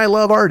best. I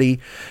love Artie.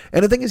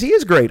 And the thing is, he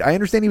is great. I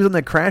understand he was on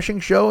that Crashing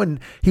show and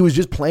he was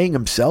just playing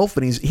himself.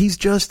 And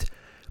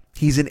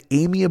he's an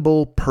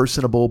amiable,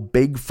 personable,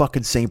 big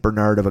fucking St.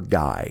 Bernard of a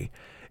guy.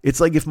 It's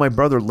like if my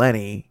brother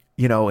Lenny,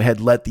 had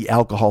let the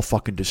alcohol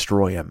fucking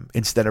destroy him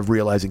instead of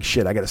realizing,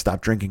 shit, I got to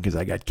stop drinking because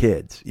I got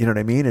kids. You know what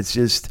I mean? It's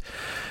just...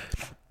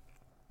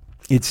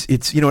 It's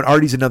and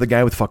Artie's another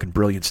guy with fucking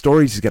brilliant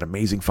stories. He's got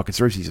amazing fucking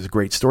stories. He's a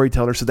great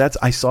storyteller. So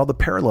I saw the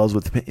parallels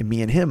with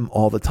me and him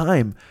all the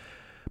time.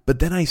 But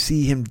then I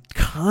see him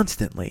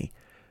constantly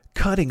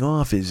cutting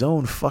off his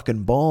own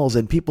fucking balls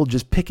and people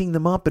just picking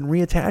them up and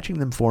reattaching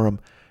them for him.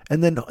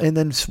 And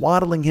then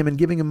swaddling him and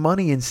giving him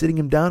money and sitting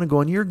him down and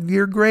going,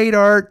 you're great,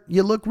 Art.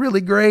 You look really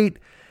great.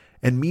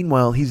 And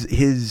meanwhile,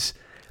 his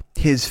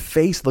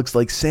face looks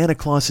like Santa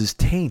Claus's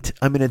taint.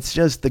 I mean, it's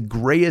just the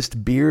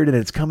grayest beard and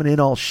it's coming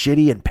in all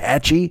shitty and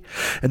patchy.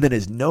 And then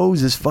his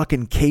nose is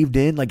fucking caved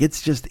in. Like,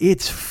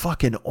 it's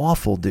fucking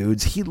awful,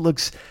 dudes. He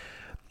looks,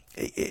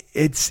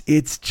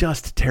 it's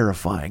just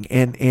terrifying.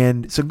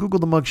 And so Google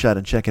the mugshot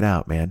and check it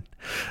out, man.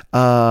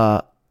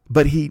 But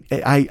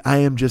I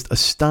am just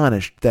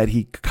astonished that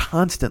he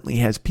constantly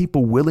has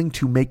people willing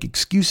to make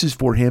excuses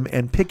for him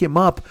and pick him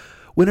up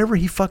whenever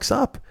he fucks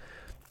up.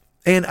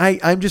 And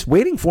I'm just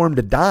waiting for him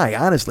to die,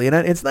 honestly. And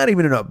it's not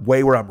even in a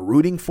way where I'm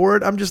rooting for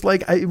it. I'm just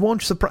like, it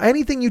won't surprise.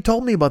 Anything you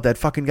told me about that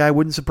fucking guy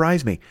wouldn't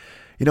surprise me.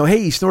 Hey,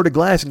 he snorted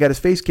glass and got his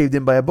face caved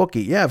in by a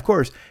bookie. Yeah, of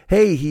course.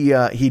 Hey,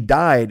 he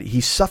died.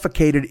 He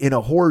suffocated in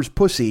a whore's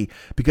pussy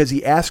because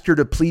he asked her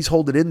to please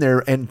hold it in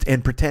there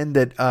and pretend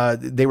that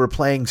they were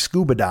playing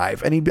scuba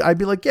dive. And I'd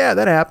be like, yeah,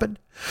 that happened.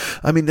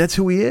 I mean, that's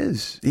who he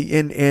is.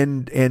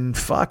 And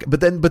fuck. But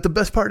the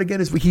best part again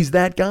is he's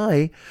that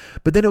guy,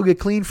 but then he'll get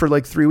clean for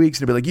like 3 weeks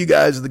and he'll be like, you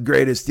guys are the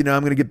greatest. I'm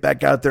going to get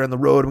back out there on the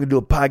road. I'm going to do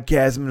a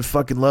podcast. I'm going to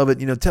fucking love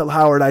it. Tell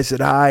Howard I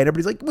said hi. And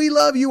everybody's like, we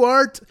love you,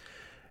 Art.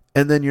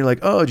 And then you're like,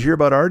 oh, did you hear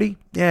about Artie?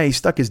 Yeah, he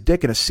stuck his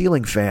dick in a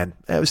ceiling fan.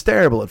 It was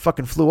terrible. It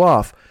fucking flew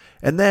off.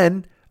 And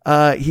then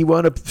he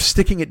wound up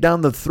sticking it down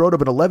the throat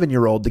of an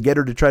 11-year-old to get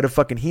her to try to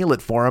fucking heal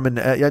it for him. And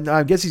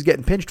I guess he's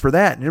getting pinched for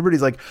that. And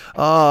everybody's like,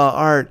 oh,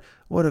 Art,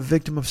 what a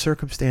victim of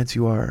circumstance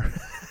you are.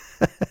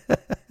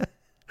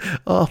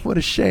 Oh, what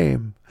a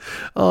shame.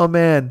 Oh,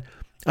 man.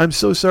 I'm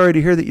so sorry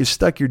to hear that you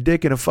stuck your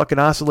dick in a fucking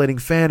oscillating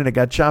fan and it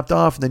got chopped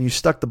off, and then you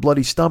stuck the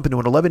bloody stump into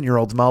an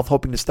 11-year-old's mouth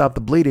hoping to stop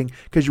the bleeding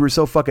because you were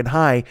so fucking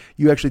high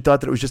you actually thought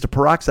that it was just a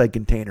peroxide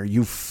container.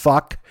 You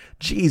fuck.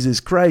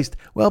 Jesus Christ.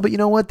 Well, but you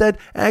know what? That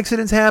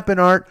accidents happen,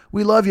 Art.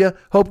 We love you.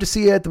 Hope to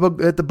see you at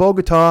the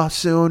Bogota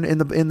soon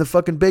in the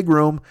fucking big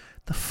room.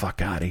 The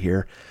fuck out of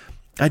here.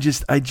 I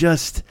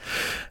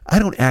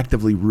don't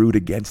actively root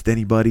against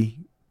anybody.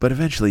 But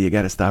eventually you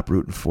got to stop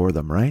rooting for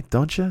them, right?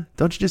 Don't you?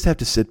 Don't you just have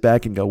to sit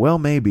back and go, well,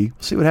 maybe.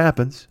 We'll see what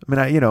happens. I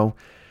mean,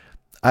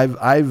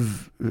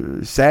 I've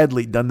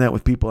sadly done that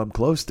with people I'm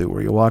close to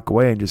where you walk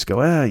away and just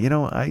go,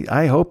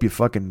 I hope you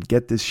fucking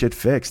get this shit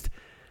fixed.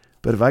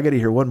 But if I got to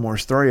hear one more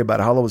story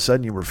about how all of a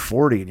sudden you were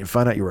 40 and you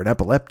found out you were an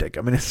epileptic,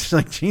 I mean, it's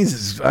like,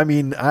 Jesus. I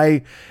mean,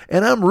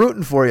 I'm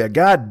rooting for you.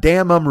 God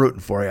damn, I'm rooting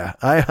for you.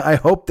 I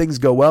hope things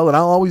go well, and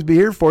I'll always be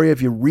here for you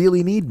if you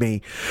really need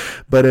me.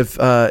 But if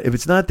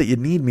it's not that you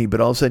need me,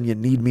 but all of a sudden you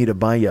need me to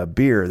buy you a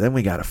beer, then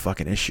we got a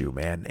fucking issue,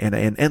 man.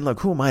 And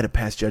look, who am I to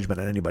pass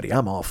judgment on anybody?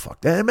 I'm all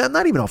fucked. I'm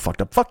not even all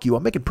fucked up. Fuck you.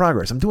 I'm making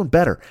progress. I'm doing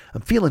better.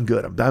 I'm feeling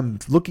good. I'm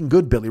looking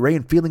good, Billy Ray,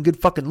 and feeling good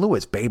fucking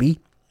Lewis,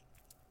 baby.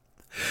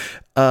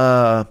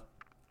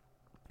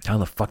 How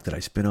the fuck did I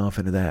spin off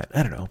into that?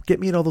 I don't know. Get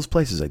me in all those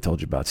places I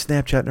told you about.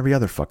 Snapchat and every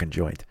other fucking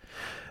joint.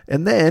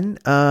 And then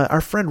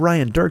our friend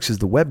Ryan Dirks is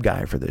the web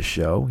guy for this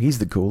show. He's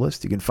the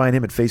coolest. You can find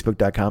him at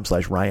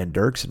facebook.com/Ryan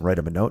Dirks and write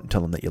him a note and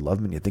tell him that you love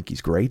him and you think he's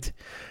great.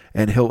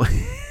 And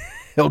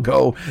he'll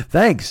go,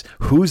 thanks.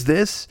 Who's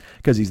this?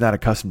 Because he's not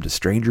accustomed to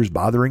strangers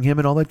bothering him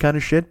and all that kind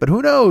of shit. But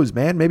who knows,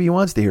 man? Maybe he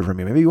wants to hear from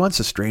you. Maybe he wants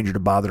a stranger to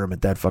bother him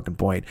at that fucking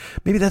point.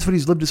 Maybe that's what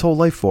he's lived his whole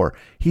life for.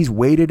 He's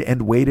waited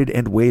and waited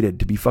and waited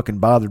to be fucking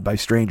bothered by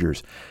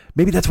strangers.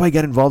 Maybe that's why he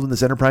got involved in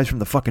this enterprise from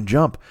the fucking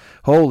jump.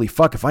 Holy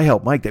fuck, if I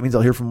help Mike, that means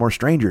I'll hear from more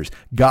strangers.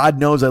 God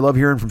knows I love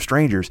hearing from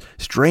strangers.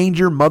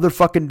 Stranger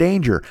motherfucking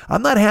danger.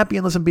 I'm not happy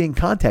unless I'm being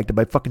contacted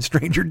by fucking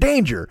stranger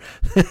danger.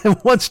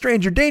 Once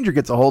stranger danger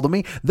gets a hold of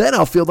me, then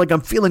I'll feel like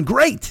I'm feeling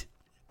great.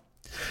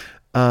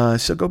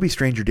 So go be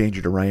stranger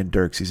danger to Ryan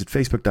Dirks. He's at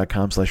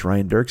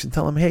facebook.com/Ryan Dirks and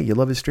tell him, hey, you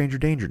love his stranger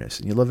dangerousness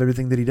and you love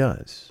everything that he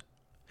does.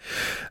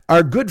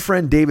 Our good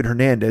friend David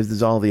Hernandez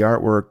does all the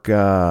artwork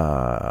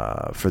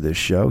for this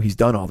show. He's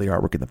done all the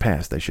artwork in the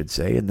past, I should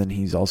say. And then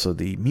he's also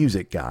the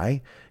music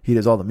guy. He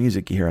does all the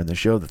music you hear on the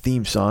show, the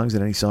theme songs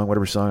and any song,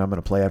 whatever song I'm going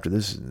to play after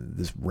this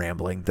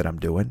rambling that I'm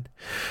doing.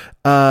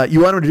 You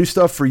want him to do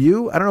stuff for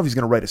you? I don't know if he's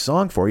going to write a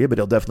song for you, but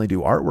he'll definitely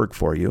do artwork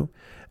for you.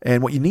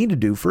 And what you need to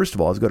do, first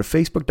of all, is go to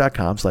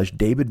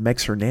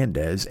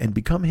facebook.com/DavidMexHernandez and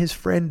become his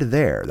friend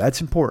there. That's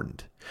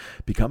important.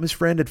 Become his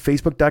friend at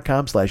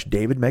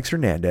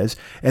facebook.com/DavidMexHernandez.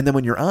 And then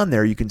when you're on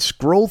there, you can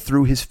scroll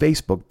through his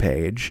Facebook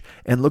page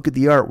and look at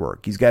the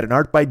artwork. He's got an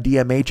Art by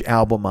DMH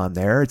album on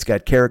there. It's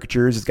got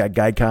caricatures, it's got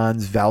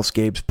Gycons,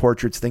 Valscapes,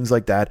 portraits, things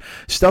like that.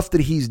 Stuff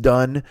that he's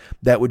done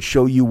that would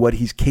show you what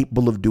he's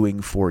capable of doing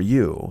for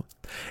you.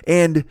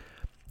 And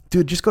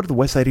dude, just go to the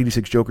Westside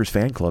 86 Jokers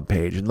fan club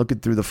page and look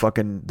at through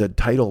the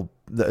title,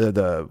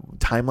 the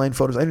timeline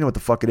photos. I don't know what the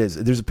fuck it is.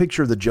 There's a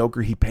picture of the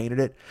Joker. He painted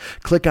it.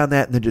 Click on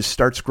that and then just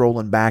start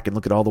scrolling back and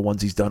look at all the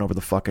ones he's done over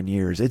the fucking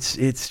years.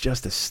 It's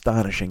just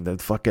astonishing, the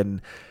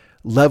fucking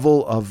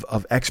level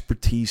of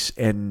expertise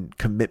and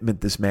commitment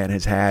this man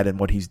has had and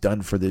what he's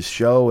done for this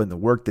show and the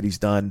work that he's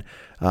done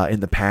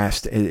in the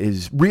past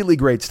is really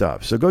great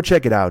stuff. So go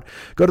check it out.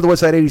 Go to the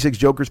Westside 86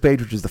 Jokers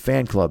page, which is the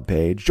fan club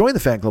page. Join the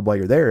fan club while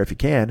you're there if you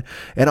can.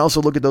 And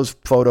also look at those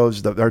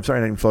photos, not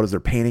even photos,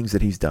 they're paintings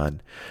that he's done.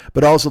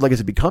 But also, like I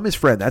said, become his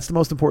friend. That's the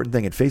most important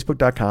thing at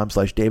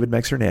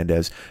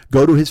facebook.com/DavidMexHernandez.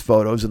 Go to his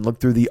photos and look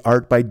through the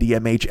Art by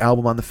DMH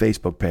album on the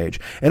Facebook page.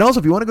 And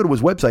also, if you want to go to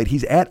his website,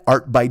 he's at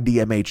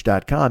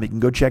artbydmh.com. You can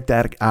go check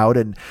that out.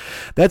 And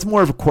that's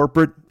more of a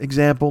corporate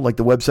example. Like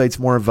the website's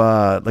more of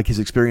like his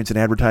experience in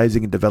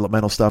advertising and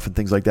developmental stuff and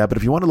things like that. But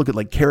if you want to look at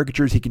like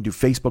caricatures, he can do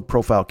Facebook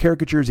profile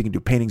caricatures. He can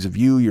do paintings of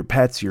you, your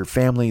pets, your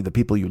family, the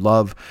people you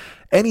love.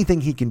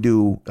 Anything he can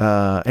do,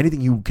 anything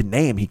you can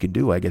name, he can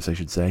do, I guess I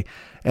should say.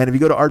 And if you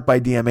go to Art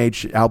by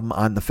DMH album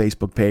on the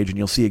Facebook page, and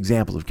you'll see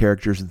examples of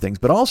characters and things.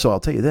 But also,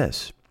 I'll tell you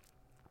this.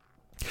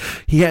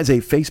 He has a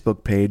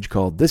Facebook page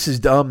called This Is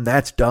Dumb,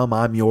 That's Dumb,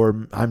 I'm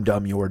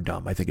Dumb, You're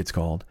Dumb, I think it's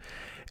called.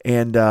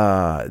 And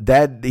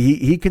that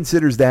he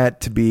considers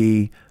that to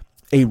be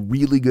a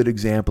really good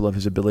example of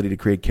his ability to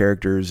create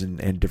characters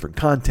and different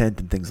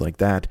content and things like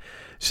that.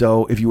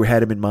 So if you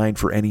had him in mind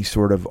for any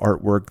sort of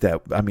artwork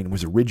that,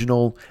 was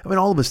original,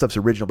 all of his stuff's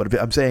original, but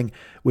if I'm saying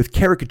with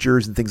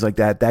caricatures and things like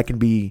that, that can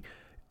be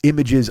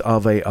images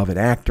of an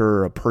actor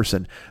or a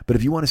person. But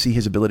if you want to see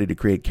his ability to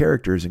create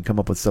characters and come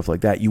up with stuff like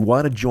that, you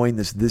want to join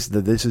the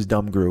This Is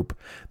Dumb group.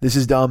 This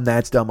is dumb,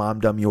 that's dumb, I'm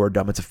dumb, you're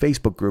dumb. It's a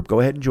Facebook group. Go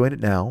ahead and join it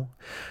now.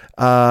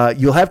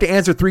 You'll have to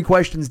answer 3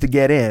 questions to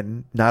get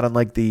in, not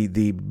unlike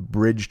the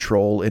bridge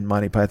troll in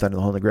Monty Python and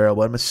the Holy Grail,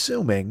 but I'm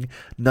assuming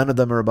none of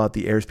them are about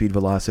the airspeed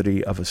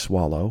velocity of a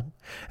swallow.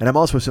 And I'm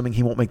also assuming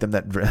he won't make them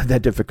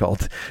that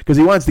difficult because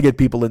he wants to get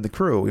people in the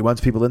crew. He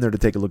wants people in there to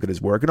take a look at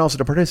his work and also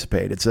to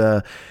participate. It's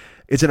an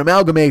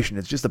amalgamation.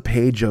 It's just a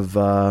page of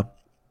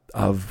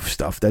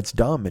stuff that's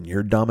dumb, and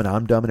you're dumb, and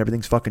I'm dumb, and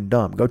everything's fucking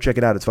dumb. Go check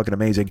it out. It's fucking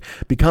amazing.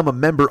 Become a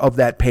member of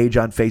that page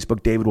on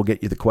Facebook. David will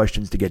get you the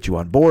questions to get you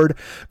on board.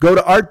 Go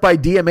to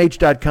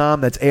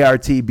artbydmh.com. That's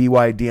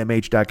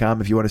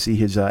artbydmh.com if you want to see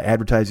his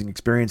advertising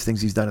experience,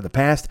 things he's done in the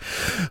past.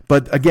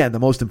 But again, the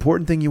most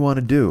important thing you want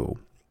to do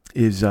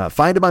is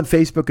find him on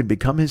Facebook and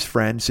become his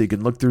friend so you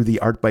can look through the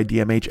Art by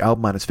DMH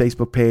album on his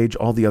Facebook page,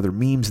 all the other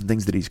memes and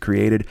things that he's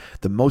created.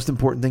 The most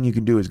important thing you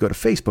can do is go to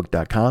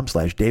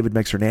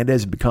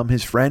facebook.com/DavidMexHernandez and become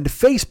his friend.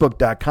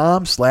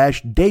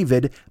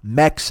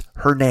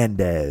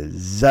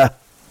 Facebook.com/DavidMexHernandez.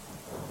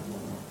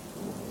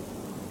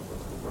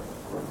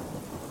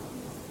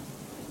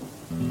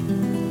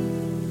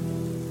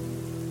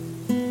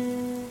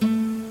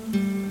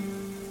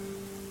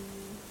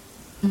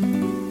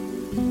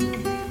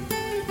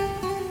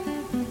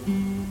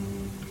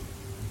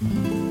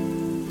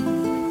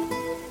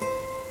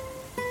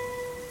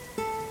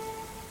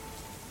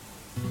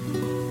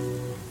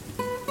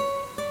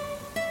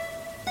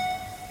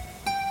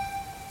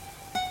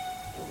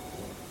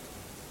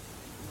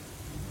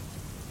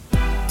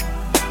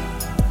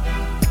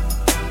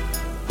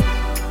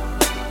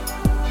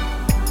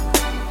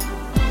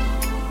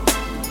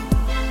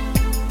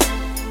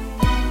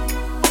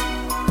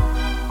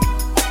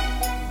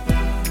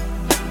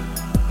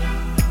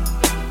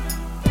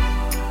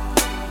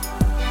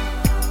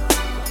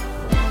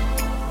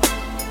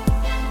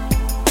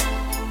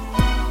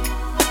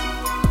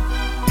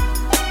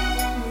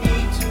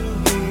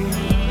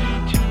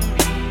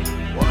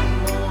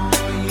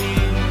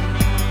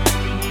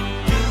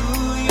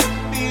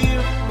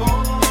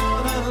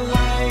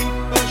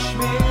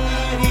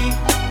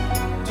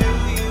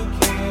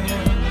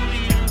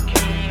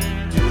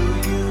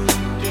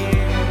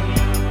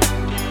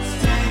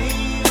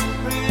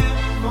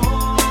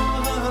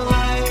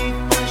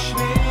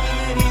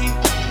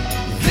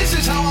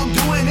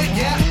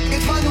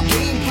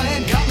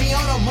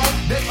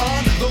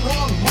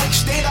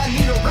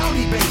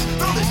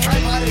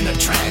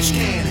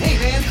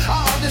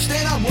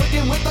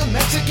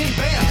 Mexican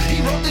band. He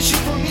wrote this shit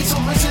for me, so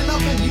listen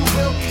up and you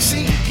will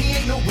see. He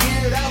ain't no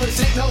Weird Al, this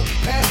ain't no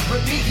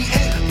parody. He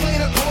ain't playing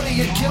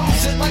accordion,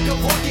 kills it like a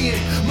Vorkian.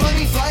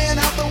 Money flying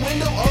out the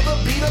window of the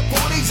beat up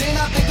 40s, and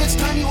I think it's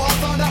time you all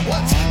found out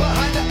what's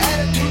behind the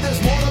attitude. There's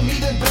more to me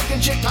than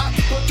breaking shit, talk,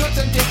 put trucks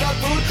and take out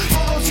food.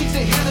 Follow seats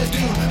to hear this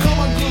dude, come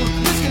unglued,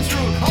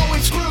 misconstrued,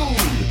 always screwed.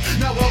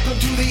 Now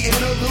welcome to the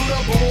interlude,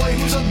 a boy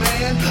who's a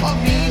man, a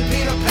mean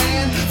Peter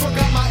Pan.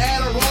 Forgot my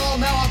Adderall,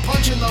 now I'm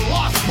punching the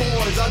Lost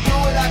Boys. I do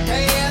what I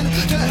can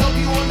to help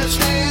you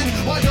understand.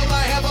 Why don't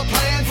I have a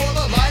plan for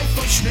the life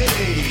of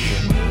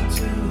Schmitty?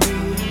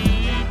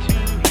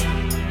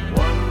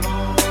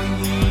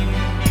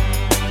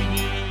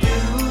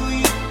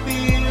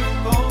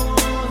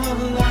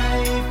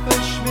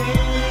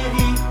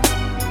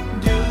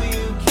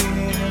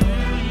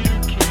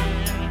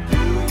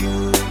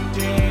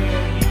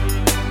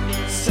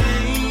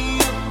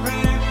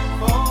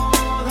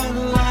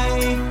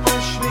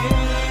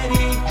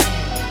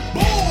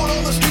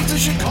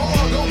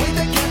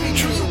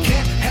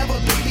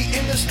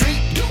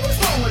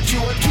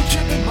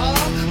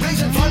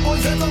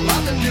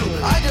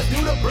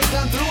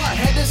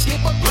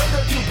 Skip a grade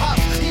or two pop.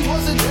 He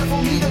wasn't there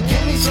for me to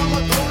give me some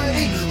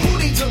authority. Who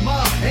needs a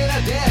mom and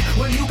a dad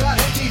when you got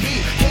MTV?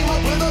 Came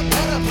up with a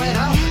better plan.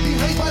 I'll be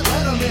raised by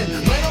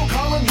Letterman. Leno,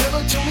 Colin,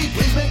 Miller to me,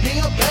 please make me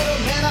a better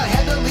man. I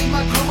had to leave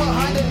my crew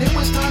behind and it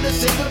was time to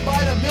say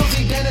goodbye to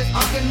Millsy, Dennis,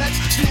 Uncle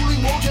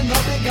Stewie, Wojin, the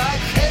big guy.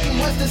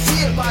 Heading west to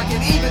see if I can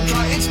even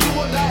try. It's do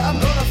or die, I'm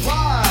gonna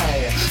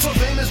fly. So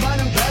fame is my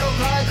new battle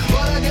cry,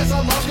 but I guess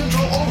I lost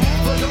control. Oh,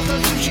 but those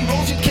are sushi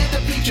rolls, you can't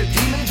defeat your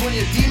demons when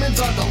your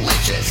demons are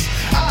delicious.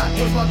 I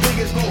was my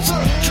biggest goal.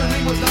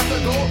 Surgery was not the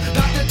goal.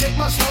 Doctor, take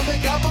my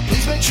stomach out, but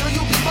please make sure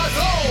you be my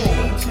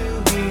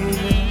goal.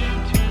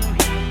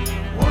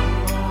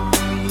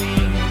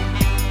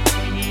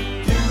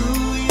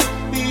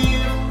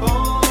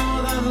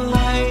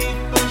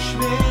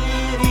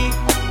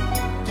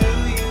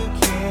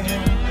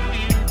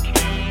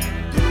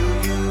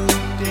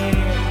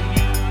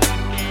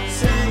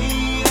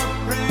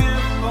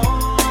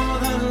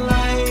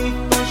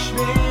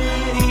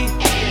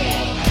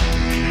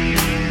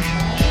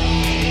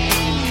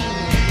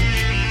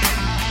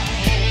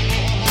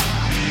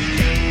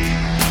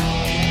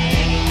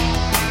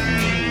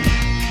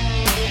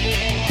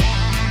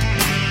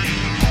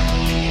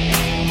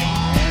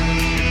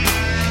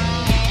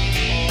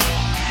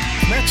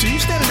 Max, are you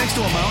standing next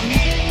to a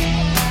mountain?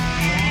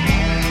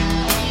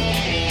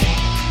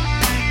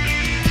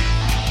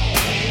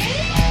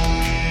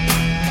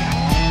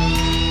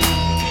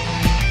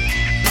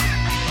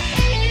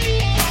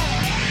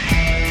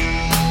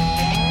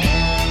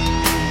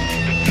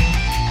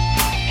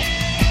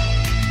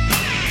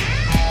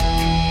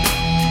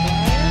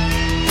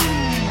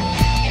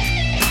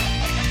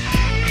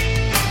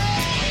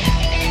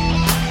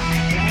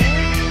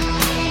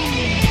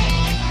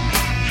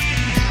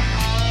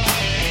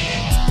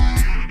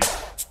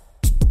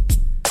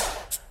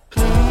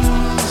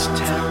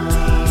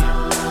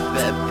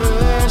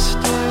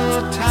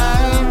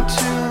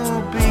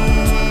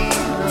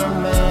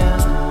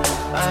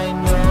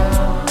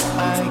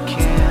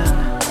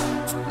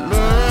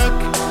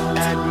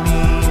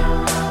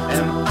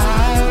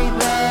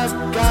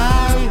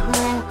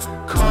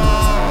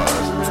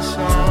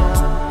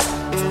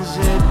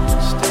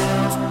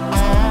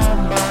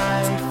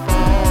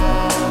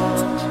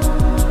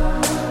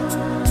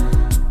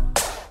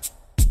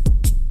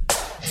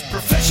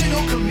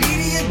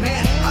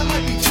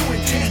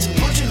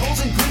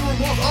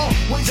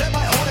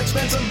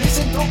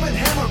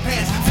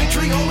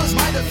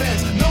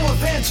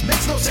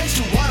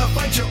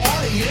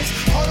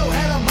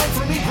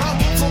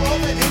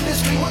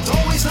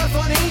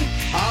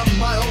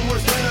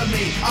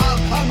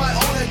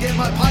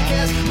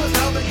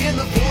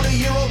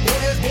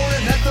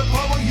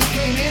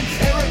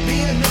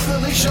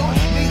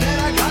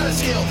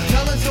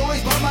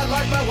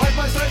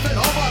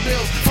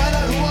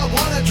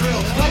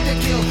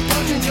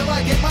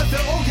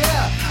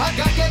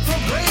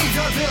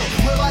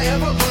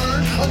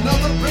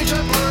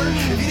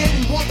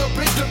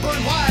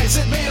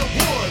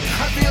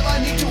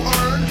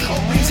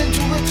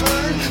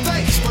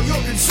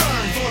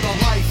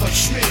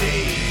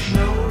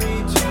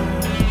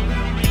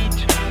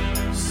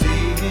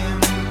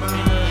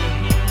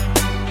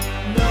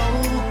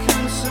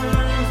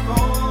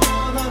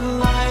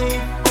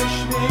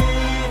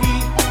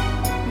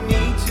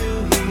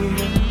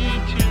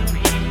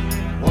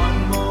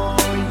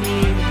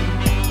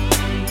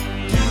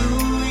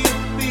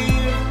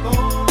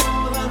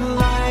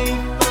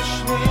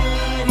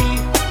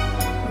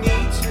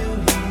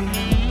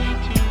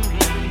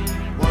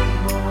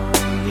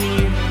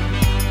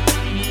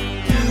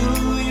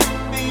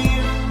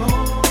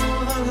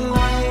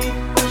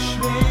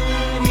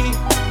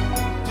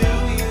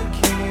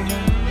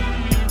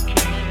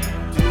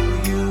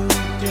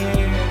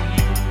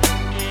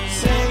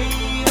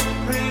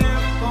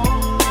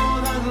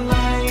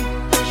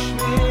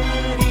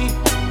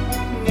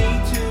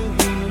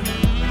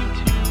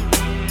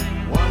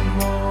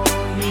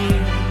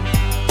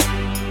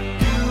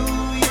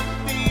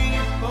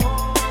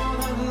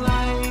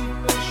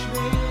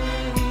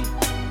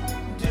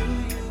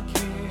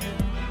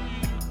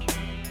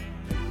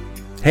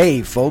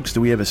 Hey, folks,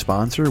 do we have a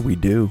sponsor? We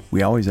do.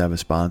 We always have a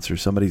sponsor.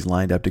 Somebody's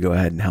lined up to go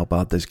ahead and help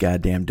out this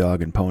goddamn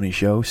Dog and Pony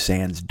show.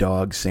 Sans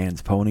dog,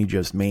 sans pony,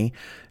 just me.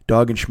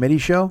 Dog and Schmitty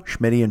show?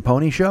 Schmitty and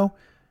Pony show?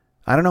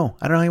 I don't know.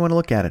 I don't know how you want to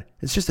look at it.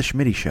 It's just a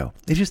Schmitty show.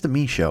 It's just a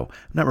me show.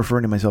 I'm not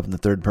referring to myself in the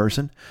third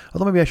person,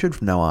 although maybe I should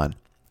from now on.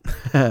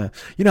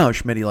 You know how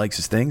Schmitty likes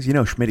his things. You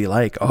know Schmitty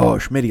like. Oh,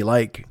 Schmitty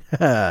like.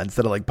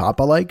 Instead of like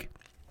Papa like.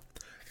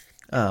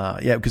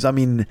 Yeah, because I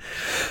mean,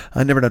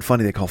 I never done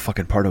funny. They call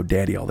fucking Pardo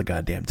daddy all the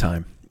goddamn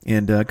time.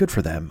 And good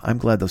for them. I'm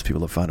glad those people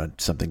have found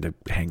something to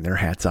hang their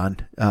hats on.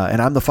 And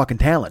I'm the fucking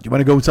talent. You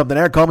want to go with something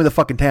there? Call me the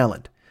fucking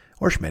talent.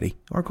 Or Schmitty.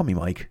 Or call me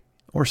Mike.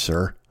 Or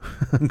sir.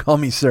 Call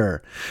me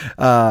sir.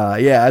 Yeah,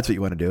 that's what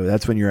you want to do.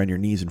 That's when you're on your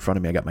knees in front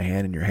of me. I got my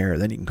hand in your hair.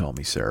 Then you can call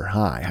me sir.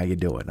 Hi, how you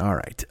doing? All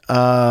right.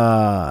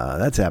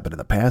 That's happened in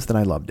the past and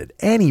I loved it.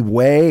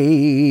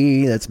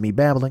 Anyway, that's me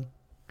babbling.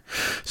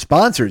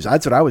 Sponsors,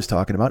 that's what I was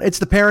talking about. It's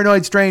the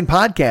Paranoid Strain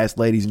podcast,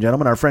 ladies and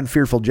gentlemen. Our friend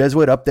Fearful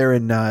Jesuit up there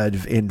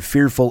in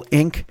Fearful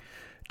Inc.,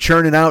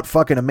 churning out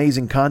fucking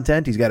amazing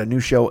content. He's got a new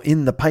show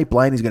in the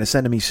pipeline. He's going to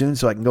send to me soon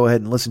so I can go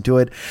ahead and listen to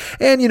it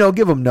and, you know,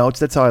 give him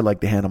notes. That's how I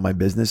like to handle my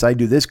business. I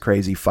do this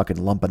crazy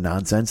fucking lump of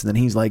nonsense. And then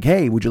he's like,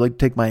 hey, would you like to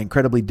take my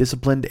incredibly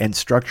disciplined and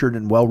structured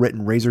and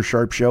well-written razor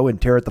sharp show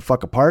and tear it the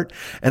fuck apart?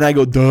 And I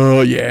go,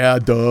 duh, yeah,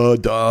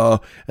 duh.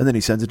 And then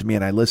he sends it to me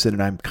and I listen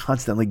and I'm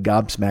constantly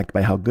gobsmacked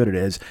by how good it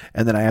is.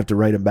 And then I have to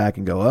write him back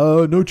and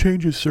go, no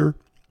changes, sir.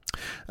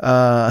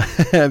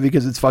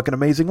 Because it's fucking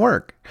amazing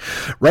work.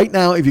 Right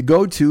now, if you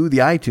go to the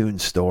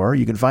iTunes store,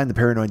 you can find the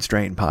Paranoid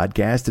Strain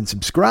podcast and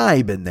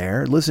subscribe in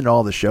there. Listen to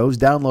all the shows.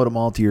 Download them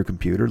all to your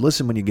computer.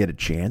 Listen when you get a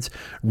chance.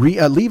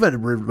 Leave a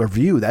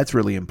review. That's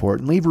really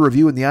important. Leave a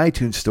review in the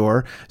iTunes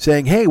store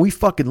saying, hey, we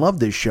fucking love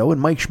this show. And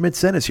Mike Schmidt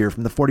sent us here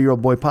from the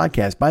 40-Year-Old Boy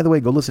podcast. By the way,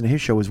 go listen to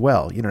his show as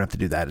well. You don't have to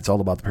do that. It's all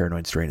about the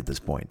Paranoid Strain at this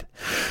point.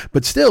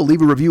 But still,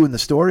 leave a review in the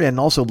store and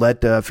also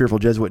let Fearful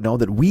Jesuit know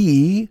that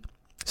we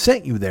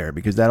sent you there,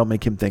 because that'll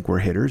make him think we're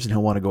hitters and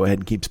he'll want to go ahead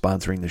and keep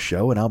sponsoring the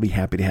show, and I'll be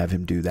happy to have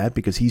him do that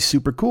because he's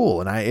super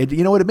cool. And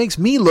you know what? It makes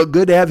me look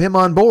good to have him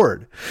on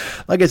board.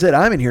 Like I said,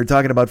 I'm in here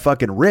talking about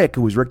fucking Rick,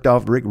 who was ricked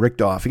off.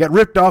 He got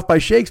ripped off by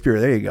Shakespeare.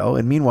 There you go.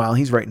 And meanwhile,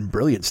 he's writing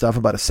brilliant stuff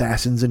about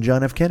assassins and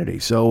John F. Kennedy.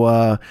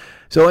 So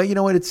you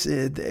know what?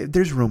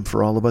 There's room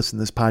for all of us in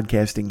this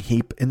podcasting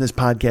heap, in this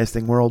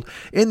podcasting world,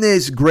 in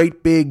this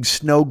great big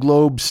snow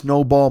globe,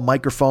 snowball,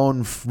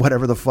 microphone,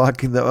 whatever the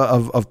fuck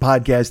of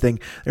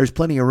podcasting. There's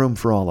plenty of room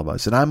for all of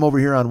us. And I'm over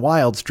here on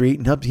Wild Street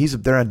and he's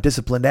up there on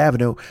Disciplined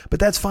Avenue,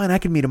 but that's fine. I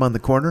can meet him on the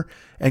corner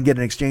and get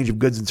an exchange of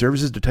goods and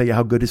services to tell you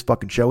how good his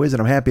fucking show is.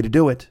 And I'm happy to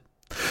do it.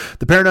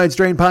 The Paranoid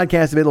Strain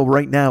podcast available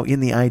right now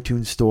in the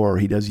iTunes store.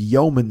 He does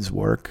yeoman's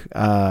work.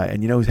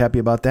 And you know who's happy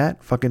about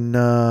that? Fucking,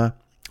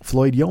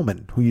 Floyd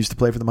Yeoman, who used to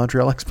play for the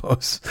Montreal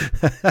Expos.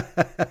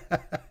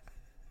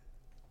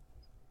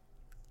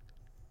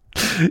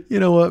 You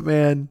know what,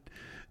 man?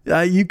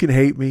 You can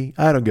hate me.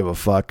 I don't give a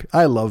fuck.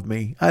 I love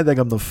me. I think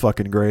I'm the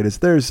fucking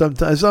greatest. There's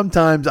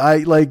sometimes I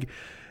like,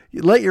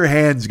 let your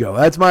hands go.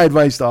 That's my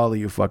advice to all of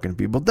you fucking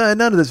people. None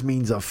of this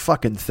means a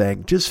fucking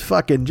thing. Just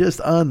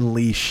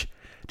unleash.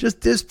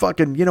 Just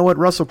fucking, you know what?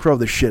 Russell Crowe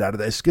the shit out of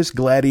this. Just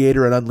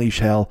Gladiator and unleash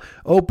hell.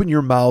 Open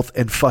your mouth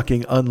and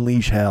fucking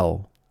unleash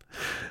hell.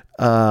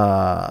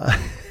 So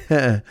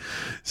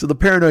the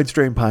Paranoid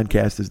Strain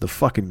podcast is the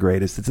fucking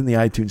greatest. It's in the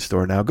iTunes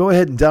store now. Go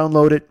ahead and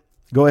download it.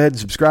 Go ahead and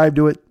subscribe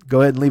to it. Go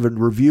ahead and leave a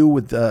review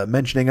with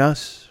mentioning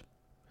us.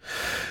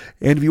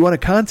 And if you want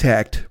to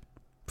contact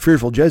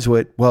Fearful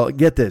Jesuit, well,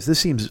 get this. This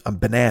seems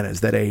bananas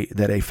that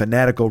a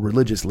fanatical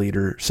religious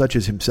leader such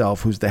as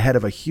himself, who's the head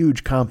of a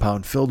huge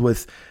compound filled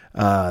with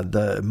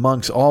the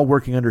monks all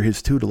working under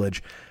his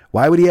tutelage,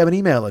 why would he have an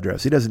email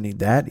address? He doesn't need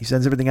that. He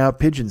sends everything out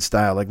pigeon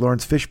style like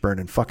Lawrence Fishburne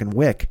and fucking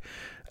Wick.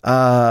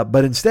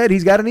 But instead,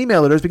 he's got an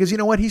email address because you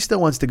know what? He still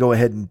wants to go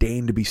ahead and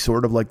deign to be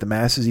sort of like the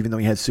masses, even though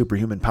he has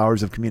superhuman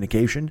powers of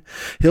communication.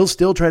 He'll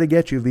still try to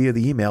get you via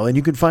the email. And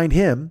you can find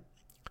him,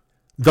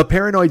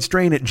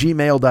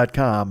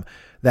 theparanoidstrain@gmail.com.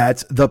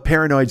 That's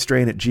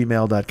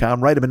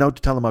theparanoidstrain@gmail.com. Write him a note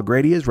to tell him how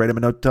great he is. Write him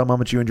a note to tell him how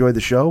much you enjoyed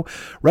the show.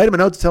 Write him a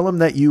note to tell him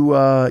that you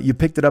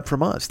picked it up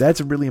from us.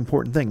 That's a really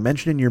important thing.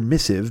 Mention in your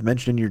missive,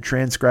 mention in your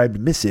transcribed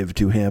missive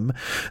to him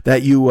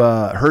that you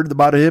heard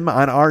about him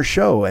on our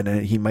show.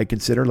 And he might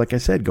consider, like I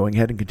said, going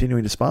ahead and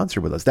continuing to sponsor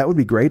with us. That would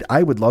be great.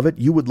 I would love it.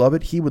 You would love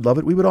it. He would love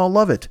it. We would all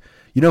love it.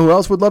 You know who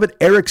else would love it?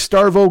 Eric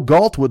Starvo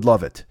Galt would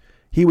love it.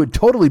 He would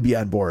totally be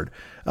on board.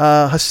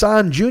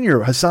 Hassan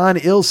Jr., Hassan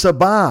Il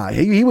Sabah,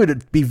 he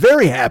would be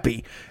very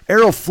happy.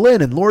 Errol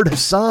Flynn and Lord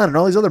Hassan and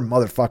all these other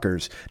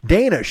motherfuckers.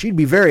 Dana, she'd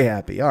be very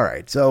happy. All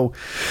right, so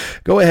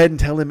go ahead and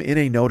tell him in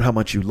a note how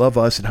much you love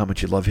us and how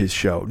much you love his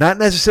show. Not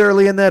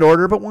necessarily in that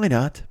order, but why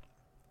not?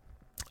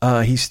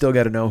 He's still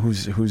got to know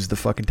who's the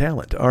fucking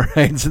talent. All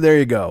right, so there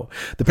you go.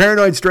 The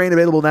Paranoid Strain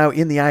available now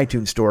in the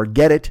iTunes store.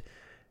 Get it,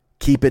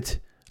 keep it,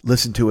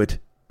 listen to it,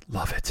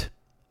 love it.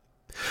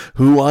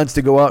 Who wants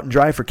to go out and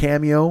drive for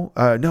Cameo?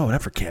 No,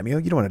 not for Cameo.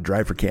 You don't want to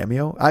drive for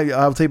Cameo.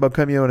 I'll tell you about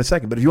Cameo in a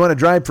second. But if you want to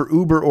drive for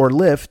Uber or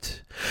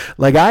Lyft,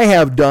 like I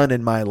have done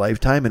in my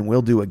lifetime and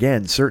will do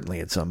again, certainly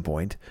at some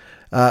point,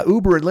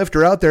 Uber and Lyft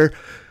are out there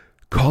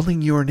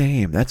calling your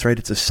name. That's right.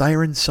 It's a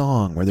siren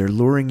song where they're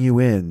luring you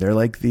in. They're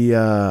like the,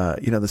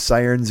 the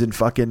sirens in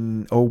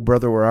fucking Oh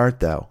Brother, Where Art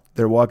Thou?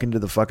 They're walking to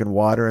the fucking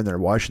water and they're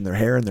washing their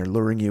hair and they're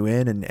luring you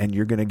in and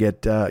you're going to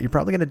get, you're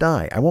probably going to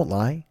die. I won't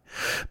lie.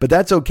 But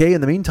that's okay.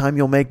 In the meantime,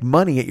 you'll make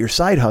money at your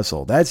side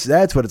hustle. That's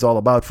what it's all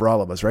about for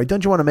all of us, right?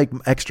 Don't you want to make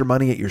extra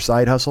money at your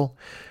side hustle?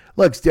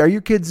 Look, are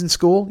your kids in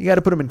school? You got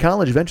to put them in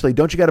college eventually.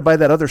 Don't you got to buy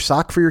that other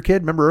sock for your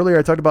kid? Remember earlier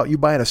I talked about you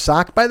buying a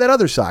sock? Buy that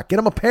other sock. Get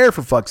them a pair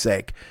for fuck's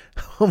sake.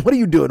 What are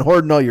you doing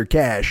hoarding all your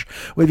cash?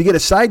 Well, if you get a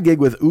side gig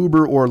with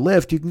Uber or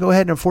Lyft, you can go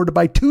ahead and afford to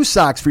buy 2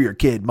 socks for your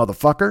kid,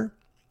 motherfucker.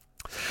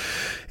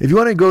 If you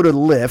want to go to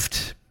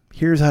Lyft,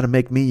 here's how to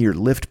make me your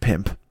Lyft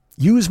pimp.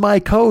 Use my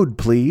code,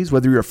 please,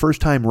 whether you're a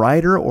first-time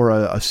rider or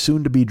a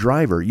soon-to-be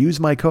driver. Use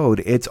my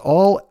code. That's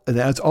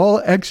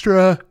all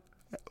extra.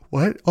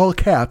 What? All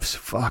caps.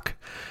 Fuck.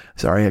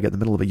 Sorry, I got in the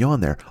middle of a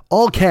yawn there.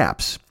 All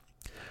caps.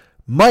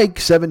 Mike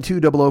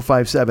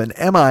 720057.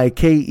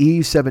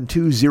 MIKE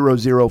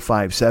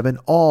 720057.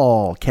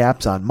 All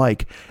caps on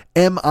Mike.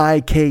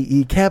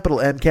 MIKE,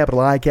 capital M, capital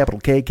I, capital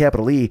K,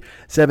 capital E,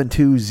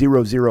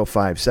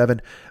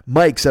 720057.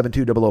 Mike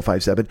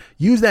 720057.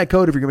 Use that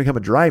code if you're going to become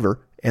a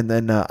driver. And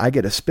then I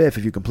get a spiff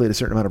if you complete a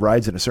certain amount of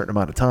rides in a certain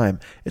amount of time.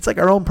 It's like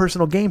our own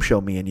personal game show,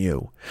 me and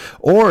you.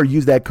 Or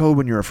use that code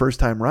when you're a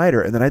first-time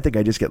rider, and then I think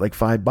I just get like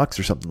 $5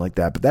 or something like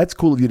that. But that's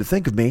cool of you to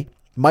think of me.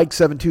 Mike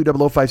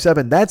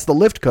 720057. That's the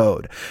Lyft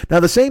code. Now,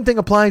 the same thing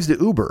applies to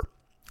Uber,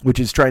 which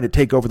is trying to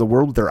take over the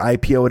world with their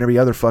IPO and every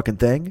other fucking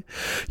thing.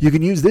 You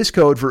can use this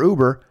code for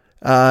Uber.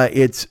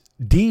 It's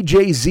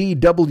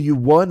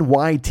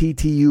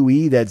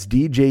DJZW1YTTUE. That's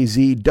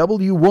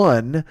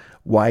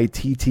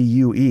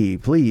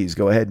DJZW1YTTUE. Please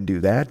go ahead and do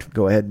that.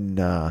 Go ahead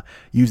and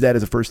use that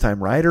as a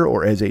first-time rider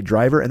or as a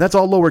driver. And that's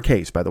all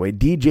lowercase, by the way.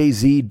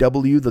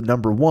 DJZW, the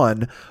number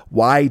 1,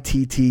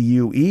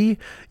 YTTUE.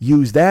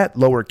 Use that,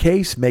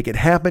 lowercase. Make it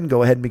happen.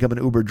 Go ahead and become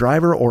an Uber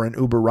driver or an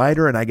Uber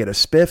rider, and I get a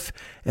spiff,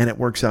 and it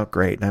works out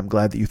great. And I'm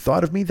glad that you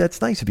thought of me. That's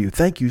nice of you.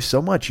 Thank you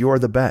so much. You're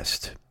the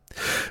best.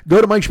 Go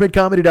to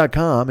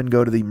MikeSchmidtComedy.com and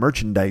go to the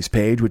merchandise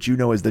page, which you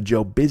know is the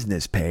Joe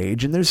Business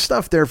page, and there's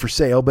stuff there for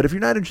sale. But if you're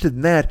not interested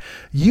in that,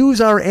 use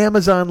our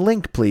Amazon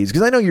link, please,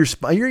 because I know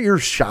you're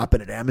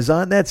shopping at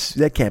Amazon.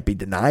 That can't be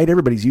denied.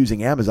 Everybody's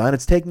using Amazon.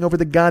 It's taking over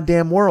the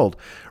goddamn world.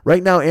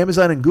 Right now,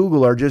 Amazon and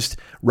Google are just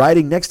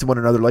riding next to one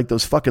another like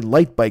those fucking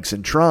light bikes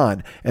in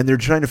Tron, and they're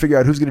trying to figure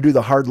out who's going to do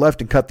the hard left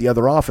and cut the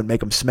other off and make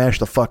them smash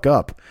the fuck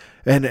up.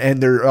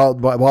 And they're all,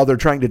 while they're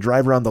trying to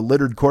drive around the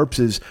littered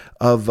corpses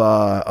of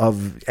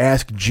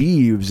Ask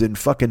Jeeves and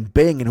fucking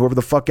Bing and whoever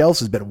the fuck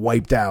else has been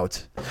wiped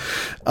out.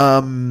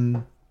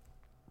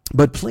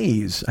 But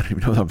please, I don't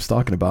even know what I was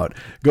talking about.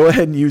 Go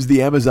ahead and use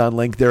the Amazon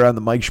link there on the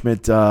Mike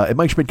Schmidt, at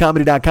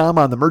MikeSchmidtComedy.com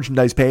on the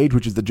merchandise page,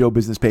 which is the Joe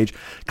Business page.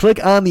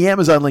 Click on the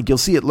Amazon link. You'll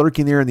see it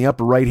lurking there in the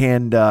upper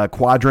right-hand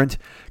quadrant.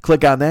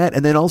 Click on that,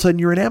 and then all of a sudden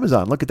you're in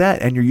Amazon. Look at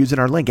that, and you're using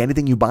our link.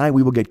 Anything you buy,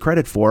 we will get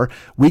credit for.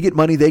 We get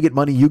money, they get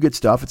money, you get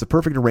stuff. It's a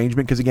perfect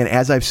arrangement because, again,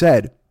 as I've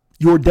said,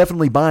 you're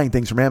definitely buying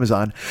things from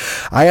Amazon.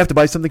 I have to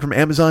buy something from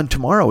Amazon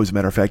tomorrow, as a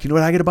matter of fact. You know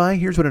what I got to buy?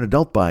 Here's what an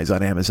adult buys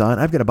on Amazon.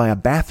 I've got to buy a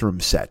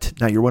bathroom set.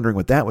 Now, you're wondering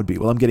what that would be.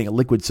 Well, I'm getting a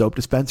liquid soap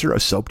dispenser, a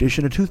soap dish,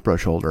 and a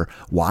toothbrush holder.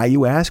 Why,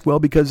 you ask? Well,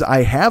 because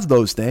I have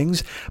those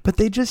things, but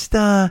they just,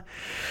 I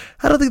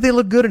don't think they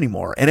look good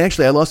anymore. And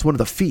actually, I lost one of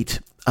the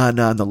feet on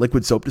the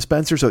liquid soap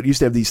dispenser. So it used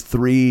to have these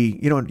 3,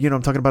 you know what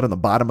I'm talking about, on the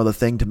bottom of the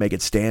thing to make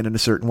it stand in a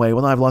certain way.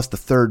 Well, now I've lost the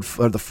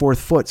 4th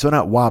foot, so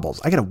now it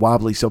wobbles. I got a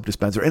wobbly soap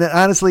dispenser. And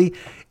honestly,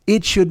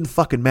 it shouldn't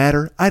fucking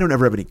matter. I don't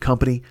ever have any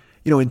company.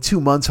 In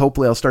 2 months,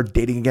 hopefully I'll start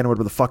dating again, or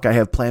whatever the fuck I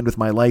have planned with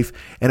my life.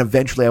 And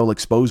eventually I will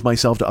expose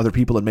myself to other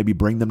people and maybe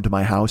bring them to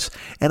my house.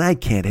 And I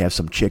can't have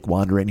some chick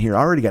wander in here. I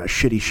already got a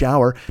shitty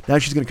shower. Now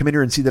she's going to come in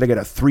here and see that I got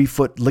a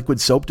 3-foot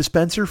liquid soap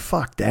dispenser.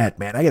 Fuck that,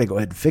 man. I got to go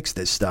ahead and fix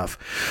this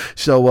stuff.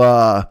 So,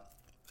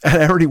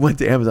 and I already went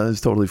to Amazon. This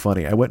is totally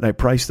funny. I went and I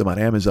priced them on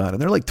Amazon,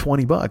 and they're like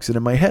 $20. And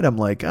in my head, I'm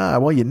like,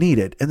 well, you need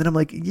it. And then I'm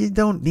like, you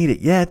don't need it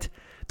yet.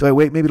 Do I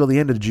wait maybe till the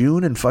end of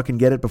June and fucking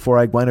get it before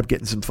I wind up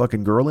getting some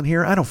fucking girl in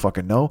here? I don't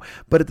fucking know.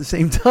 But at the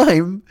same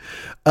time,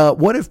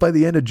 what if by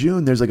the end of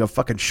June there's like a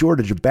fucking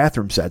shortage of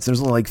bathroom sets? There's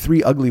only like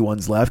 3 ugly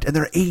ones left, and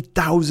they're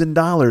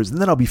 $8,000.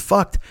 And then I'll be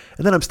fucked.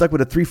 And then I'm stuck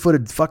with a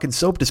 3-footed fucking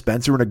soap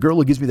dispenser and a girl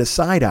who gives me the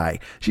side eye.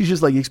 She's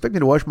just like, you expect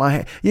me to wash my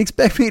hands? You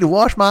expect me to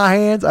wash my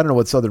hands? I don't know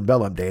what Southern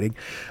Belle I'm dating.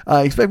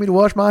 Expect me to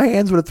wash my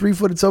hands with a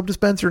 3-footed soap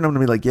dispenser? And I'm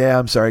going to be like, yeah,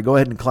 I'm sorry. Go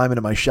ahead and climb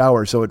into my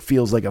shower so it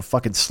feels like a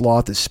fucking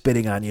sloth is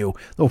spitting on you.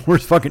 The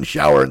worst fucking fucking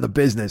shower in the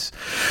business.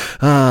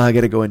 I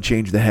got to go and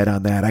change the head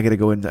on that. I got to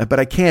go in, but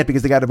I can't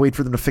because they got to wait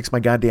for them to fix my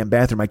goddamn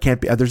bathroom. I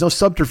can't be, there's no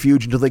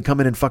subterfuge until they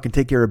come in and fucking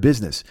take care of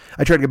business.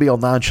 I try to be all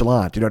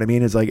nonchalant. You know what I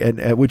mean? It's like,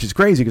 which is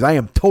crazy because I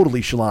am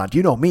totally chalant.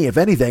 You know me, if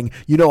anything,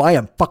 you know, I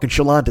am fucking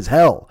chalant as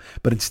hell.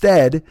 But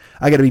instead,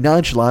 I got to be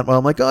nonchalant while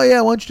I'm like, oh yeah,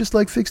 why don't you just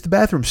like fix the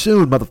bathroom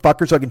soon,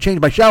 motherfucker, so I can change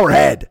my shower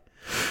head.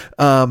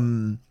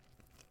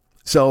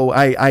 So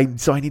I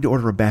need to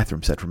order a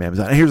bathroom set from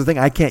Amazon. And here's the thing,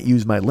 I can't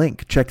use my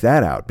link. Check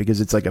that out because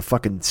it's like a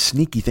fucking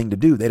sneaky thing to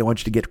do. They don't want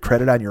you to get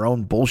credit on your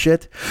own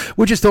bullshit,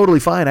 which is totally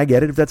fine. I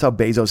get it. If that's how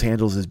Bezos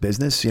handles his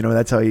business, you know,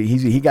 that's how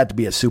he got to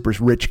be a super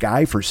rich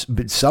guy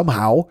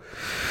somehow.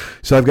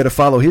 So I've got to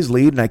follow his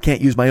lead and I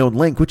can't use my own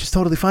link, which is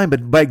totally fine.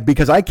 But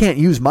because I can't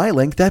use my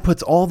link, that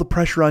puts all the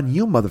pressure on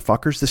you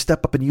motherfuckers to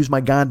step up and use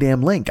my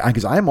goddamn link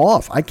because I'm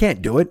off. I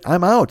can't do it.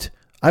 I'm out.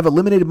 I've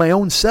eliminated my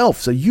own self.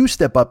 So you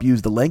step up,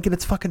 use the link, and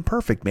it's fucking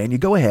perfect, man. You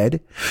go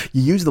ahead,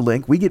 you use the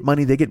link, we get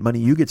money, they get money,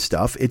 you get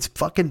stuff. It's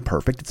fucking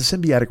perfect. It's a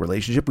symbiotic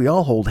relationship. We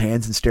all hold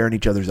hands and stare in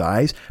each other's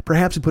eyes.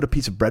 Perhaps we put a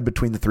piece of bread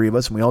between the three of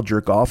us and we all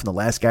jerk off and the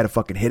last guy to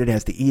fucking hit it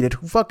has to eat it.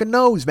 Who fucking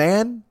knows,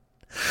 man?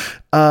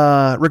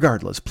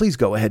 Regardless, please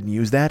go ahead and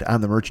use that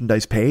on the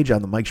merchandise page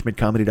on the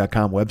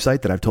MikeSchmidtComedy.com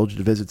website that I've told you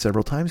to visit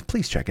several times.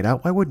 Please check it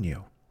out. Why wouldn't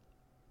you?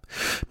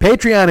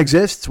 Patreon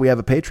exists. We have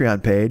a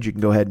Patreon page. You can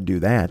go ahead and do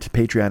that.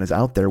 Patreon is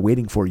out there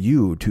waiting for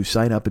you to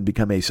sign up and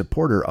become a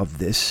supporter of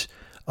this,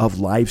 of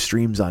live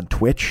streams on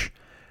Twitch,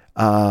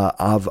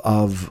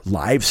 of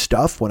live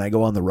stuff when I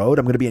go on the road.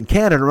 I'm going to be in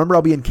Canada. Remember,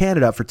 I'll be in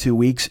Canada for 2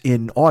 weeks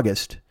in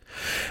August.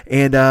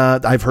 And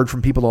I've heard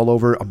from people all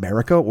over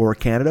America or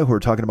Canada who are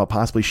talking about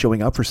possibly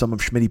showing up for some of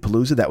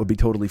Schmittypalooza. That would be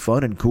totally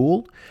fun and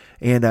cool.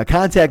 And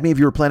contact me if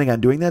you were planning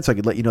on doing that so I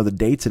could let you know the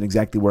dates and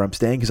exactly where I'm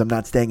staying because I'm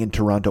not staying in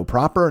Toronto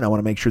proper and I want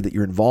to make sure that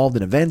you're involved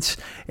in events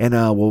and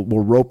we'll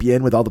rope you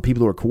in with all the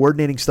people who are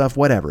coordinating stuff,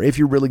 whatever. If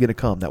you're really going to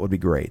come, that would be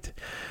great.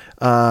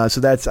 So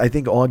that's, I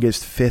think,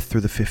 August 5th through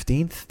the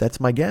 15th.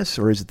 That's my guess.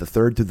 Or is it the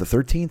 3rd through the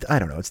 13th? I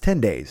don't know. It's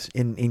 10 days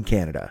in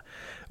Canada.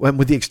 Well,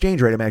 with the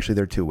exchange rate, I'm actually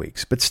there 2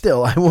 weeks. But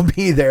still, I will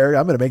be there.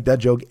 I'm going to make that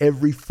joke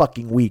every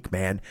fucking week,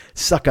 man.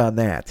 Suck on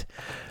that.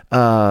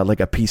 Like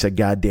a piece of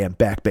goddamn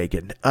back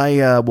bacon.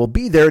 I will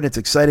be there, and it's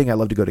exciting. I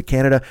love to go to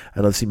Canada.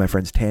 I love to see my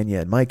friends Tanya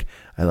and Mike.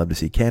 I love to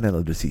see Ken. I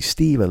love to see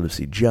Steve. I love to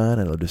see John.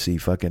 I love to see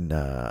fucking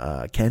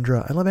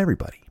Kendra. I love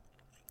everybody.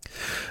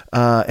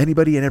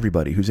 Anybody and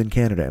everybody who's in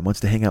Canada and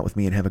wants to hang out with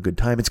me and have a good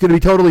time. It's going to be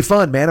totally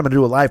fun, man. I'm going to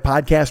do a live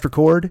podcast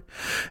record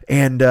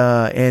and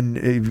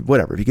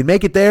whatever. If you can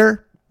make it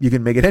there, you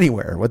can make it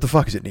anywhere. What the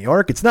fuck is it? New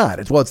York? It's not.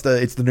 It's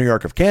the New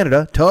York of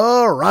Canada,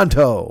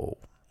 Toronto.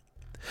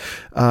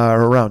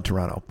 Around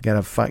Toronto.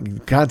 Gotta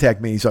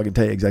contact me so I can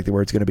tell you exactly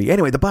where it's going to be.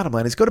 Anyway, the bottom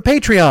line is go to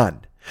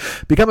Patreon.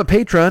 Become a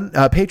patron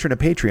of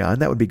Patreon.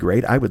 That would be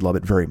great. I would love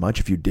it very much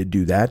if you did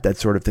do that. That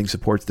sort of thing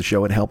supports the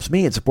show and helps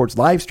me. It supports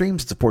live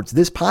streams. It supports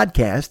this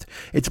podcast.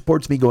 It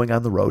supports me going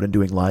on the road and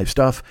doing live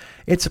stuff.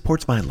 It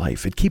supports my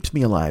life. It keeps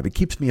me alive. It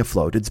keeps me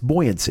afloat. It's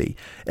buoyancy.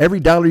 Every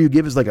dollar you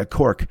give is like a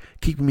cork,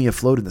 keeping me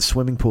afloat in the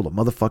swimming pool of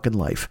motherfucking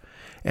life.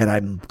 And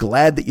I'm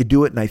glad that you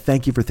do it, and I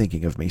thank you for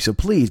thinking of me. So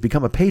please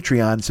become a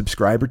Patreon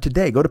subscriber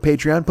today. Go to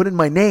Patreon, put in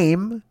my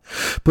name,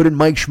 put in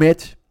Mike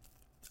Schmidt,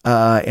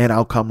 and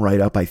I'll come right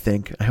up, I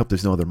think. I hope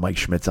there's no other Mike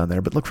Schmidts on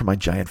there, but look for my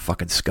giant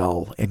fucking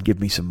skull and give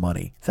me some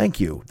money. Thank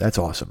you. That's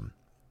awesome.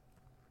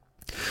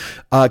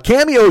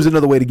 Cameo is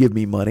another way to give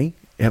me money.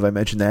 Have I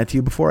mentioned that to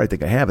you before? I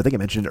think I have. I think I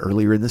mentioned it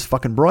earlier in this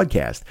fucking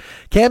broadcast.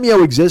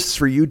 Cameo exists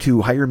for you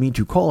to hire me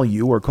to call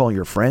you or call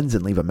your friends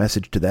and leave a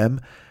message to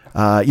them.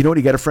 You know what?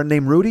 You got a friend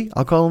named Rudy?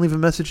 I'll call and leave a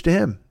message to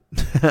him.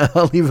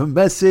 I'll leave a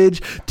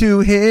message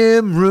to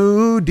him,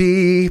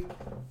 Rudy.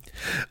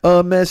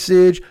 A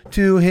message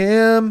to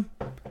him.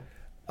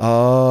 You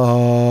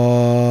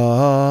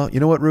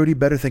know what, Rudy?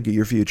 Better think of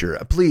your future.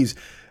 Please,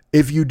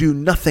 if you do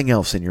nothing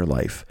else in your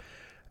life,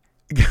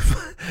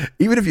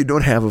 even if you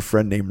don't have a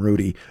friend named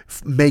Rudy,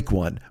 make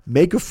one.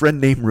 Make a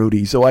friend named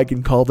Rudy so I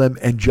can call them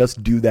and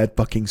just do that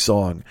fucking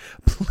song.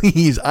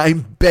 Please,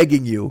 I'm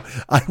begging you.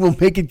 I will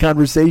make it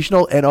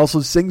conversational and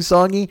also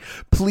sing-songy.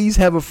 Please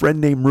have a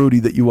friend named Rudy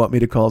that you want me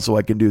to call so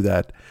I can do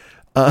that.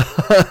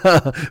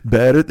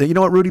 Better, you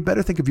know what, Rudy?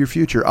 Better think of your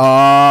future.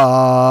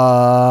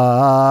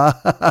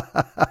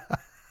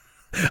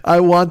 I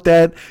want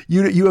that.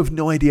 You have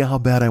no idea how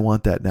bad I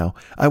want that now.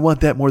 I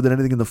want that more than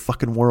anything in the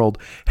fucking world.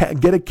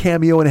 Get a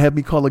Cameo and have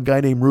me call a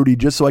guy named Rudy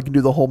just so I can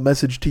do the whole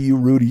message to you,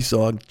 Rudy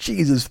song.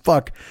 Jesus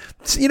fuck.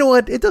 You know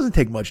what? It doesn't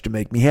take much to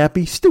make me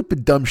happy.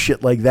 Stupid dumb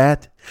shit like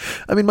that.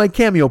 I mean, my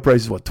Cameo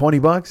price is what,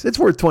 $20? It's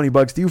worth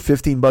 $20 to you,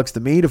 $15 to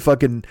me to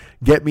fucking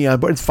get me on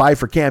board. It's $5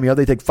 for Cameo.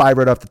 They take $5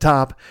 right off the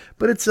top,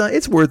 but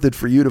it's worth it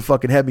for you to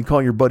fucking have me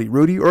call your buddy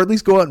Rudy, or at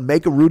least go out and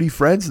make a Rudy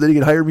friend so that he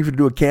can hire me to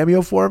do a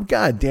Cameo for him.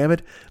 God damn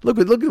it! Look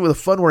at the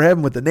fun we're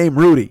having with the name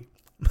Rudy.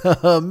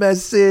 A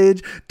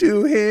message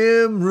to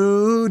him,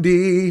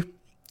 Rudy.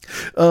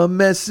 A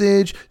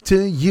message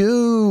to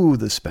you,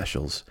 the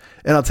specials.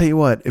 And I'll tell you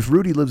what, if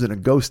Rudy lives in a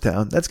ghost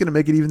town, that's going to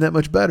make it even that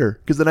much better.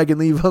 Because then I can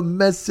leave a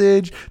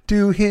message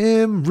to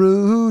him,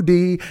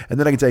 Rudy. And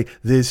then I can say,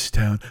 this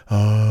town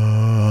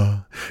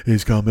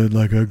is coming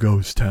like a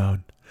ghost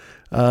town.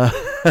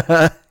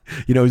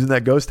 You know who's in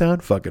that ghost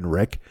town? Fucking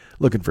Rick.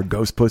 Looking for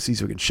ghost pussy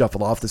so he can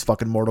shuffle off this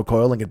fucking mortal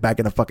coil and get back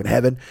into fucking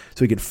heaven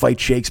so he can fight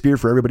Shakespeare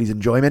for everybody's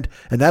enjoyment.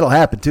 And that'll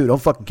happen too.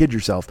 Don't fucking kid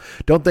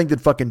yourself. Don't think that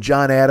fucking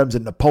John Adams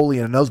and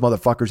Napoleon and those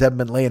motherfuckers haven't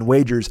been laying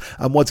wagers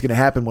on what's going to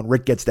happen when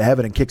Rick gets to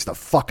heaven and kicks the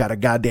fuck out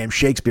of goddamn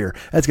Shakespeare.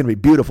 That's going to be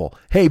beautiful.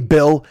 Hey,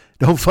 Bill,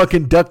 don't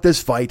fucking duck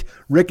this fight.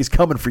 Rick is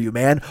coming for you,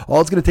 man. All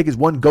it's going to take is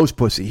one ghost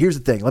pussy. Here's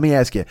the thing. Let me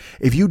ask you.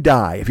 If you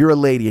die, if you're a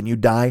lady and you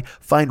die,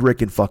 find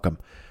Rick and fuck him.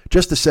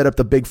 Just to set up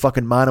the big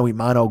fucking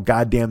mano-y-mano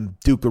goddamn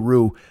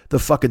Duke-a-roo, the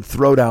fucking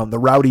throwdown, the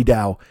rowdy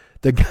dow,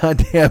 the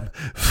goddamn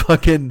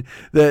fucking,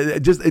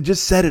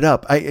 just set it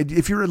up.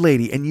 If you're a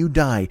lady and you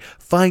die,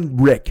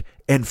 find Rick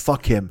and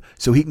fuck him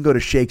so he can go to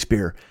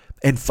Shakespeare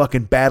and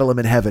fucking battle him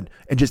in heaven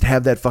and just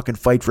have that fucking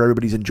fight for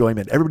everybody's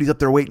enjoyment. Everybody's up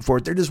there waiting for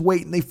it. They're just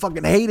waiting. They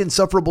fucking hate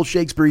insufferable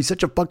Shakespeare. He's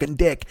such a fucking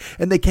dick.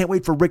 And they can't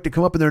wait for Rick to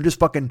come up in there and just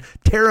fucking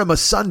tear him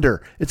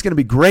asunder. It's going to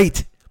be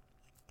great.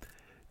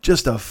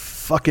 Just a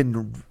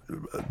fucking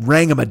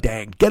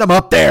rang-em-a-dang. Get him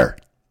up there.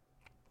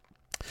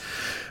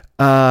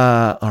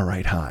 All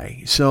right,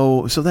 hi.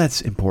 So that's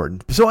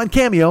important. So on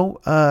Cameo,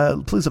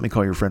 please let me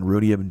call your friend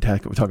Rudy and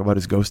talk about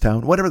his ghost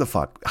town. Whatever the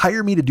fuck.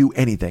 Hire me to do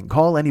anything.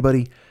 Call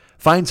anybody.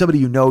 Find somebody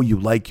you know, you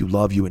like, you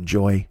love, you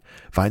enjoy.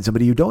 Find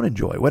somebody you don't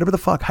enjoy. Whatever the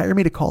fuck. Hire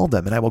me to call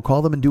them, and I will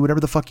call them and do whatever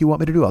the fuck you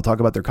want me to do. I'll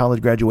talk about their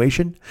college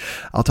graduation.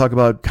 I'll talk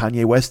about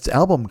Kanye West's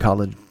album,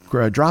 College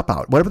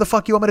Dropout. Whatever the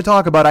fuck you want me to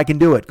talk about, I can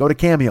do it. Go to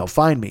Cameo.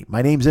 Find me.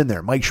 My name's in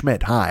there. Mike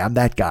Schmidt. Hi, I'm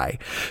that guy.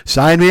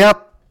 Sign me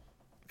up.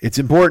 It's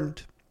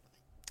important.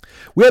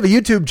 We have a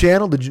YouTube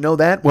channel. Did you know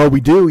that? Well,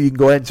 we do. You can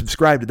go ahead and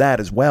subscribe to that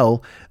as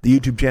well. The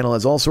YouTube channel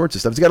has all sorts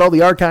of stuff. It's got all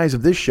the archives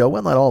of this show.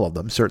 Well, not all of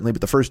them, certainly,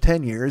 but the first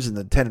 10 years and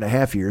the 10 and a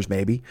half years,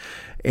 maybe.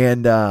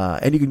 And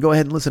you can go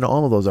ahead and listen to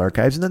all of those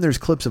archives. And then there's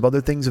clips of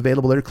other things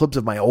available. There are clips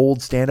of my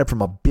old stand-up from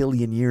 1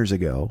 billion years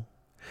ago.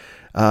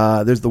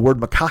 There's the word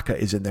macaca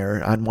is in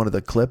there on one of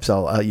the clips.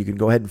 You can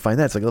go ahead and find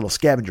that. It's like a little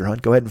scavenger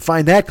hunt. Go ahead and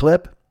find that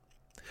clip.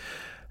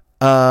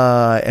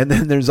 And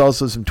then there's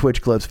also some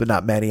Twitch clips, but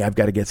not many. I've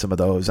got to get some of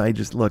those. I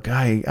just look,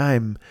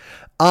 I'm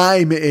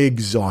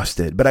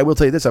exhausted, but I will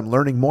tell you this, I'm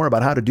learning more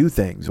about how to do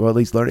things, or at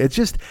least learn.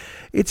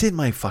 It's in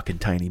my fucking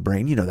tiny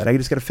brain. You know that. I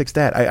just got to fix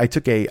that. I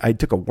took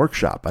a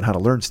workshop on how to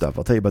learn stuff.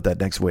 I'll tell you about that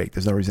next week.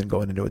 There's no reason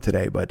going into it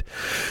today, but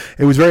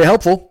it was very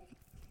helpful.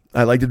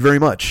 I liked it very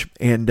much,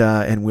 and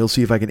we'll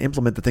see if I can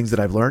implement the things that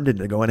I've learned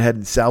and going ahead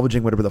and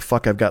salvaging whatever the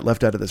fuck I've got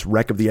left out of this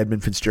wreck of the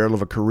Edmund Fitzgerald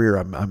of a career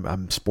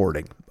I'm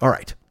sporting. All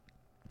right.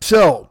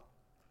 So,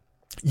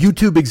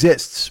 YouTube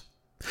exists.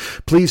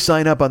 Please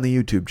sign up on the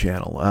YouTube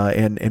channel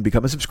and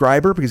become a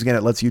subscriber because, again,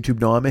 it lets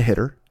YouTube know I'm a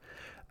hitter.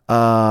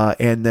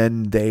 And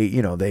then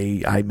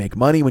I make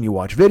money when you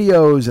watch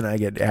videos and I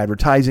get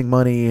advertising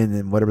money and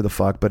then whatever the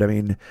fuck. But I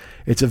mean,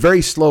 it's a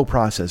very slow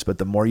process, but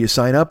the more you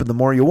sign up and the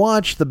more you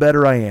watch, the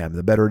better I am,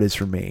 the better it is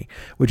for me,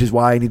 which is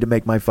why I need to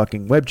make my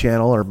fucking web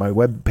channel or my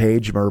web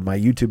page or my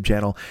YouTube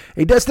channel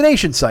a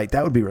destination site.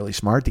 That would be really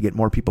smart to get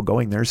more people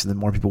going there. So then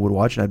more people would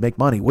watch and I'd make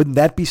money. Wouldn't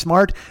that be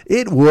smart?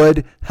 It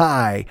would.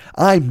 Hi,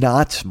 I'm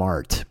not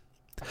smart.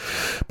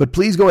 But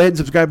please go ahead and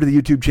subscribe to the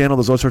YouTube channel.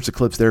 There's all sorts of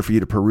clips there for you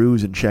to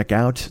peruse and check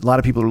out. A lot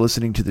of people are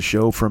listening to the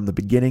show from the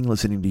beginning,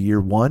 listening to year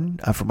one.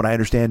 From what I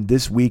understand,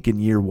 this week in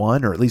year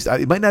one, or at least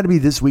it might not be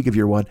this week of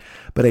year one,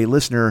 but a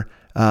listener,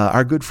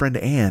 our good friend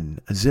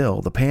Ann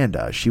Zill, the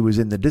panda, she was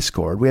in the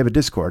Discord. We have a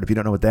Discord. If you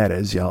don't know what that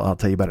is, I'll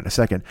tell you about it in a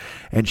second.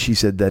 And she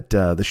said that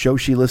the show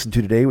she listened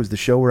to today was the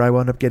show where I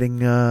wound up getting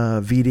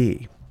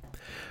VD.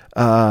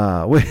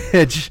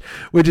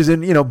 Which is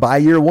in, by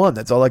year one.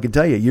 That's all I can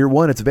tell you. Year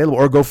one, it's available,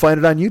 or go find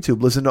it on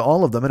YouTube. Listen to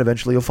all of them and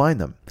eventually you'll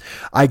find them.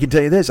 I can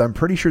tell you this. I'm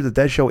pretty sure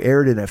that show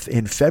aired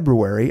in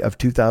February of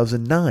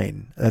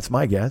 2009. That's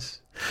my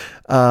guess.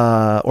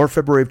 Or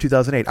February of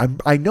 2008.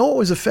 I know it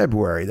was a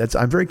February.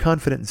 I'm very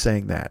confident in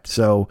saying that.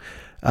 So,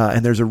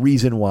 and there's a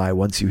reason why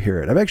once you hear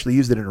it. I've actually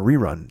used it in a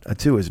rerun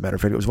too, as a matter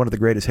of fact. It was one of the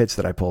greatest hits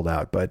that I pulled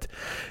out. But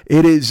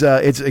it's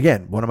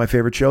again, one of my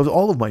favorite shows.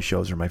 All of my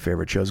shows are my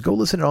favorite shows. Go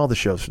listen to all the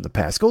shows from the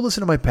past. Go listen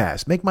to my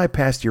past. Make my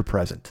past your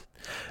present.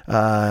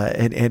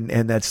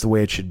 And that's the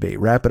way it should be.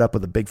 Wrap it up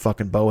with a big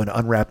fucking bow and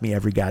unwrap me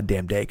every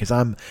goddamn day because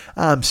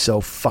I'm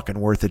so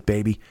fucking worth it,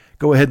 baby.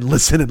 Go ahead and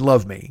listen and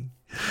love me.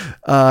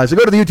 So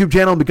go to the YouTube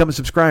channel and become a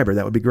subscriber.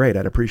 That would be great.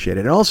 I'd appreciate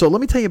it. And also,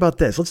 let me tell you about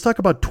this. Let's talk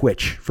about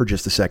Twitch for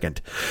just a second.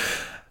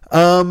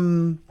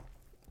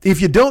 If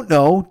you don't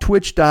know,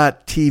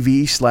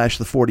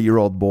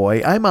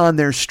 twitch.tv/the40year-old-boy, I'm on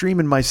there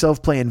streaming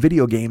myself playing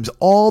video games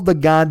all the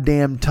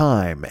goddamn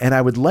time. And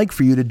I would like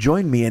for you to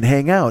join me and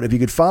hang out. If you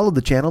could follow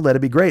the channel,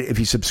 that'd be great. If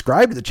you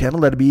subscribe to the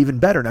channel, that'd be even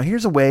better. Now,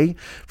 here's a way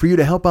for you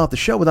to help out the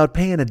show without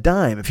paying a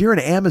dime. If you're an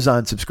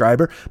Amazon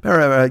subscriber, or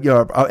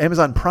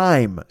Amazon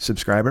Prime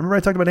subscriber, remember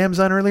I talked about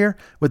Amazon earlier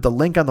with the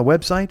link on the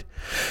website?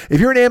 If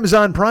you're an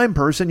Amazon Prime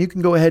person, you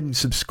can go ahead and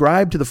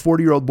subscribe to the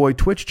 40-year-old-boy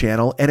Twitch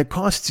channel, and it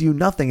costs you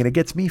nothing, and it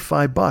gets me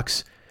 $5.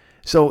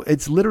 So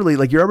it's literally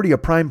like you're already a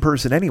Prime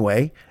person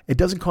anyway. It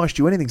doesn't cost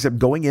you anything except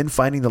going in,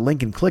 finding the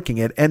link and clicking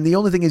it. And the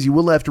only thing is you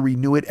will have to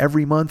renew it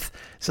every month.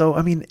 So,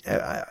 I mean,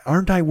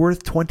 aren't I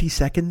worth 20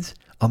 seconds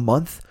a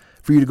month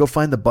for you to go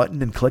find the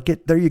button and click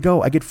it? There you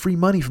go. I get free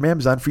money from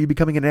Amazon for you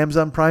becoming an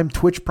Amazon Prime,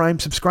 Twitch Prime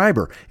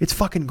subscriber. It's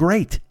fucking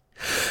great.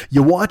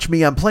 You watch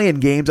me, I'm playing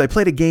games. I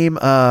played a game,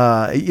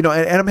 and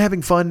I'm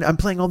having fun. I'm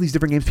playing all these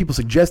different games. People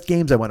suggest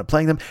games. I want to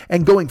play them.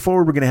 And going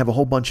forward, we're going to have a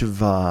whole bunch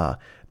of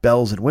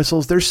bells and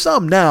whistles. There's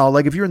some now,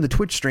 like if you're in the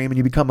Twitch stream and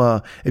you become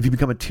a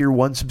tier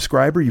 1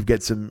 subscriber, you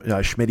get some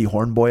Schmitty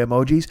Hornboy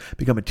emojis.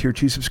 Become a tier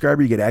 2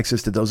 subscriber, you get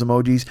access to those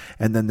emojis.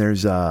 And then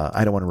there's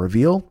I don't want to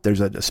reveal. There's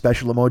a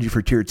special emoji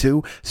for tier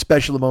 2,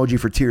 special emoji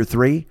for tier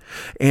 3,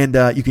 and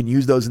you can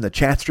use those in the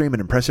chat stream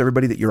and impress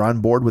everybody that you're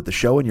on board with the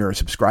show and you're a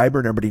subscriber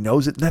and everybody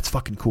knows it. And that's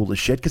fucking cool as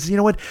shit, because you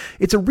know what?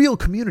 It's a real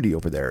community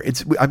over there.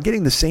 I'm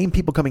getting the same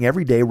people coming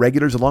every day,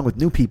 regulars along with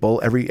new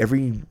people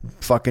every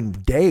fucking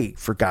day.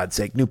 For God's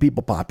sake, new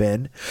people pop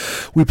in.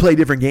 We play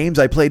different games.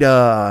 I played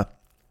a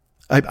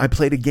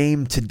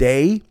game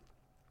today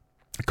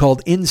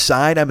called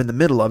Inside. I'm in the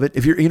middle of it.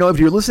 If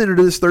you're listening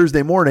to this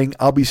Thursday morning,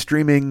 I'll be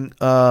streaming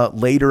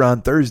later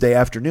on Thursday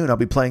afternoon. I'll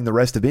be playing the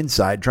rest of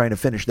Inside, trying to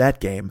finish that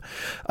game.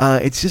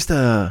 It's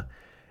an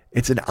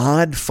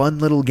odd, fun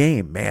little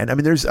game, man. I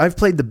mean, I've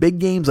played the big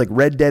games like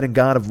Red Dead and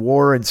God of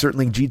War and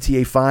certainly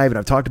GTA 5, and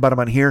I've talked about them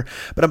on here,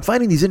 but I'm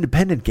finding these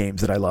independent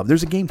games that I love.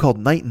 There's a game called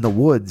Night in the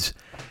Woods,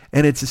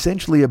 and it's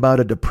essentially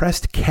about a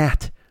depressed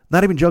cat.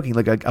 Not even joking,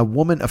 like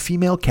a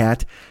female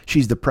cat.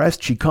 She's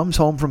depressed. She comes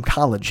home from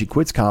college. She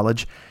quits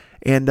college,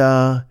 and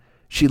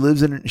she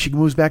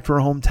moves back to her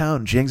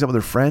hometown. She hangs out with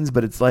her friends,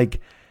 but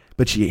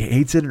she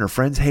hates it and her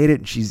friends hate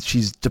it, and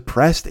she's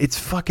depressed. It's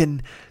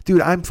fucking,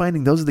 dude, I'm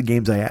finding those are the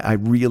games I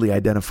really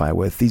identify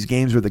with. These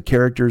games where the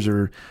characters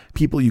are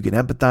people you can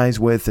empathize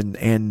with,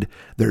 and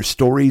their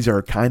stories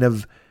are kind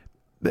of,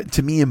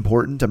 to me,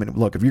 important. I mean,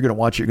 look, if you're going to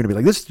watch it, you're going to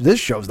be like, this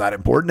show's not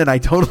important, and I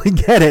totally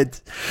get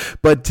it.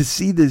 But to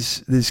see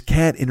this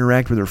cat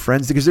interact with her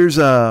friends, because there's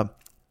I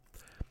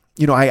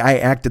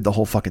acted the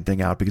whole fucking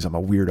thing out because I'm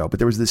a weirdo,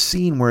 but there was this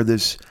scene where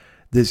this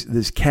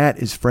cat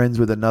is friends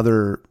with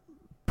another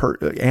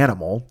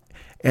animal,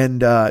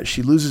 and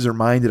she loses her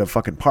mind at a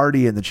fucking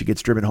party, and then she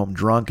gets driven home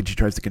drunk, and she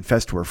tries to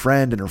confess to her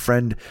friend, and her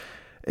friend,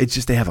 it's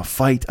just, they have a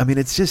fight. I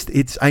mean,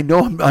 I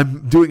know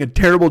I'm doing a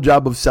terrible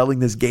job of selling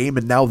this game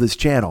and now this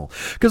channel,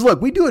 because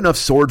look, we do enough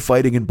sword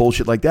fighting and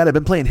bullshit like that. I've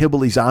been playing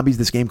Hillbilly Zombies,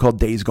 this game called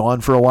Days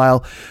Gone, for a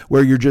while,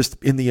 where you're just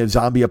in the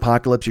zombie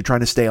apocalypse, you're trying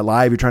to stay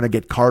alive, you're trying to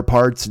get car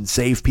parts and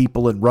save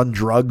people and run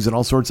drugs and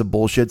all sorts of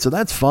bullshit, so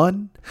that's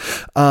fun.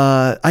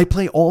 I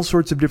play all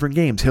sorts of different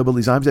games.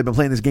 Hillbilly Zombies, I've been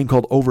playing this game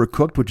called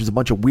Overcooked, which is a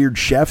bunch of weird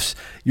chefs.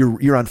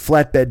 You're on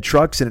flatbed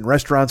trucks and in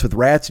restaurants with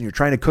rats, and you're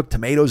trying to cook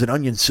tomatoes and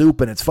onion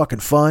soup, and it's fucking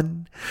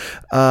fun.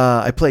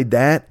 I played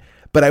that,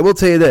 but I will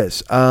tell you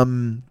this. I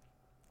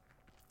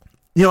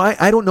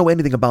don't know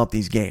anything about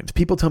these games.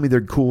 People tell me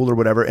they're cool or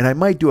whatever, and I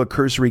might do a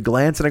cursory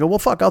glance, and I go, well,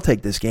 fuck, I'll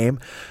take this game.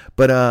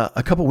 But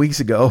a couple weeks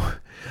ago,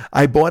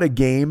 I bought a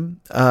game.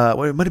 It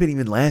might have been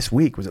even last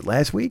week. Was it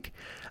last week?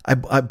 I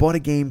bought a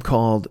game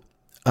called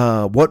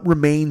What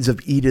Remains of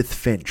Edith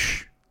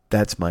Finch.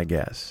 That's my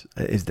guess,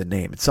 is the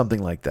name. It's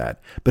something like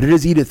that. But it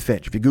is Edith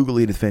Finch. If you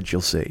Google Edith Finch,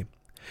 you'll see.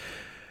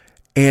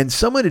 And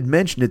someone had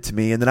mentioned it to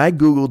me, and then I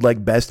Googled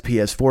like best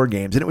PS4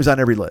 games, and it was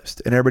on every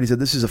list. And everybody said,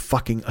 this is a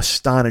fucking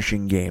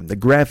astonishing game. The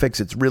graphics,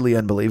 it's really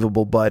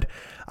unbelievable. But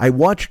I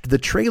watched the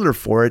trailer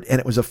for it, and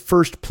it was a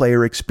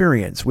first-player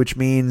experience, which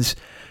means,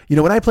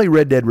 when I play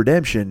Red Dead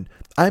Redemption,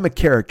 I'm a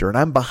character, and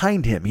I'm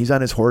behind him. He's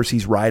on his horse,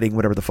 he's riding,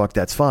 whatever the fuck,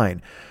 that's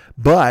fine.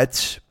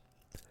 But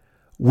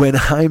when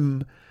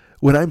I'm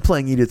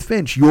playing Edith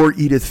Finch, you're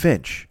Edith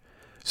Finch.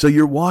 So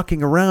you're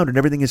walking around and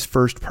everything is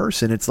first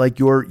person. It's like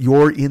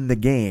you're in the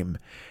game.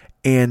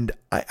 And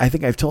I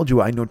think I've told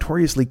you I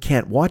notoriously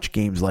can't watch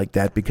games like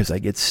that because I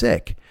get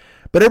sick.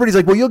 But everybody's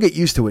like, well, you'll get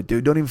used to it,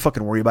 dude. Don't even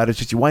fucking worry about it. It's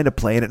just you wind up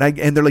playing it.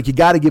 And they're like, you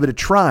got to give it a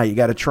try. You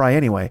got to try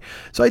anyway.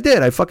 So I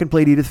did. I fucking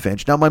played Edith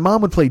Finch. Now, my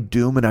mom would play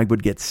Doom and I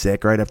would get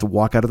sick, or I'd have to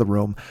walk out of the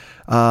room.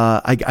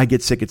 I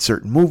get sick at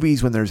certain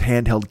movies when there's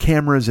handheld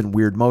cameras and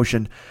weird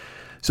motion.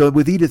 So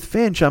with Edith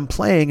Finch, I'm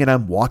playing and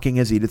I'm walking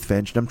as Edith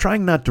Finch. And I'm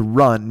trying not to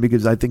run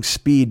because I think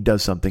speed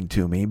does something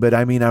to me. But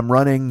I mean, I'm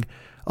running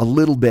a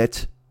little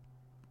bit.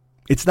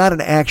 It's not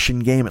an action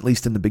game, at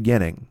least in the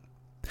beginning.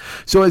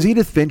 So as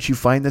Edith Finch, you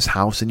find this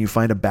house and you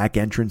find a back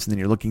entrance, and then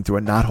you're looking through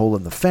a knothole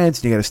in the fence,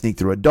 and you got to sneak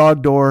through a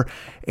dog door.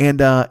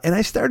 And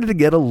I started to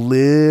get a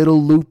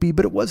little loopy,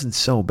 but it wasn't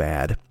so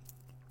bad.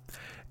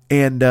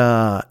 And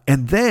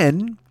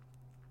then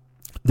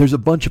there's a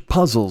bunch of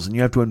puzzles and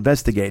you have to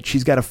investigate.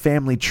 She's got a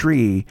family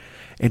tree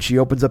and she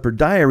opens up her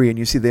diary and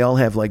you see they all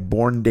have like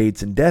born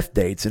dates and death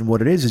dates. And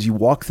what it is you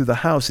walk through the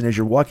house, and as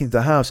you're walking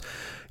through the house,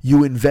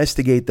 you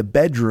investigate the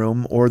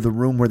bedroom or the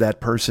room where that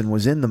person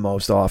was in the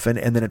most often,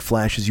 and then it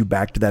flashes you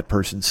back to that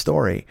person's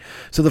story.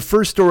 So the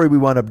first story we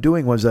wound up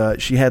doing was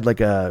she had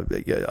like a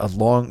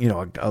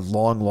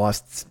long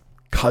lost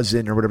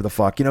cousin or whatever the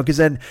fuck, because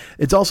then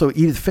it's also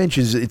Edith Finch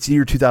it's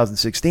year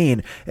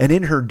 2016, and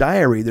in her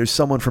diary there's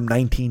someone from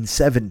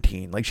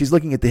 1917. Like, she's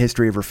looking at the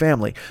history of her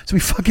family. So we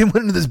fucking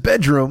went into this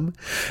bedroom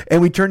and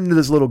we turned into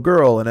this little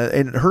girl, and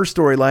her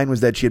storyline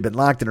was that she had been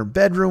locked in her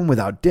bedroom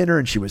without dinner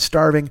and she was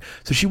starving.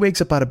 So she wakes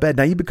up out of bed.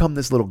 Now you become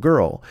this little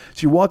girl.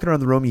 So you're walking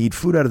around the room, you eat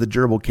food out of the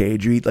gerbil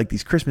cage, you eat like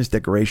these Christmas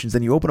decorations,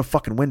 then you open a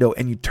fucking window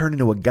and you turn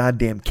into a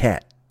goddamn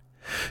cat.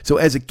 So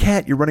as a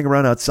cat, you're running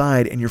around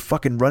outside and you're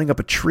fucking running up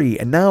a tree.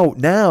 And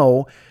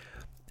now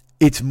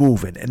it's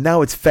moving and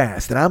now it's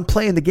fast. And I'm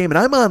playing the game and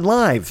I'm on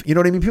live. You know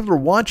what I mean? People are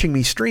watching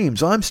me stream.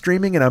 So I'm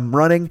streaming and I'm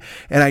running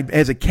and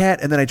as a cat,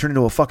 and then I turn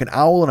into a fucking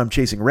owl and I'm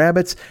chasing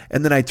rabbits.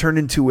 And then I turn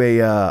into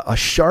a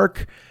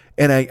shark.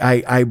 And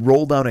I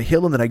roll down a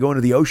hill and then I go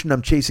into the ocean.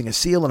 I'm chasing a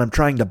seal and I'm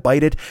trying to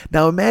bite it.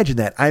 Now imagine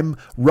that. I'm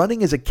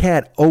running as a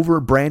cat over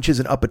branches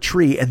and up a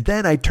tree, and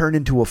then I turn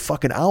into a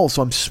fucking owl.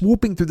 So I'm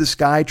swooping through the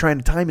sky trying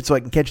to time it so I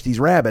can catch these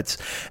rabbits.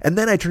 And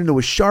then I turn into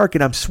a shark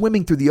and I'm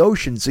swimming through the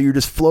ocean. So you're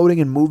just floating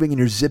and moving and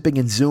you're zipping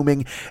and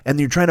zooming and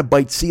you're trying to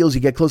bite seals.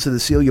 You get close to the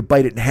seal, you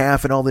bite it in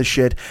half and all this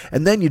shit.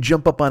 And then you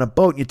jump up on a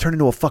boat and you turn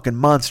into a fucking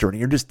monster and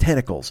you're just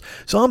tentacles.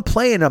 So I'm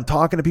playing, I'm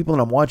talking to people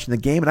and I'm watching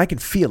the game and I can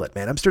feel it,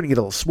 man. I'm starting to get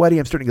a little sweaty.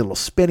 I'm starting to get a little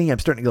spinny. I'm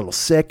starting to get a little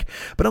sick,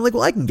 but I'm like,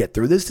 well, I can get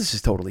through this. This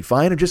is totally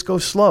fine. And just go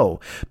slow.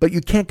 But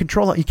you can't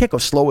control it. You can't go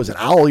slow as an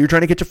owl. You're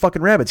trying to catch a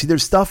fucking rabbit. See,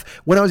 there's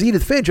stuff. When I was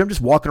Edith Finch, I'm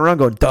just walking around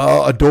going,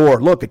 duh, a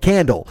door, look, a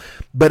candle.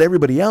 But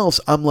everybody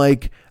else, I'm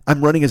like,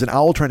 I'm running as an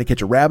owl trying to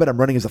catch a rabbit. I'm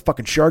running as a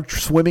fucking shark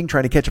swimming,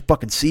 trying to catch a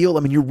fucking seal. I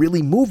mean, you're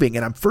really moving,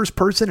 and I'm first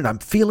person and I'm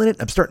feeling it.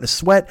 And I'm starting to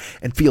sweat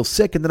and feel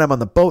sick. And then I'm on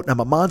the boat and I'm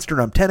a monster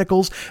and I'm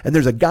tentacles. And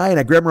there's a guy and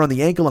I grab him around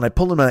the ankle and I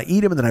pull him and I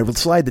eat him. And then I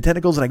slide the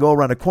tentacles and I go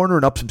around a corner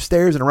and up some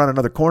stairs and around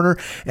another corner.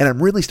 And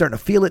I'm really starting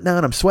to feel it now.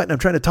 And I'm sweating. I'm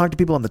trying to talk to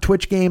people on the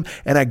Twitch game.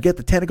 And I get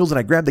the tentacles and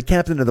I grab the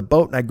captain of the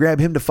boat and I grab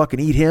him to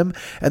fucking eat him.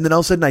 And then all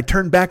of a sudden I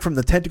turn back from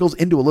the tentacles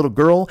into a little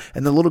girl.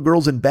 And the little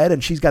girl's in bed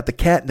and she's got the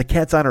cat and the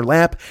cat's on her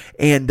lap.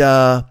 And,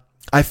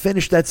 I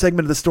finished that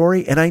segment of the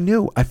story and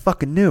I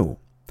fucking knew.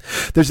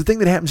 There's a thing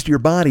that happens to your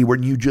body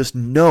when you just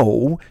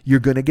know you're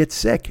going to get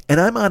sick. And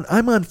I'm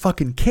on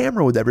fucking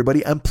camera with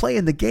everybody. I'm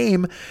playing the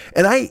game.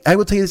 And I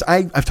will tell you this.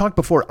 I've talked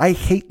before. I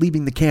hate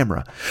leaving the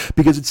camera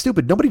because it's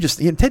stupid. Nobody just,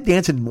 Ted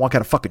Danson didn't walk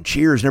out of fucking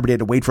Cheers and everybody had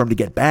to wait for him to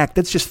get back.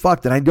 That's just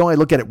fucked. And I know I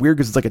look at it weird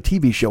because it's like a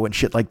TV show and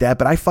shit like that.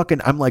 But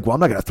I'm like, well, I'm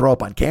not going to throw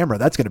up on camera.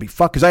 That's going to be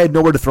fucked because I had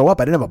nowhere to throw up.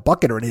 I didn't have a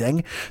bucket or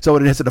anything. So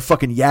it has to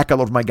fucking yak all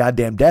over my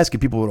goddamn desk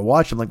and people would have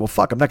watched. I'm like, well,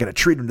 fuck, I'm not going to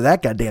treat them to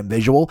that goddamn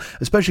visual,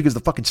 especially because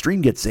the fucking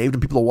stream gets saved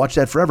and people will watch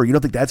that forever. You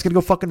don't think that's going to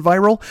go fucking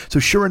viral? So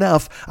sure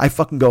enough, I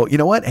fucking go, you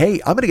know what?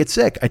 Hey, I'm going to get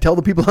sick. I tell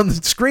the people on the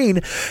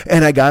screen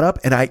and I got up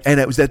and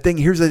it was that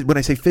thing. When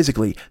I say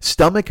physically,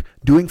 stomach,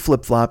 doing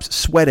flip-flops,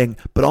 sweating,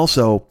 but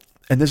also,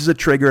 and this is a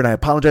trigger and I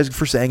apologize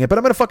for saying it, but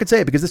I'm going to fucking say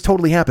it because this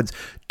totally happens.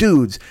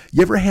 Dudes,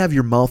 you ever have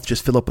your mouth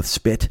just fill up with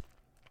spit?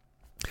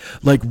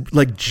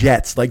 Like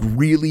jets, like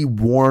really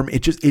warm. It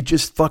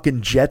just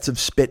fucking jets of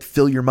spit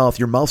fill your mouth.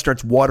 Your mouth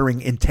starts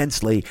watering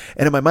intensely.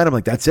 And in my mind, I'm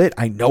like, that's it.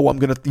 I know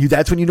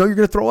that's when you know you're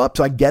going to throw up.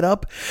 So I get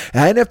up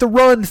and I didn't have to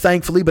run,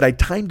 thankfully, but I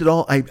timed it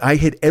all. I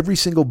hit every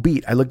single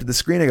beat. I looked at the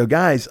screen. I go,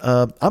 guys,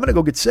 I'm going to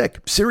go get sick.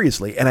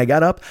 Seriously. And I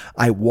got up,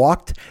 I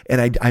walked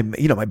and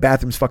my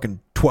bathroom's fucking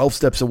 12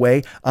 steps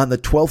away. On the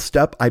 12th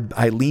step,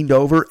 I leaned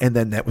over and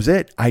then that was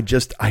it. I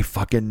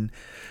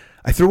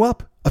threw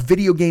up. A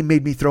video game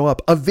made me throw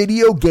up. A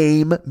video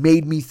game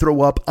made me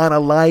throw up on a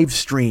live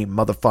stream,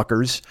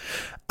 motherfuckers.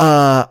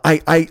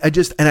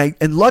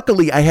 And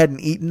luckily I hadn't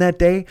eaten that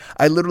day.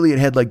 I literally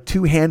had like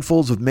 2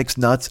 handfuls of mixed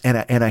nuts and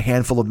a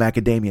handful of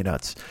macadamia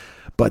nuts.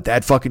 But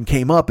that fucking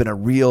came up in a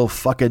real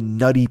fucking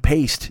nutty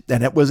paste.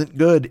 And it wasn't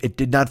good. It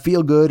did not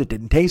feel good. It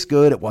didn't taste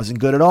good. It wasn't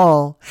good at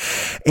all.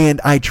 And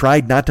I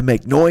tried not to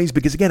make noise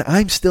because, again,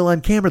 I'm still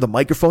on camera. The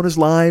microphone is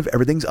live.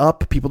 Everything's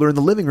up. People are in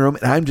the living room.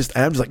 And I'm just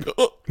like,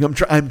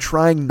 I'm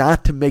trying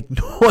not to make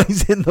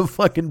noise in the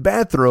fucking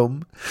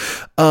bathroom.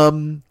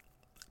 But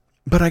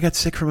I got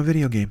sick from a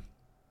video game.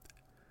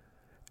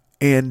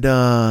 And,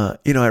 I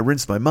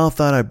rinsed my mouth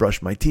out. I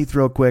brushed my teeth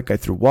real quick. I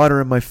threw water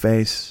in my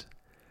face.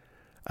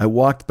 I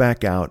walked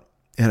back out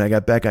and I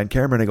got back on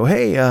camera and I go,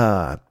 hey,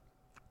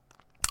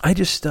 I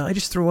just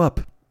threw up.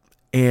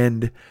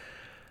 And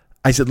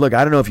I said, look,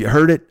 I don't know if you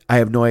heard it. I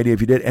have no idea if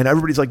you did. And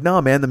everybody's like,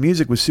 no, man, the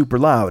music was super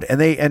loud.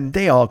 And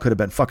they all could have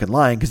been fucking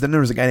lying. Cause then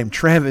there was a guy named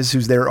Travis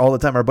who's there all the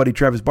time. Our buddy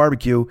Travis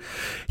Barbecue.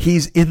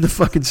 He's in the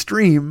fucking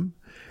stream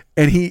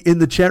and he, in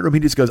the chat room, he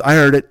just goes, I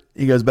heard it.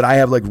 He goes, but I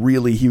have like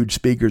really huge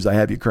speakers. I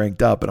have you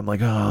cranked up. And I'm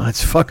like, oh,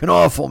 that's fucking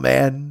awful,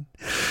 man.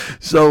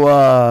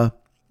 So,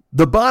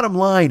 the bottom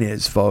line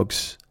is,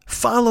 folks,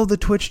 follow the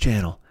Twitch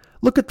channel.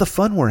 Look at the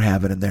fun we're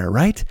having in there,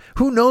 right?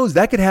 Who knows?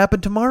 That could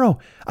happen tomorrow.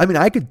 I mean,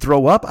 I could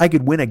throw up. I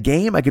could win a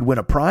game. I could win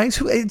a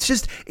prize.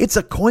 It's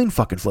a coin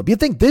fucking flip. You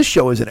think this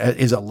show is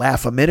a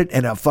laugh a minute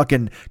and a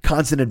fucking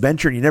constant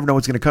adventure and you never know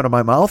what's going to come out of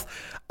my mouth?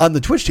 On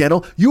the Twitch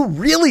channel, you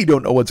really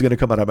don't know what's going to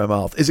come out of my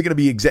mouth. Is it going to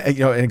be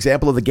an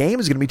example of the game?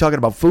 Is it going to be talking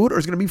about food? Or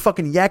is it going to be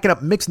fucking yakking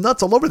up mixed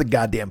nuts all over the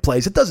goddamn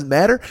place? It doesn't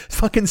matter.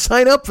 Fucking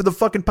sign up for the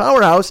fucking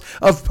powerhouse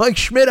of Mike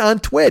Schmidt on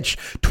Twitch.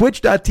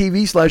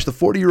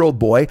 Twitch.tv/the40year-old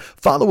boy.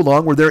 Follow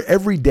along. We're there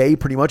every day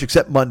pretty much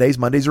except Mondays.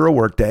 Mondays are a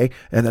work day,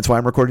 and that's why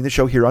I'm recording the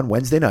show here on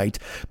Wednesday night.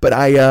 But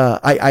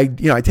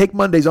I take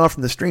Mondays off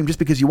from the stream just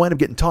because you wind up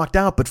getting talked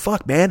out. But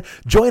fuck, man,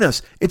 join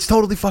us. It's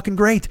totally fucking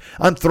great.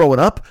 I'm throwing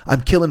up.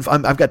 I'm killing.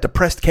 I've got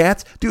depressed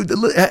cats, dude.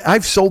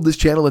 I've sold this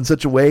channel in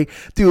such a way,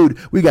 dude.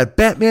 We got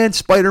Batman,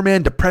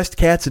 Spider-Man, depressed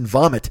cats, and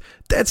vomit.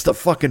 That's the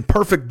fucking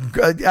perfect.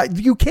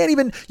 You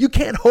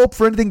can't hope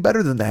for anything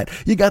better than that.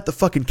 You got the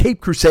fucking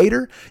Cape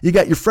Crusader. You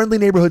got your friendly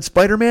neighborhood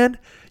Spider-Man.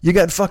 You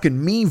got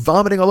fucking me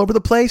vomiting all over the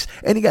place,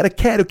 and you got a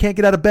cat who can't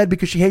get out of bed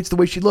because she hates the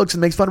way she looks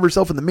and makes fun of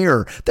herself in the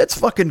mirror. That's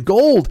fucking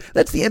gold.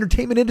 That's the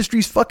entertainment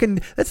industry's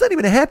fucking. That's not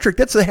even a hat trick.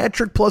 That's a hat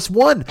trick plus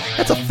one.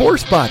 That's a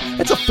 4-spot.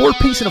 That's a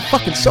 4-piece in a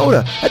fucking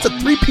soda. That's a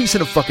 3-piece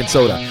in a fucking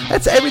soda.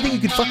 That's everything you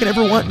could fucking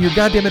ever want in your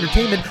goddamn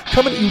entertainment.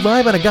 Coming at you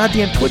live on a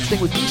goddamn Twitch thing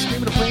with me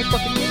screaming and playing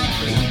fucking games.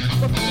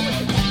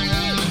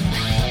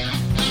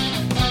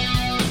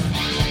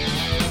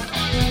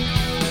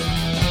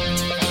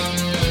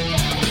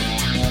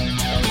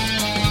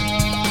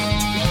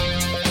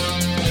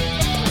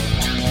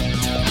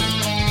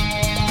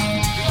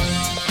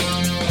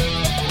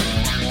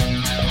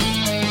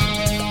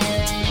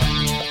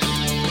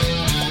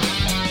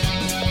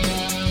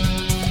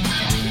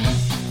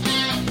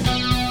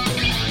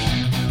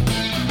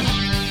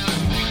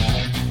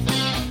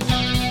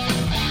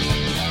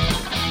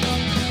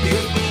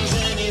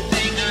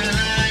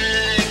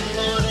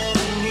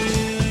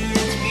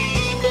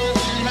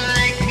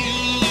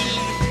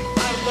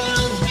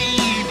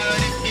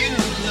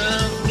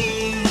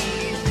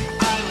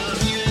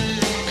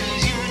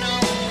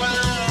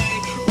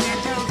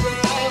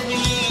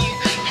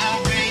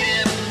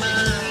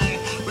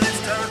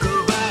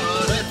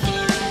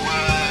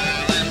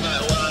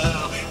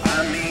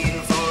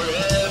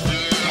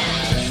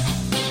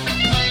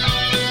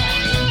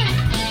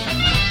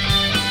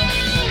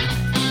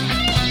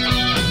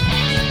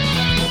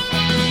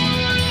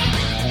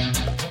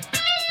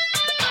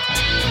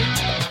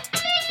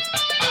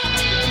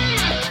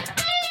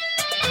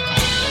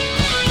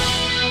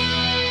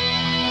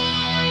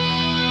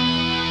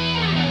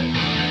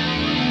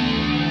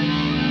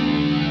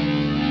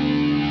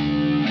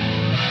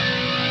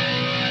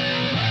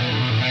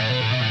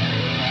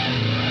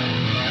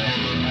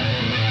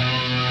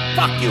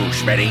 Fuck you,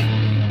 Schmitty.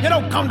 You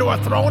don't come to a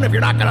throne if you're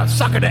not gonna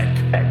suck a dick.